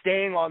 He's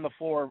staying on the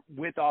floor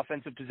with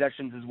offensive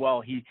possessions as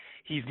well.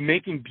 He's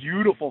making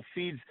beautiful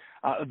feeds.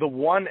 The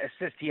one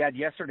assist he had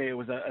yesterday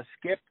was a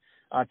skip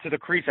to the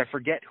crease. I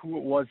forget who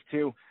it was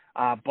to,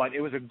 but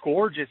it was a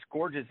gorgeous,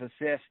 gorgeous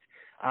assist.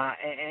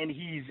 And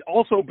he's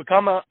also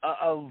become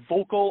a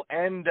vocal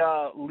and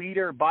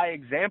leader by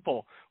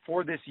example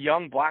for this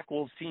young Black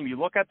Wolves team. You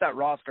look at that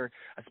roster,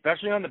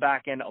 especially on the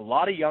back end, a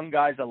lot of young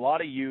guys, a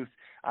lot of youth.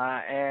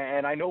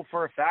 And I know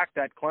for a fact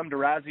that Clem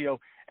Durazio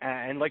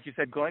and, like you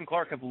said, Glenn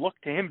Clark have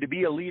looked to him to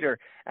be a leader.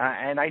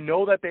 And I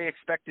know that they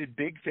expected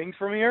big things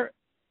from here,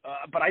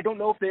 but I don't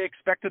know if they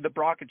expected the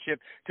Brocket ship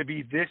to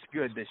be this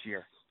good this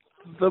year.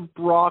 The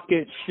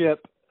Brocket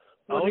ship.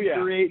 What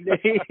a great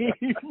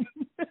name.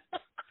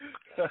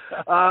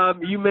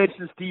 You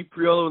mentioned Steve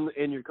Priolo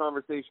in your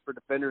conversation for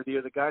Defender of the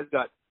Year. The guy's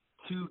got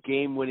 2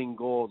 game-winning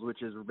goals,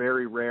 which is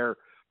very rare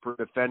for a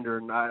defender.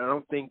 And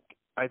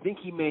I think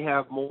he may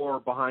have more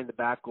behind the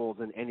back goals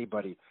than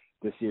anybody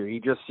this year. He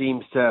just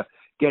seems to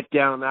get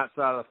down that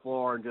side of the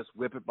floor and just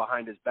whip it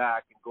behind his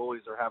back. And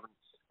goalies are having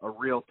a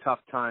real tough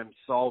time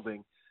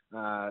solving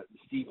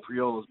Steve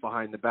Priolo's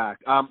behind the back.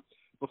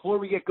 Before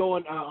we get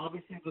going,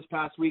 obviously this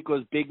past week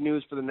was big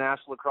news for the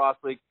National Lacrosse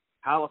League.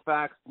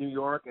 Halifax, New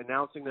York,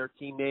 announcing their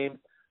team names.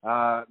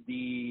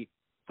 The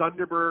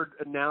Thunderbird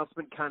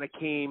announcement kind of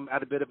came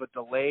at a bit of a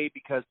delay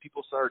because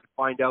people started to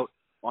find out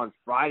on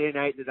Friday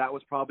night that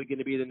was probably going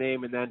to be the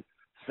name. And then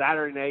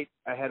Saturday night,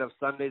 ahead of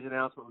Sunday's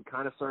announcement, we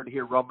kind of started to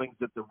hear rumblings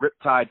that the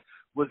Riptide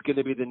was going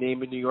to be the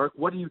name in New York.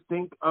 What do you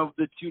think of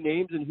the 2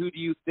 names, and who do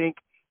you think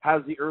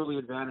has the early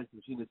advantage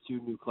between the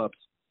 2 new clubs?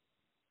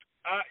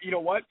 You know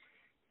what?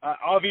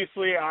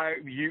 Obviously, I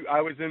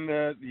was in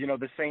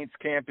the Saints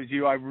camp as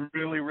you. I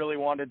really, really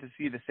wanted to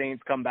see the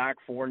Saints come back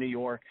for New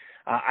York.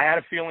 I had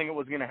a feeling it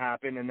was going to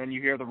happen, and then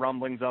you hear the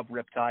rumblings of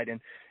Riptide.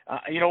 And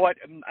you know what?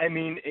 I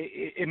mean,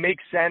 it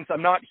makes sense.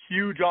 I'm not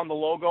huge on the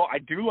logo. I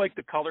do like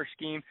the color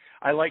scheme.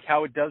 I like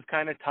how it does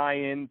kind of tie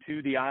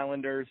into the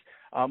Islanders.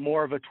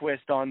 More of a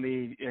twist on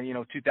the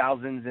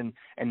 2000s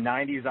and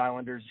 90s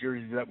Islanders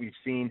jerseys that we've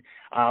seen.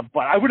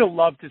 But I would have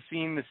loved to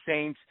seen the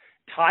Saints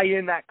tie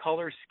in that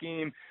color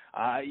scheme.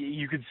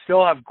 You could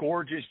still have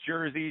gorgeous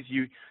jerseys.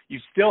 You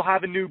still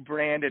have a new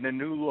brand and a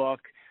new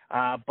look,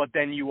 but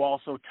then you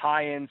also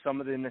tie in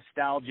some of the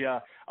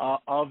nostalgia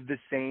of the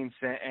Saints,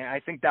 and I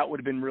think that would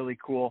have been really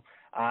cool.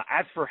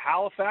 As for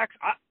Halifax,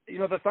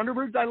 the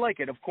Thunderbirds, I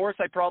like it. Of course,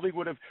 I probably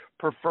would have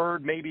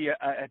preferred maybe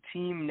a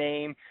team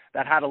name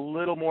that had a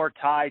little more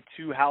tie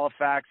to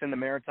Halifax and the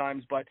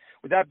Maritimes. But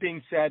with that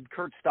being said,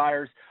 Kurt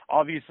Stiers,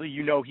 obviously,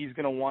 he's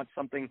going to want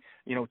something,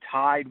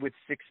 tied with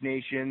Six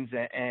Nations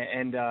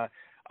and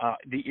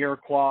the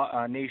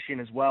Iroquois nation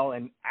as well,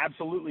 and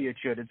absolutely it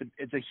should.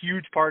 It's a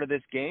huge part of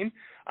this game,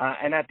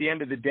 and at the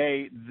end of the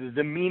day,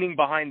 the meaning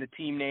behind the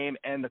team name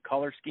and the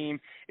color scheme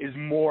is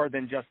more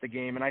than just the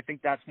game, and I think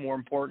that's more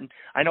important.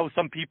 I know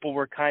some people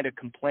were kind of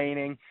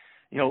complaining,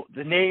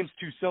 the name's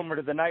too similar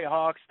to the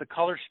Nighthawks, the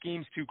color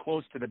scheme's too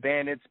close to the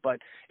Bandits, but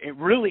it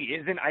really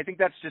isn't. I think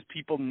that's just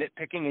people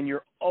nitpicking, and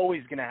you're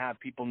always going to have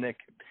people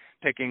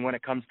nitpicking when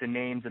it comes to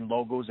names and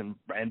logos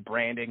and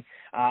branding.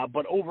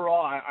 But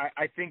overall,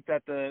 I think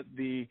that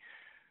the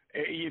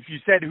if you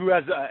said who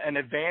has an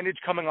advantage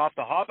coming off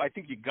the hop, I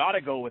think you got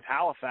to go with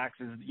Halifax.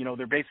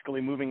 They're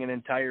basically moving an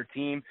entire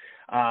team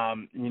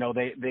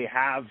They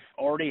have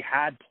already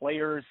had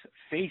players'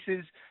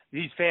 faces.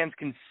 These fans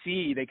can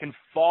see, they can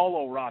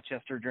follow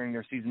Rochester during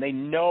their season. They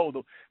know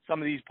some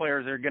of these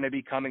players are going to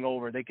be coming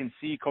over. They can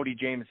see Cody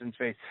Jamison's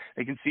face.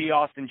 They can see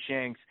Austin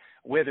Shanks,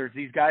 Withers,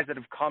 these guys that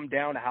have come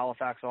down to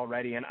Halifax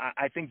already. And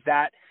I think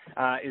that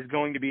is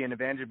going to be an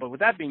advantage. But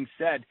with that being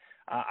said,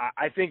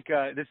 I think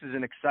this is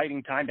an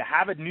exciting time to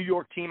have a New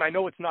York team. I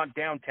know it's not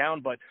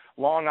downtown, but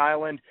Long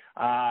Island,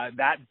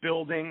 that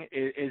building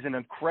is an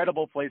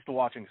incredible place to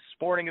watch a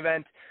sporting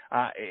event.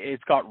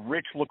 It's got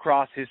rich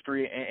lacrosse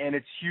history, and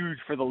it's huge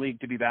for the league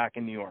to be back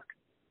in New York.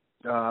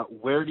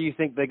 Where do you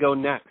think they go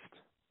next?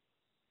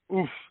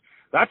 Oof,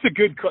 that's a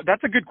good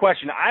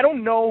question. I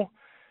don't know.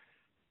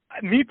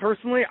 Me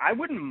personally, I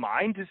wouldn't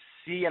mind to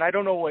see, and I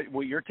don't know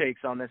what your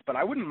take's on this, but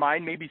I wouldn't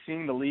mind maybe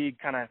seeing the league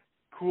kind of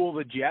cool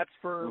the Jets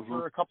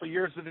for a couple of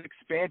years of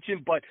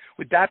expansion. But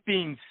with that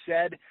being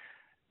said,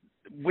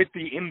 with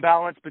the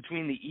imbalance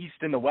between the East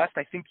and the West,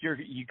 I think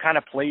you kind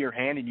of play your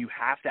hand and you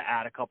have to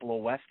add a couple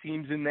of West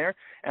teams in there.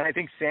 And I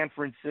think San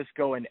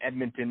Francisco and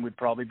Edmonton would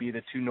probably be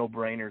the two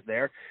no-brainers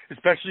there,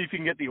 especially if you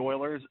can get the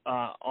Oilers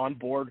on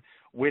board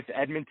with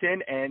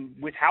Edmonton. And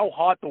with how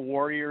hot the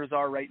Warriors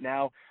are right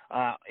now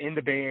in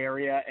the Bay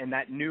Area, and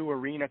that new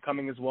arena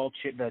coming as well,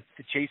 the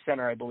Chase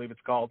Center, I believe it's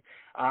called,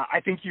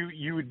 I think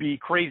you would be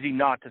crazy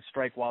not to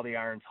strike while the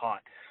iron's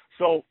hot.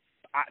 So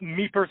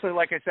me personally,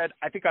 like I said,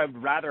 I think I'd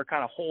rather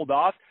kind of hold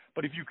off.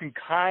 But if you can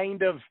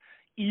kind of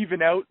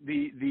even out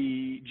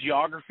the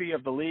geography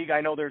of the league,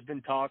 I know there's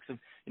been talks of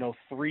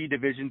 3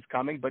 divisions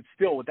coming, but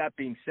still, with that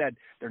being said,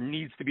 there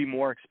needs to be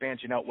more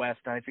expansion out west,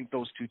 and I think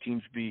those two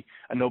teams would be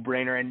a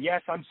no-brainer. And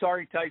yes, I'm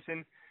sorry,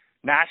 Tyson,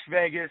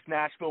 Vegas,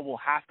 Nashville will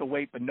have to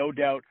wait, but no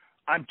doubt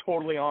I'm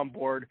totally on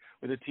board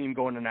with a team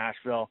going to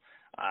Nashville.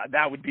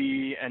 That would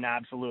be an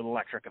absolute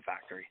electric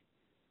factory.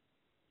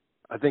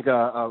 I think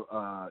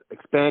a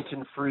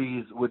expansion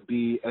freeze would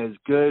be as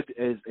good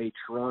as a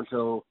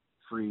Toronto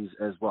freeze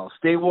as well.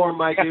 Stay warm,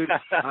 my dude.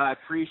 I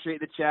appreciate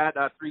the chat.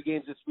 3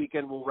 games this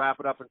weekend. We'll wrap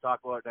it up and talk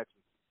about it next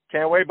week.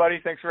 Can't wait, buddy.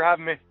 Thanks for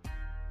having me.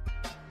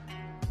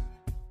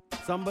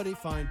 Somebody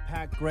find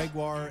Pat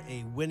Gregoire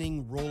a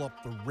winning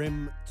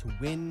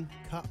roll-up-the-rim-to-win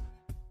cup.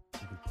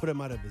 You can put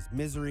him out of his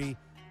misery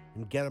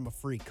and get him a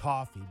free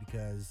coffee,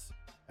 because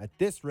at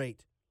this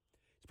rate,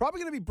 he's probably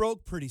going to be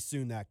broke pretty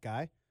soon, that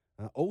guy.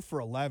 0 for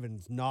 11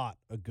 is not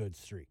a good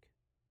streak.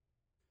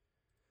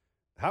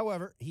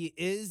 However, he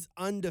is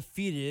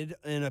undefeated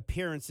in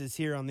appearances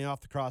here on the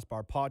Off the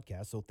Crossbar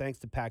podcast. So thanks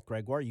to Pat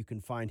Gregoire. You can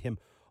find him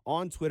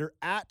on Twitter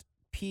at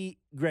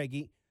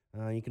PGreggy.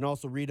 You can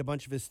also read a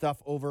bunch of his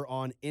stuff over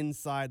on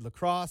Inside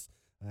Lacrosse.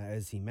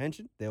 As he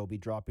mentioned, they'll be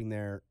dropping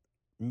their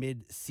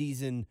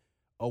mid-season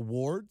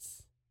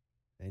awards.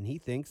 And he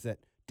thinks that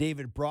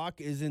David Brock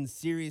is in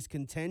serious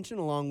contention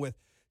along with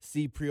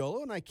C.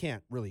 Priolo, and I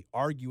can't really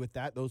argue with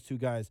that. Those two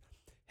guys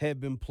have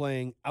been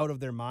playing out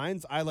of their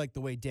minds. I like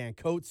the way Dan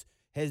Coates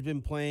has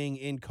been playing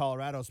in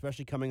Colorado,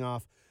 especially coming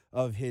off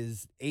of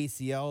his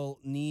ACL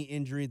knee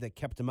injury that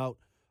kept him out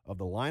of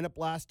the lineup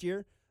last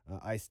year.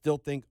 I still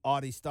think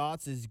Audie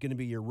Stotts is going to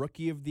be your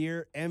Rookie of the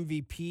Year.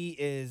 MVP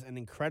is an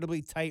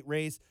incredibly tight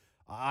race.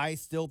 I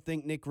still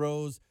think Nick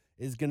Rose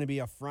is going to be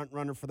a front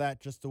runner for that,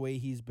 just the way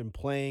he's been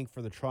playing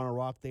for the Toronto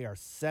Rock. They are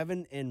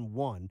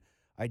 7-1.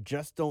 I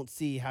just don't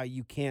see how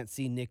you can't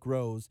see Nick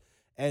Rose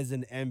as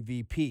an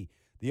MVP.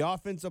 The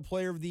Offensive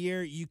Player of the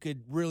Year, you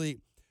could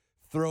really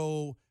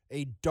throw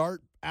a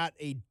dart at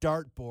a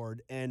dartboard,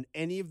 and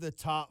any of the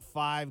top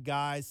 5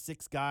 guys,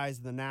 6 guys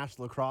in the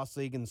National Lacrosse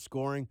League in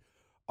scoring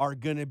are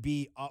going to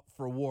be up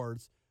for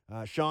awards.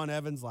 Sean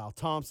Evans, Lyle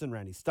Thompson,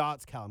 Randy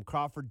Stotts, Callum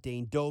Crawford,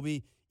 Dane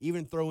Doby,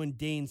 even throw in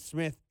Dane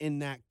Smith in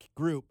that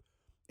group,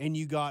 and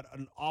you got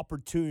an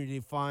opportunity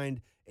to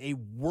find a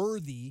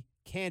worthy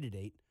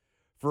candidate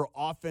for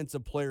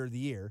Offensive Player of the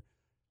Year.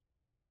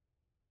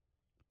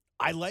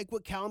 I like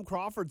what Callum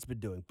Crawford's been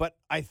doing, but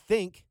I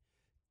think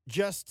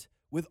just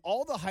with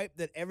all the hype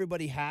that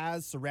everybody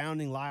has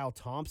surrounding Lyle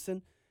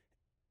Thompson,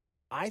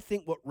 I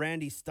think what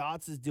Randy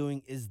Stotts is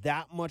doing is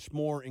that much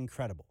more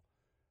incredible.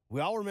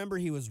 We all remember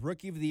he was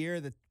Rookie of the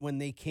Year that when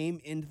they came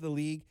into the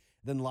league.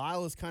 Then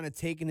Lyle has kind of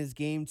taken his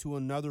game to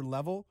another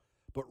level,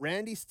 but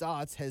Randy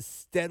Stotts has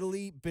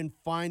steadily been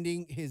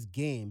finding his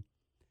game,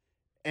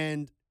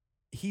 and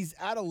he's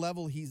at a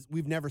level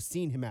we've never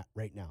seen him at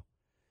right now.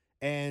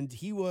 And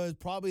he was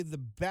probably the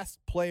best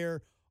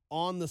player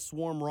on the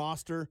Swarm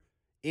roster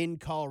in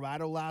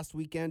Colorado last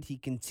weekend. He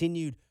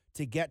continued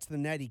to get to the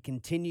net. He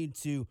continued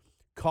to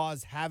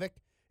cause havoc,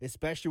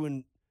 especially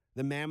when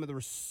the Mammoth were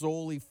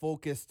solely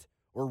focused,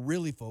 or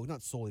really focused,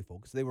 not solely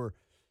focused. They were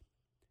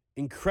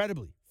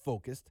incredibly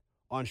focused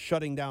on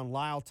shutting down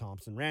Lyle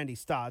Thompson. Randy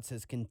Stotts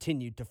has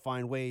continued to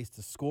find ways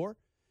to score.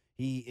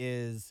 He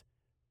is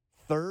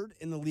third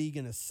in the league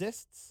in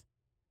assists.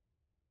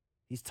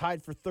 He's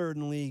tied for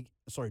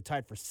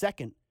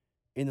second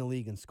in the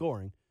league in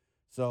scoring.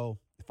 So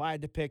if I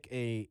had to pick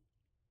a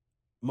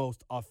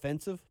most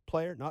offensive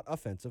player, not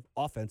offensive,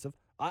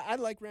 I'd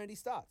like Randy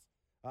Stotts.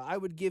 I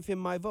would give him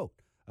my vote.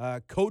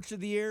 Coach of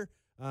the Year,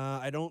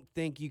 I don't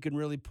think you can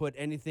really put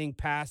anything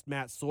past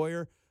Matt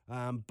Sawyer.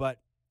 But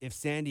if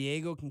San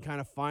Diego can kind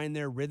of find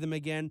their rhythm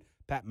again,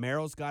 Pat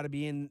Merrill's got to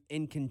be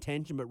in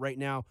contention. But right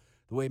now,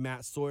 the way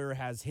Matt Sawyer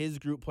has his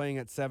group playing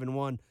at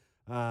 7-1,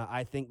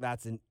 I think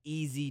that's an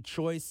easy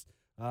choice.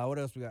 What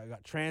else we got? We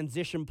got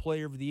transition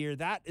player of the year.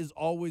 That is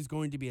always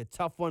going to be a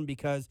tough one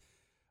because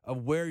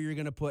of where you're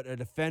going to put a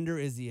defender.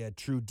 Is he a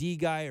true D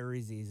guy or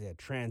is he a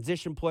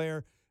transition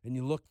player? And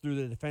you look through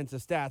the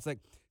defensive stats. Like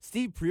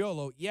Steve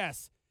Priolo,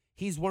 yes,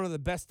 he's one of the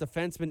best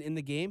defensemen in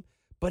the game,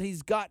 but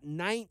he's got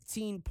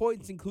 19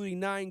 points, including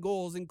 9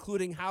 goals,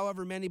 including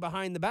however many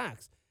behind the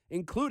backs,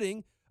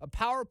 including a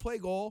power play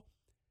goal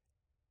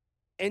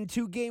and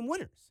 2 game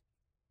winners.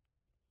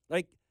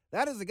 Like,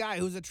 that is a guy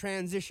who's a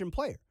transition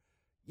player,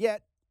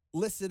 yet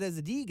listed as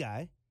a D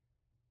guy.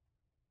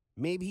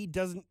 Maybe he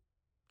doesn't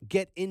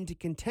get into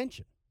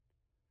contention.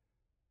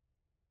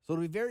 So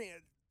it'll be very...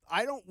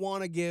 I don't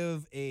want to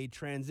give a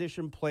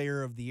transition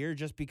player of the year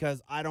just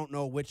because I don't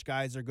know which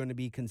guys are going to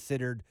be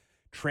considered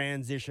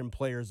transition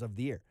players of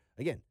the year.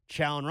 Again,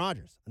 Challen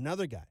Rogers,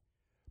 another guy,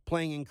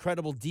 playing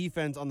incredible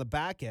defense on the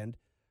back end,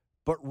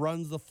 but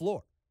runs the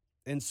floor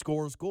and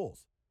scores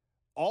goals.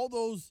 All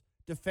those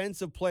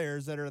defensive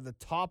players that are at the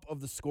top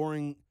of the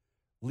scoring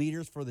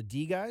leaders for the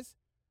D guys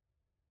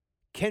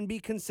can be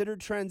considered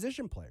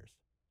transition players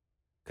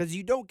because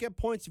you don't get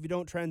points if you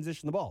don't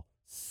transition the ball.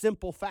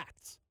 Simple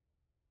facts.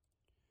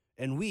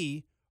 And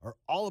we are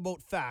all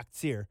about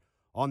facts here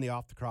on the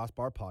Off the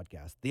Crossbar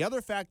podcast. The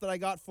other fact that I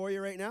got for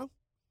you right now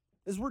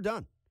is we're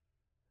done.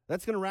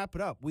 That's going to wrap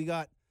it up. We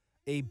got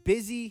a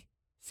busy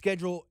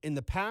schedule in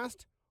the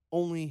past,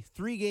 only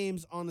 3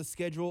 games on the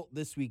schedule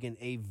this weekend,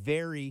 a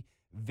very,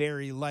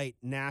 very light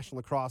National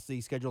Lacrosse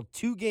League schedule.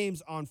 2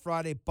 games on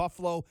Friday,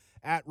 Buffalo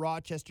at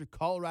Rochester,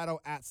 Colorado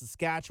at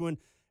Saskatchewan,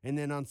 and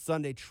then on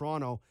Sunday,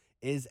 Toronto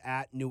is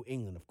at New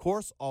England. Of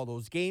course, all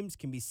those games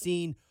can be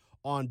seen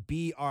on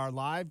BR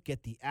Live.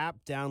 Get the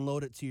app,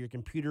 download it to your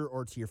computer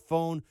or to your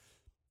phone,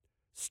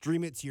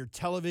 stream it to your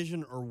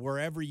television or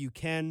wherever you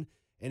can,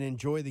 and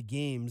enjoy the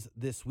games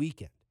this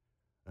weekend.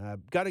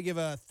 Got to give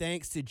a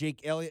thanks to Jake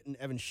Elliott and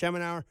Evan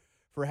Schemenauer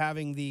for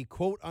having the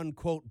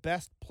quote-unquote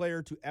best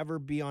player to ever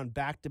be on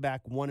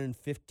back-to-back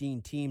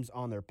 1-in-15 teams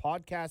on their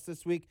podcast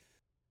this week.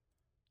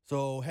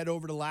 So head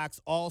over to Lax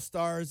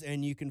All-Stars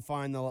and you can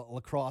find the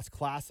Lacrosse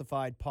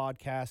Classified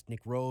podcast.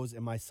 Nick Rose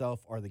and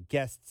myself are the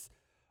guests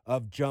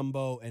of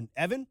Jumbo and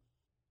Evan.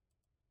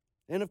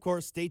 And, of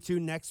course, stay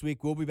tuned next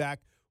week. We'll be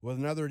back with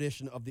another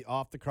edition of the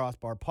Off the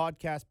Crossbar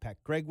podcast. Pat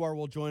Gregoire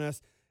will join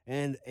us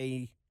and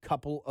a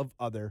couple of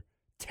other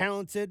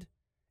talented,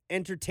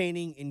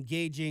 entertaining,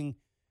 engaging,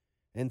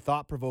 and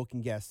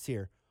thought-provoking guests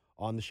here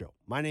on the show.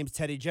 My name's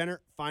Teddy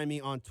Jenner. Find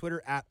me on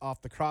Twitter at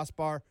Off the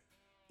Crossbar,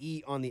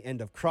 E on the end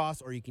of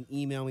cross, or you can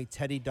email me,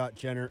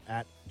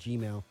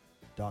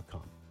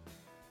 teddy.jenner@gmail.com.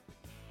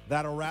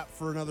 That'll wrap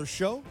for another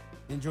show.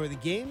 Enjoy the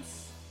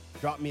games.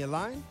 Drop me a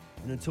line.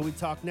 And until we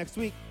talk next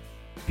week,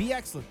 be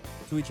excellent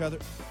to each other.